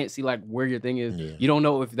HUD. You can't see like where your thing is. Yeah. You don't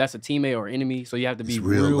know if that's a teammate or enemy. So you have to be It's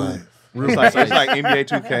real life. real It's like precise. NBA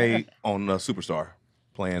 2K on Superstar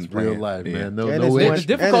playing It's real playing. life, Yeah. man. No, And no it's The, one- edge.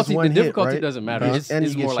 difficulty, one the hit, difficulty right? doesn't matter. Uh-huh. It's, And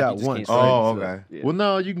it's you more get like shot you just once. can't Oh, see. okay. Yeah. Well,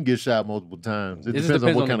 no, you can get shot multiple times. It It just depends on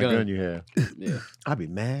depends what on kind the of gun. gun you have. Yeah. I'd be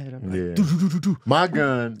mad. I'm like, Yeah. "Do-do-do-do-do." My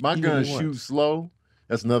gun You hit me shoots once. slow.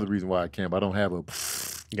 That's another reason why I camp. I don't have a.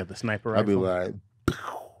 You got the sniper I'd be rifle. like,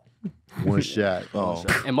 one shot. Oh,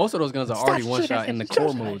 And most of those guns are already one shot in the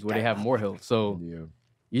core modes where they have more health. So Yeah.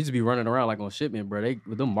 you just be running around like on shipment, bro. They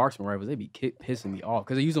with them marksman rifles, they be pissing me off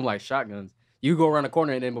because they use them like shotguns. You go around the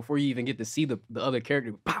corner and then before you even get to see the other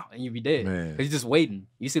character, pow, and you be dead. Man. Because you're just waiting.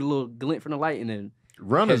 You see the little glint from the light and then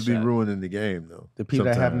Runners be Headshot. ruining the game though. The people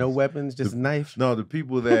that have no sometimes. weapons, just a knife. No, the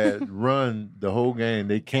people that run the whole game,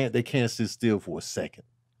 they can't sit still for a second.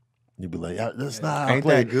 You be like, that's not how I ain't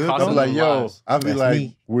play. that good Cost I'll though? be like, yo, lives. I'll be That's like,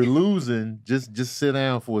 me. we're losing. Just sit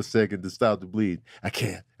down for a second to stop the bleed. I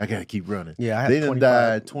can't. I gotta keep running. Yeah, I had They done 25.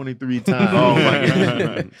 died 23 times. Oh my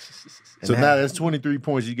god. So And now that- that's 23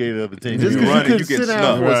 points you gave the other team. If Just you because run it, you you couldn't get sit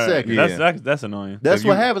down for snuffed. a second. Yeah. That's annoying. That's So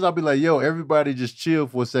what you- happens. I'll be like, yo, everybody just chill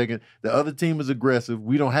for a second. The other team is aggressive.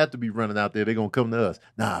 We don't have to be running out there. They're gonna come to us.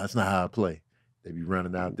 Nah, that's not how I play. They be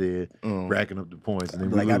running out there, racking up the points, and then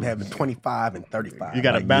we Like I'm lose. having 25 and 35. You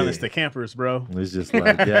got to Like, balance yeah. the campers, bro. It's just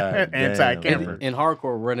like, God Anti-camper. damn. in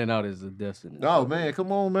hardcore running out is a destiny. Oh man,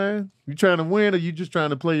 come on, man. You trying to win or you just trying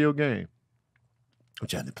to play your game? I'm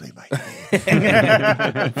trying to play my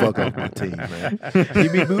game. Fuck off my team, man. You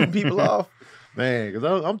be booting people off. Man,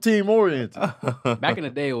 because I'm team oriented. Back in the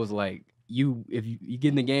day, it was like if you get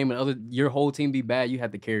in the game and your whole team be bad, you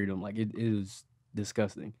have to carry them. Like it was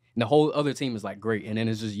disgusting. And the whole other team is like great, and then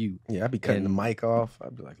it's just you. Yeah, I'd be cutting the mic off.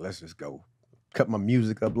 I'd be like, let's just go. Cut my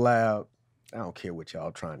music up loud. I don't care what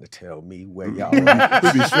y'all trying to tell me where y'all at.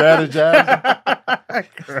 We be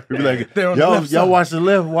strategizing. We be like, They're on the y'all left side. watch the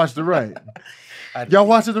left, watch the right. Y'all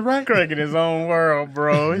watching the right? Craig in his own world,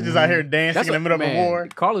 bro. He's just out here dancing in the middle of a war.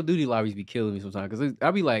 Call of Duty lobbies be killing me sometimes because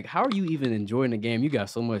I'll be like, how are you even enjoying the game? You got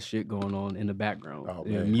so much shit going on in the background. Oh,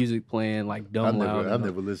 You know, man. music playing like dumb loud. I and,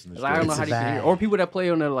 never listened to like, I don't know straight. how It's they a can hear. vibe. Or people that play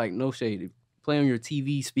on there like no shade, play on your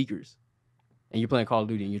TV speakers. And you're playing Call of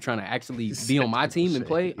Duty and you're trying to actually be on my team and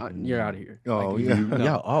play, you're out of here. Oh, Like, yeah. no.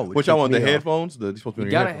 Y'all always What y'all want? The piss me off. headphones? They're supposed to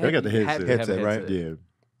be You on gotta your They got have, the you have to have headset, a right? headset. Yeah.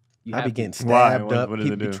 You I have be to. getting Why? stabbed What- up. what does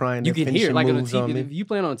People it be do? trying You to can finish hear like on the moves on TV. me. If you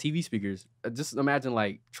playing on TV speakers, just imagine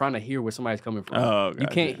like trying to hear where somebody's coming from. Oh, You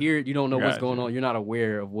gotcha. can't hear it. You don't know what's Gotcha. going on. You're not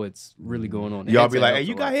aware of what's really going on. The Y'all be headset like, hey, helps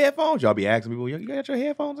you a got lot. headphones? Y'all be asking people, you got your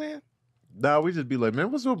headphones in? Nah, we just be like,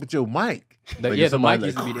 man, what's up with your mic? Like, Yeah, if the mic somebody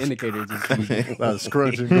used to be the indicator. Just a lot of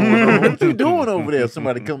scrunching going on. What you doing over there?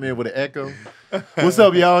 Somebody come in with an echo. What's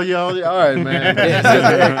up, y'all? All right, man. Yeah,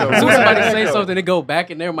 as soon as somebody say something, it go back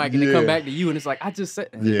in their mic and they come Yeah. back to you, and it's like I just said.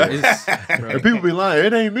 Yeah. It's, bro. And people be lying,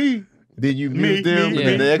 it ain't me. Then you mute them, me. and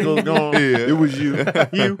then the echo's gone. It was you.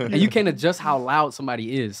 And you can't adjust how loud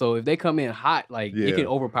somebody is. So if they come in hot, like Yeah. it can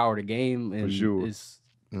overpower the game, and sure. it's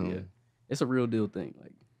it's a real deal thing.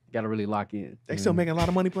 Like you got to really lock in. They still making a lot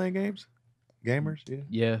of money playing games. Gamers,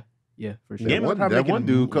 Yeah, for sure. That Gamers one, probably that one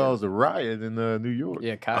making- dude caused a riot in New York.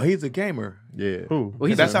 Yeah, Kai. Oh, he's a gamer. Yeah. Who? Well,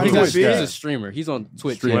 he's That's a, how he's, he a, was he's big. a streamer. He's on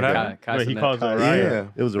Twitch. Streamer. Yeah, What Kai, happened? Kai Wait, he Sinet. calls it a Kai. riot. Yeah.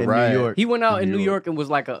 It was a In New riot. York. He went out in New New York. York and was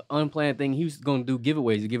like an unplanned thing. He was going to do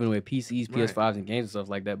giveaways, He's giving away PCs, PS5s, and games and stuff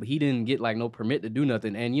like that. But he didn't get like no permit to do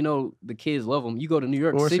nothing. And you know the kids love him. You go to New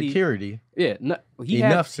York Or City, security. yeah, he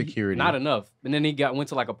Enough had, security. not enough. And then he went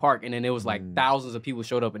to like a park, and then there was like thousands of people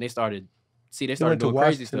showed up, and they started He doing went to crazy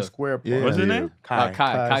Washington stuff. Square Park. Yeah. What's his name? Kai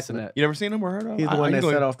Kai Sinet. You never seen him or heard of him? He's the I- one I that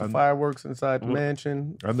go- set off the fireworks inside the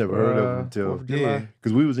mansion. I never heard of him until 4th of July.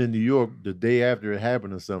 because we was in New York the day after it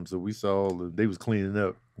happened or something, so we saw they was cleaning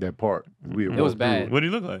up that park. We had It was walked through bad. it. What do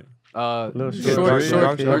you look like? Little Short,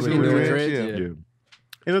 dark dark skin skin dude with dreads, dreads. yeah. Yeah. Yeah.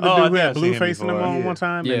 Is it the Oh, I dude who think had I've seen blue him face in the before. one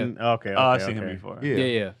time? Yeah. And, okay. Oh, I've okay, seen him okay. before.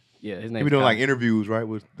 Yeah. Yeah. His name. He be doing like interviews, right,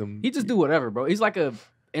 with them. He just do whatever, bro. He's like a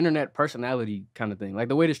internet personality kind of thing. Like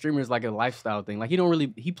the way the streamer is like a lifestyle thing. Like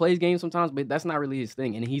he plays games sometimes, but that's not really his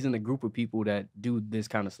thing. And he's in a group of people that do this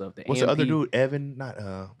kind of stuff. What's the other dude? Evan, not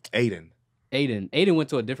Aiden. Aiden went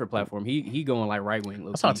to a different platform. He going like right wing.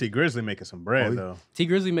 I saw T Grizzly making some bread though. T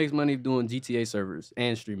Grizzly makes money doing GTA servers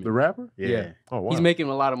and streaming. The rapper? Yeah. Oh wow. He's making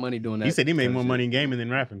a lot of money doing that. He said he made kind of more shit. money gaming than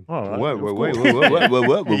rapping. Oh, Wait, of wait, course.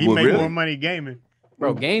 what? He made more money gaming.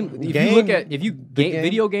 Bro, if you Game- look at game-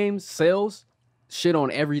 video games sales, shit on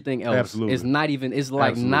everything else Absolutely. is not even. It's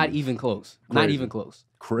like not Absolutely. even close. Not Crazy. even close.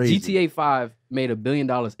 Crazy. GTA 5 made $1 billion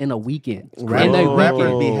in a weekend. Rappers In a rappers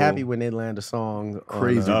weekend. be happy when they land a song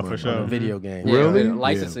Crazy on, money. for sure. on a video game. Yeah, Really? and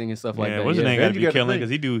licensing and stuff like Yeah, that. what's his yeah. name? Got to You be gotta killing think.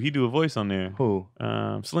 because he do a voice on there. Who?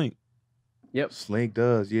 Slink. Yep. Slink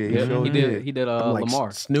does. Yeah, he Yeah, sure he did. I'm like,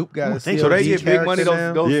 Lamar. Snoop got a So they get big money.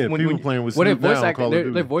 Those Yeah, when people you, playing with Well, they're Snoop now voice on acting. Call of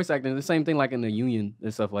Duty. They're voice acting. The same thing like in the union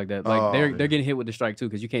and stuff like that. Like Oh, they're yeah. getting hit with the strike too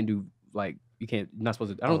because you can't do like you can't. You're not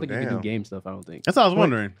supposed to. I don't Oh, think you can do damn. game stuff. I don't think. That's what I was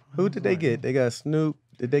wondering. Who did they get? They got Snoop.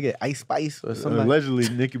 Did they get Ice Spice or something? Allegedly,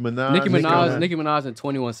 Nicki Minaj. Nicki Minaj and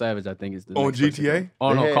 21 Savage. I think is the on next person. GTA.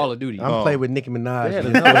 Oh no, They had- Call of Duty. I'm playing with Nicki Minaj. They had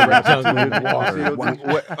and another Jungle rapper. with water.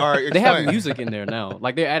 What? All right, They have explain. music in there now.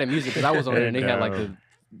 Like they're adding music because I was on there and they had like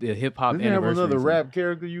the hip hop Didn't they have anniversary. another and stuff. rap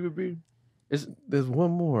character you could be? There's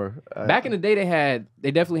one more. Back in the day,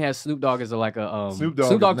 they definitely had Snoop Dogg as like a Snoop Snoop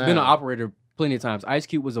Dogg Dogg's is been an now. operator plenty of times. Ice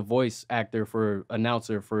Cube was a voice actor for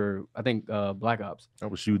announcer for I think Black Ops. I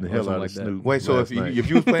was shooting the Or hell something out like of that. Snoop. Wait, so last if you night. if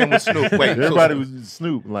you was playing with Snoop, wait, Everybody so, was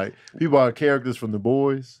Snoop. Like people are characters from The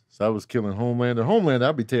Boys. So I was killing Homelander. Homelander,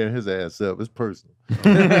 I'd be tearing his ass up. It's personal. He'd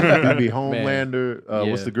be Homelander.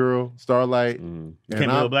 What's Yeah. the girl? Starlight. Can't And be a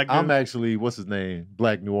I'm, black I'm dude? actually what's his name?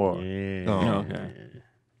 Black Noir. Yeah. Oh, okay.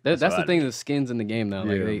 That's what the I thing. The skins in the game now,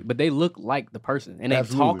 like Yeah. but they look like the person and they talk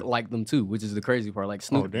Absolutely. like them too, which is the crazy part. Like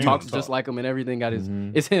Snoop damn. talks just like him and everything. Got his.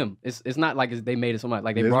 Mhm. It's him. It's not like they made it somebody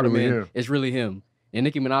like they It's brought him really in. him. It's really him. And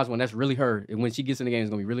Nicki Minaj one, that's really her. And when she gets in the game, it's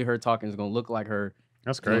gonna be really her talking. It's gonna look like her.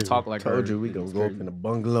 That's It's gonna crazy. talk like her. Told you we gonna It's go up crazy. in a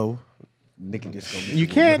bungalow. Nicki just gonna be. You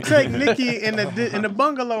can't take Nikki in the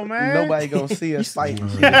bungalow, man. Nobody gonna see us fighting.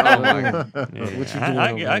 Oh my God. What you doing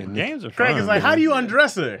I, over there, Nick? games are Craig fun. is like, how do you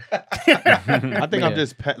undress her? I think I'm Yeah.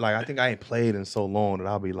 just like I think I ain't played in so long that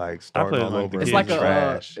I'll be like starting played all like over. the It's kids like again.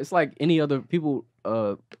 a. It's like any other people.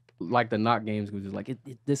 Like the knock games, who's just like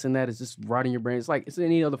this and that is just rotting your brain. It's like it's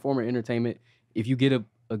any other form of entertainment. If you get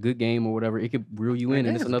a good game or whatever, it could reel you in,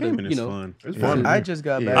 and it's another. Gaming You is know, fun. It's Yeah. fun. I just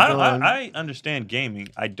got Yeah. back on. I understand gaming.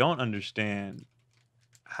 I don't understand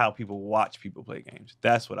how people watch people play games.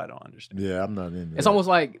 That's what I don't understand. Yeah, I'm not in there. it's almost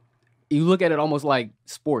like you look at it almost like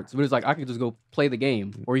sports, but it's like I could just go play the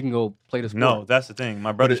game, or you can go play the sport. No, that's the thing.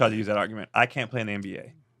 My brother tried to use that argument. I can't play in the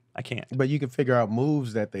NBA. I can't. But you can figure out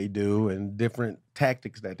moves that they do and different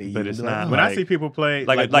tactics that they But use. it's Be like, not oh, When I Like- see people play,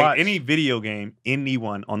 Like watch- any video game,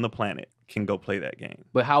 anyone on the planet can go play that game.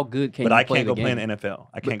 But how good can But you I play can't the go play in game? the NFL.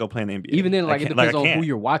 I can't go play in the NBA. Even then, I like it can't- depends I on who can't.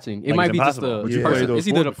 you're watching. It Like, might it's be just impossible. the But you person. play those It's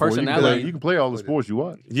either the sports before. personality. You can play all the sports you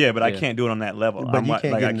watch. Yeah, but I Yeah. can't do it on that level. But I'm you like,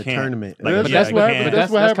 can't like, get I in the can't. tournament. Like, That's, yeah, that's I what can't. happens. But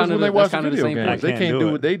That's what that's happens kinda when they the- watch that's the kinda the video same games. point. They I can't can't do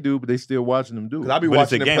do what they do, but they still watching them do Because it. I be But it's a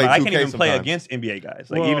watching them game. play I can't 2K even play sometimes. against NBA guys.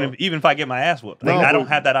 Like Well- even if I get my ass whooped, like, No, I don't but-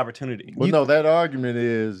 have that opportunity. Well, no, that argument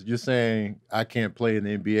is you're saying I can't play in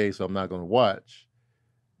the NBA, so I'm not going to watch.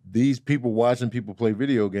 these people watching people play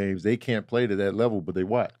video games, they can't play to that level, but they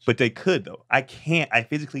watch. But they could though. I can't. I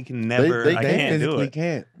physically can never. they I can't can't do physically it.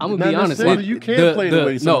 can't. I'm gonna be honest. necessarily, you can't play the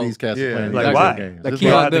way some of these cats are yeah, playing. like these why? video games. Like It's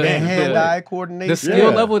Keon, like- the Hand-eye coordination. the skill Yeah.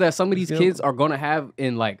 level that some of these Skill. kids are gonna have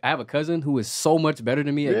in like I have a cousin who is so much better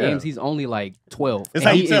than me at Yeah. games. He's only like 12. It's and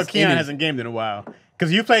how he you tell is in Keon his- hasn't gamed in a while.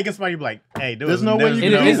 Because you play against somebody, you be like, hey, dude, There's no way you And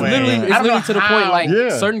can it is do it. literally, I it's don't know literally to the point how like Yeah.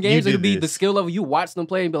 certain games you it'll be did the this. skill level. You watch them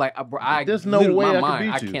play and be like, bro, There's no literally, way my I can mind, beat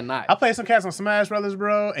I you. cannot. I play some cats on Smash Brothers,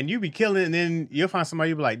 bro, and you be killing, and then you'll find somebody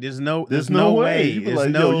you be like, there's no way. You be There's like,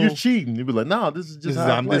 no, yo, you're cheating. You be like, nah, this is just how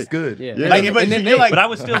I I'm play. this good. Yeah. Yeah. Like, but And then you're like, But I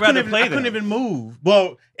would still rather play I couldn't them. even move.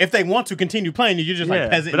 Well, if they want to continue playing, you're just like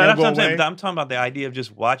peasant. But and that's they'll what I'm go saying. away. But I'm talking about the idea of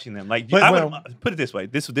just watching them. Like But, I well- would put it this way.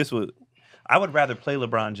 This would. I would rather play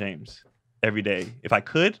LeBron James every day. If I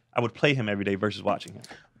could, I would play him every day versus watching him.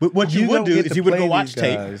 But what you would don't do get is to you would play go watch these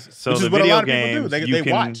tape. guys. So Which the is what a video lot of people do. games, They you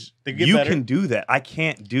can watch. They get you better. can do that. I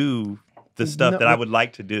can't do the stuff No, that I but- would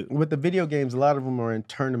like to do. With the video games, a lot of them are in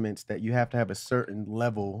tournaments that you have to have a certain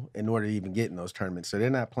level in order to even get in those tournaments. So they're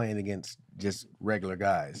not playing against just regular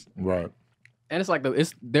guys. Right. And it's like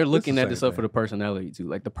they're looking the at same this stuff thing. for the personality too,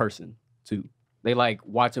 like the person too. They like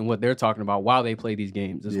watching what they're talking about while they play these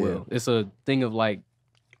games as Yeah. well. It's a thing of like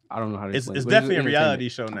I don't know how to It's explain. it's but definitely a entertainment. reality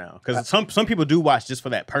show now because some people do watch just for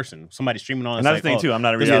that person. Somebody streaming on. And that's the thing too. I'm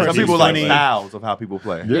not a this reality. Some person's people like funny. styles of how people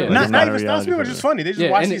play. Yeah. Yeah. Like, Not, it's not a even some reality people are show. just funny. They just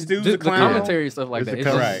Yeah, watch and these it- dudes. just The the clown. commentary and stuff like that. It's It's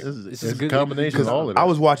a just, Right. It's it's a just good. combination of all of that. I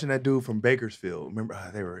was watching that dude from Bakersfield. Remember,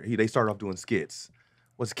 they started off doing skits.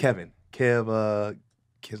 What's Kevin?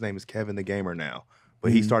 His name is Kevin the Gamer now.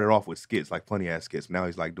 But he started off with skits, like funny ass skits. Now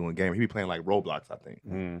he's like doing gamer. He be playing like Roblox, I think,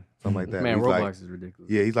 something like that. Man, He's Roblox like, is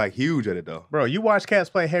ridiculous. yeah, he's like huge at it though. Bro, you watch cats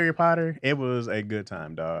play Harry Potter, it was a good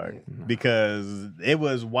time, dog. Because it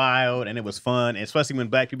was wild and it was fun, especially when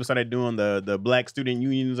black people started doing the black student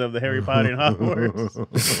unions of the Harry Potter and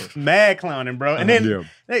Hogwarts. Mad clowning, bro. And then Yeah.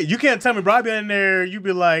 hey, you can't tell me, bro, I be in there, you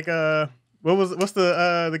be like, what's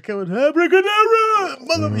the killer? Abracadabra!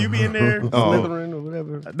 Mother, you be in there. Slytherin or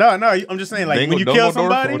whatever. No, I'm just saying, like when you kill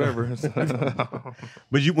somebody, whatever.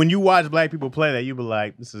 but when you watch black people play that, you be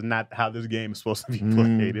like, this is not how this game is supposed to be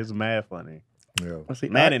played. It's mad funny, Yeah. See,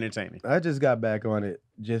 mad entertaining. I just got back on it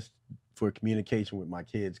just for communication with my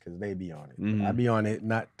kids because they be on it. Mhm. I be on it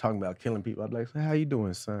not talking about killing people. I'm like, so how you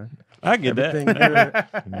doing, son? I get Everything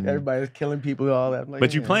that. good? Everybody's killing people, all that. I'm like,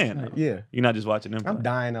 But you yeah, playing, it's though. like, yeah. You're not just watching them. I'm play.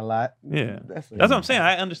 dying a lot. Yeah. That's That's what I'm saying.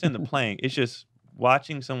 I understand the playing. It's just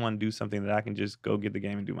watching someone do something that I can just go get the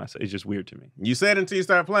game and do myself. It's just weird to me. You said until you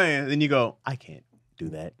start playing, then you go, I can't do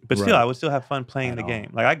that. But still, Right. I would still have fun playing At the all. game.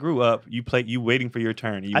 Like I grew up, you waiting for your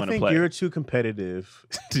turn. And you I want to think play. you're too competitive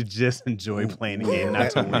to just enjoy playing the game, not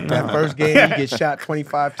to win. That first game, you get shot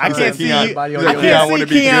 25 I times. can't see everybody on I your Keon can't wanna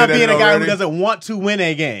see be Keon good at being it a guy who already. doesn't want to win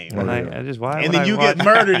a game. Like, I just why? And would then I you watch- get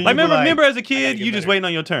murdered. And Like you be remember as a I kid, gotta you get just better. waiting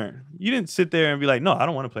on your turn. You didn't sit there and be like, no, I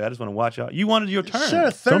don't want to play. I just want to watch y'all. You wanted your turn. Sure,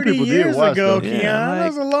 Some 30 people did years watch ago, them. Keon. Yeah, that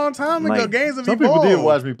was a long time ago. like, Games have Some people evolved. did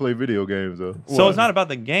watch me play video games though. So it's not about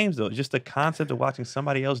the games though. It's just the concept of watching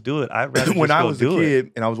somebody else do it. I'd rather When just I go was a do it.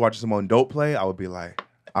 kid and I was watching someone dope play, I would be like,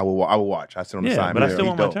 I will watch. I sit on the Yeah, side. but I man, still he's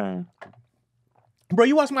want my dope. turn. Bro,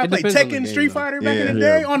 you watch my It play depends on the Tekken, game, Street though. Fighter back in the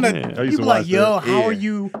Yeah. day? On the, Yeah. I used you to be like, watch yo, that. how are Yeah.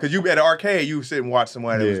 you? Because you at the arcade, you sit and watch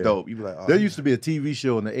somebody that was Yeah. dope. You be like, oh, There used to be a TV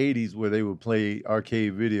show in the 80s where they would play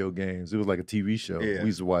arcade video games. It was like a TV show. Yeah. We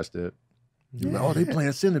used to watch that. You'd be like, oh, they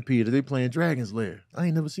playing Centipede or they playing Dragon's Lair. I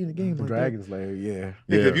ain't never seen a game like Dragon's Lair, yeah. Yeah, 'cause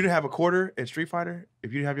Yeah. if you didn't have a quarter at Street Fighter,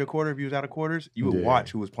 if you didn't have your quarter, if you was out of quarters, you would Yeah.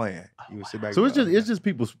 watch who was playing. You would sit back. that. So and be like, it's just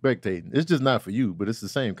people spectating. It's just not for you, but it's the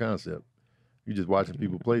same concept. You're just watching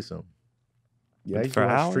people play something. Yeah, I used For to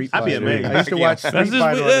watch hours? Street I'd Fighter. be amazed. I used to watch That's Street just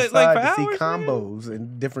Fighter on weird, the like, side for to see hours, man. combos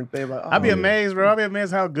and different things. Like, I'd be oh, amazed, bro. I'd be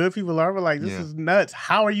amazed how good people are. But like, this Yeah. is nuts.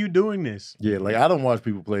 How are you doing this? Yeah, like I don't watch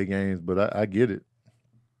people play games, but I get it.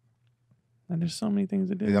 And there's so many things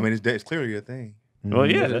to do. I mean, it's clearly a thing. well,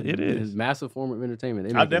 yeah, It's it It's is. a massive form of entertainment.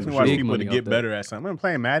 They I making definitely watch big people to money get off that. better at something. I'm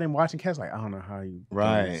playing Madden, watching cats. Like, I don't know how you do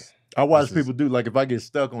Right. this. I watch This is- people do like if I get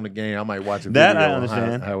stuck on the game, I might watch a That video I on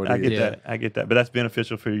understand. how it I is. get Yeah. that. I get that. But that's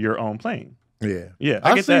beneficial for your own playing. Yeah. Yeah,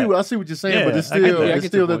 I get see. that. I see what you're saying, Yeah, but it's I get still that. I it get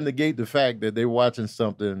still your doesn't point. negate the fact that they're watching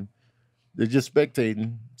something. They're just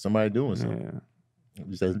spectating somebody doing something.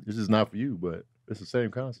 Yeah. This is not for you, but it's the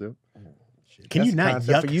same concept. Can That's you the not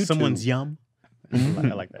concept for yuck YouTube. someone's yum? I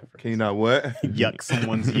like that phrase. Can you not what? Yuck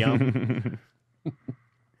someone's yum.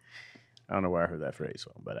 I don't know where I heard that phrase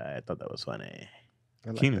from, but I thought that was funny. I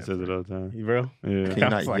like Keenan that. says it all the time. You bro? Yeah. Can you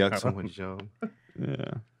not I was like, yuck I someone's yum?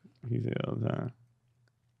 Yeah. He said it all the time.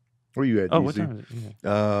 Where you at, Oh, DC? what time is it?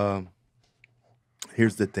 Yeah.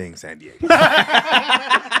 Here's the thing, San Diego.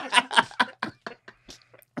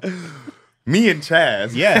 Me and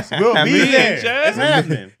Chaz. Yes, we'll be Me and there. Chaz? It's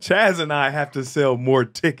happening. Chaz and I have to sell more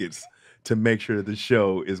tickets to make sure that the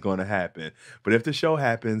show is going to happen. But if the show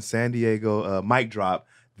happens, San Diego mic drop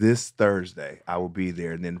this Thursday. I will be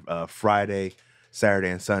there, and then Friday, Saturday,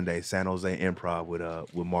 and Sunday, San Jose Improv with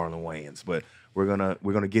Marlon Wayans. But we're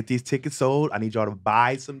gonna get these tickets sold. I need y'all to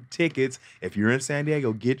buy some tickets. If you're in San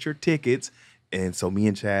Diego, get your tickets. And so me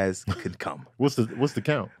and Chaz can come. What's the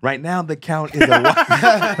count? Right now, the count is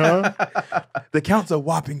the count's a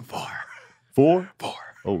whopping 4. 4? 4.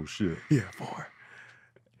 Oh shit. Yeah, 4.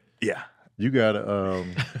 Yeah. You gotta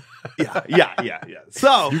Yeah.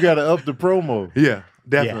 So you gotta up the promo. yeah,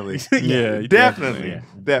 definitely. Yeah, definitely.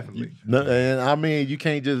 No, and I mean you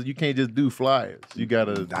can't just do flyers. You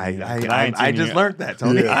gotta. I just learned that,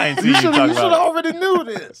 Tony. Yeah. I ain't seen You you should talk have about it. already knew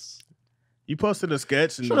this. You posted a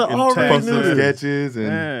sketch and Should've already tagged knew Posted us. this. sketches and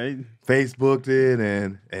Yeah, Facebooked it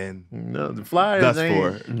and No, the flyers thus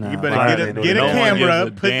ain't. for Nah, you better fine. get They a, get a don't- no one camera,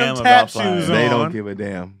 gives a put damn them about tap flyers. shoes they on. don't give a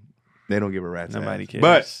damn. They don't give a rat's Nobody ass. cares.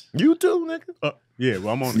 But You too, nigga. Yeah,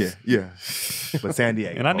 well, I'm on it. yeah. But San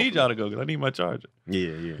Diego. And I need y'all to go because I need my charger. Yeah.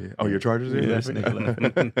 Yeah. Oh, your Chargers Yeah, in? this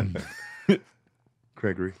nigga laughing.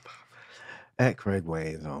 Gregory. At Craig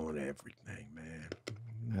Wayne's on everything, man.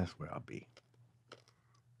 That's where I'll be.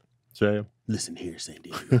 Sam. Listen here, San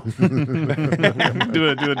Diego. do a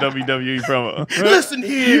WWE promo. Listen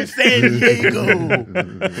here, San Diego.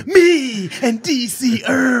 Me and DC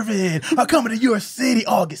Irvin are coming to your city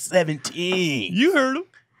August 17th. You heard him.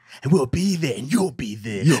 And we'll be there, and you'll be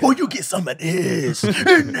there. Or you'll get some of this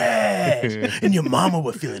and that. And your mama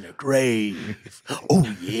will feel in her grave. Oh,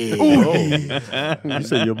 yeah. Oh, yeah. You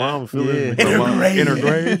said your mom feeling In her grave. In her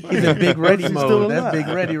grave. He's in Big Ready She's mode. still That's alive. Big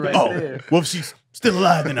Ready right Oh, there. well, if she's still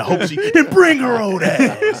alive, then I hope she then bring her old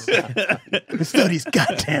ass and sell these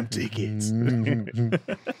goddamn tickets.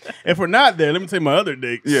 If we're not there, let me take my other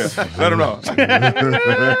dates. Yeah. Let them know.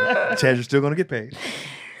 Chaz, you're still gonna get paid.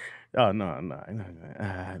 Oh no.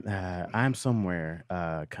 I'm somewhere.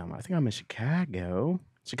 I think I'm in Chicago.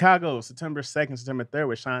 September 2nd, September 3rd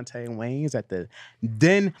with Shantae Waynes at the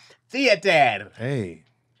Den Theater. Hey.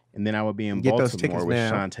 And then I will be in Get those Baltimore tickets with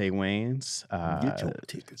now. Shantae Waynes. Get your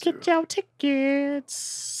tickets. Get your tickets.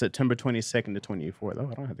 September 22nd to 24th. Oh,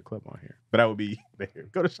 I don't have the club on here. But I will be there.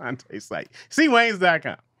 Go to Shantae's site.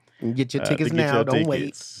 SeeWaynes.com. Get your to tickets get now. your Don't wait.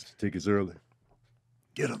 tickets. tickets early.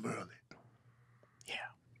 Get them early. Yeah.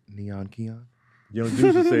 Neon Keon. Young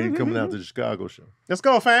Deuce say he coming out to the Chicago show. Let's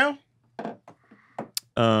go, fam.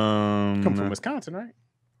 Come Come from Wisconsin, right?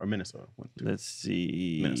 Or Minnesota? Let's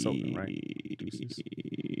see. Minnesota,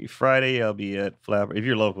 right? Friday, I'll be at Flapper. If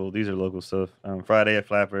you're local, these are local stuff. Friday at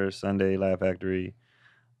Flapper, Sunday, Laugh Factory.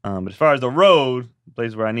 But as far as the road, the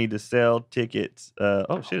place where I need to sell tickets.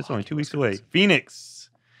 Oh, shit, it's only 2 weeks away. Phoenix,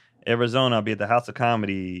 Arizona. I'll be at the House of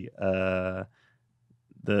Comedy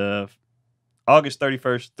the August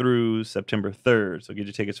 31st through September 3rd. So get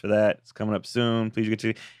your tickets for that. It's coming up soon. Please get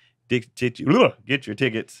your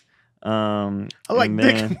tickets. I like and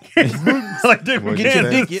Dick. I like Dick Well, get your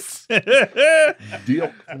McKenzie.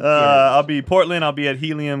 Deal. I'll be Portland. I'll be at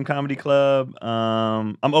Helium Comedy Club.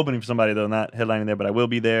 I'm opening for somebody though, not headlining there, but I will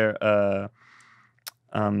be there. The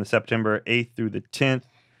September 8th through the 10th.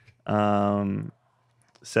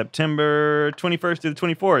 September 21st through the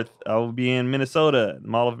 24th, I will be in Minnesota,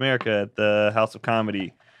 Mall of America at the House of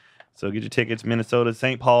Comedy. So get your tickets, Minnesota,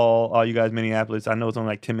 St. Paul, all you guys, Minneapolis. I know it's only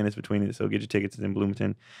like 10 minutes between it, so get your tickets in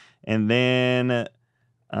Bloomington. And then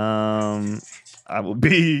I will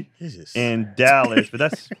be in Dallas, but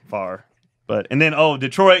that's far. And then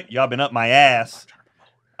Detroit, y'all been up my ass.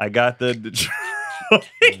 I got the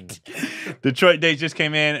Detroit dates just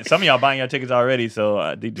came in. Some of y'all buying your tickets already, so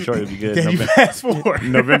I think Detroit will be good. Can you fast forward?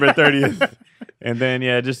 November 30th. And then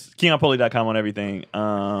just KeonPoli.com on everything.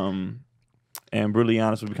 And Brutally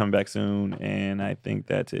Honest will be coming back soon, and I think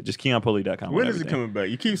that's it. Just KeonPoli.com. When is it coming back?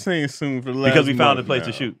 You keep saying soon for the last Because we found a month place now.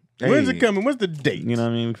 to shoot. When's Hey. it coming? What's the date? You know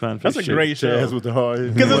what I mean? We found a That's place a to great Chaz show. with the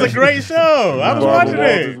hard. Because it's a great show. I was Barbara watching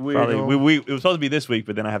Walters it. wig Probably, on. it was supposed to be this week,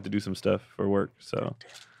 but then I have to do some stuff for work. So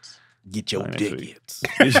Get your Next week. tickets.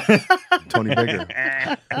 Tony Baker.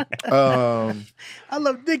 I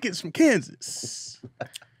love Dickens from Kansas.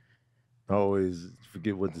 I always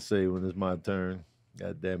forget what to say when it's my turn.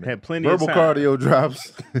 God damn it. Had plenty Verbal of time. cardio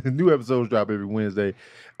drops. New episodes drop every Wednesday.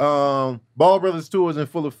 Ball Brothers tours in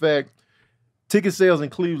full effect. Ticket sales in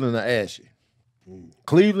Cleveland are ashy.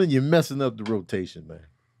 Cleveland, you're messing up the rotation, man.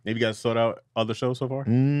 Have you guys sold out other shows so far?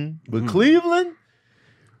 But Cleveland,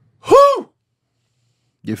 whoo,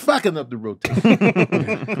 you're fucking up the rotation.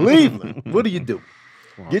 Cleveland, what do you do?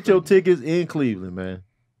 Get your tickets in Cleveland, man.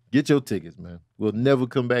 Get your tickets, man. We'll never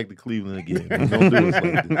come back to Cleveland again. Don't do us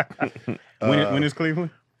like this. When is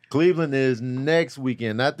Cleveland? Cleveland is next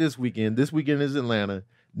weekend, not this weekend. This weekend is Atlanta.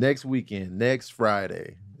 Next weekend, next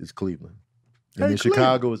Friday is Cleveland. And then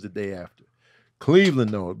Chicago is the day after.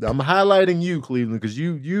 Cleveland, though. I'm highlighting you, Cleveland, because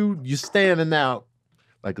you standing out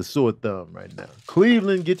like a sore thumb right now.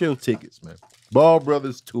 Cleveland, get your tickets, man. Ball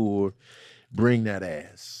Brothers Tour. Bring that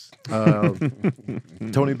ass.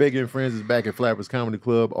 Tony Baker and Friends is back at Flappers Comedy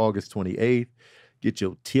Club August 28th. Get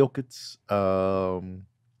your tickets. And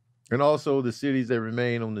also the cities that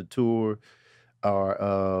remain on the tour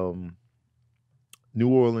are New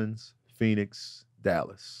Orleans, Phoenix,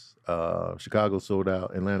 Dallas. Chicago sold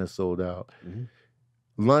out. Atlanta sold out. Mm-hmm.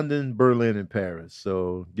 London, Berlin, and Paris.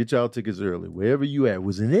 So get y'all tickets early. Wherever you at,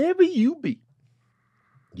 wherever you be,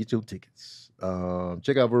 get your tickets.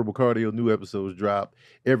 Check out Verbal Cardio. New episodes drop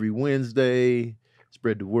every Wednesday.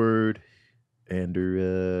 Spread the word. And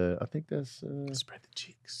I think that's Spread the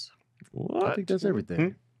cheeks. What? I think that's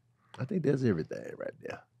everything. I think that's everything right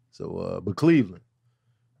there. So but Cleveland,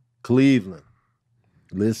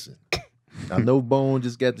 listen. I know Bone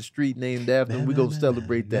just got the street named after him. We're gonna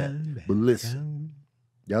celebrate that. But listen,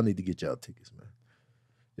 y'all need to get y'all tickets, man.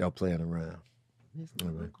 Y'all playing around. All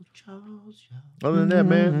right. Other than that,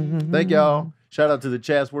 man, thank y'all. Shout out to the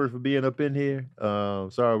Chatsworth for being up in here.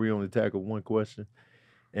 Sorry we only tackled one question.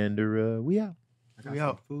 And we out. We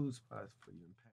out food spots for you.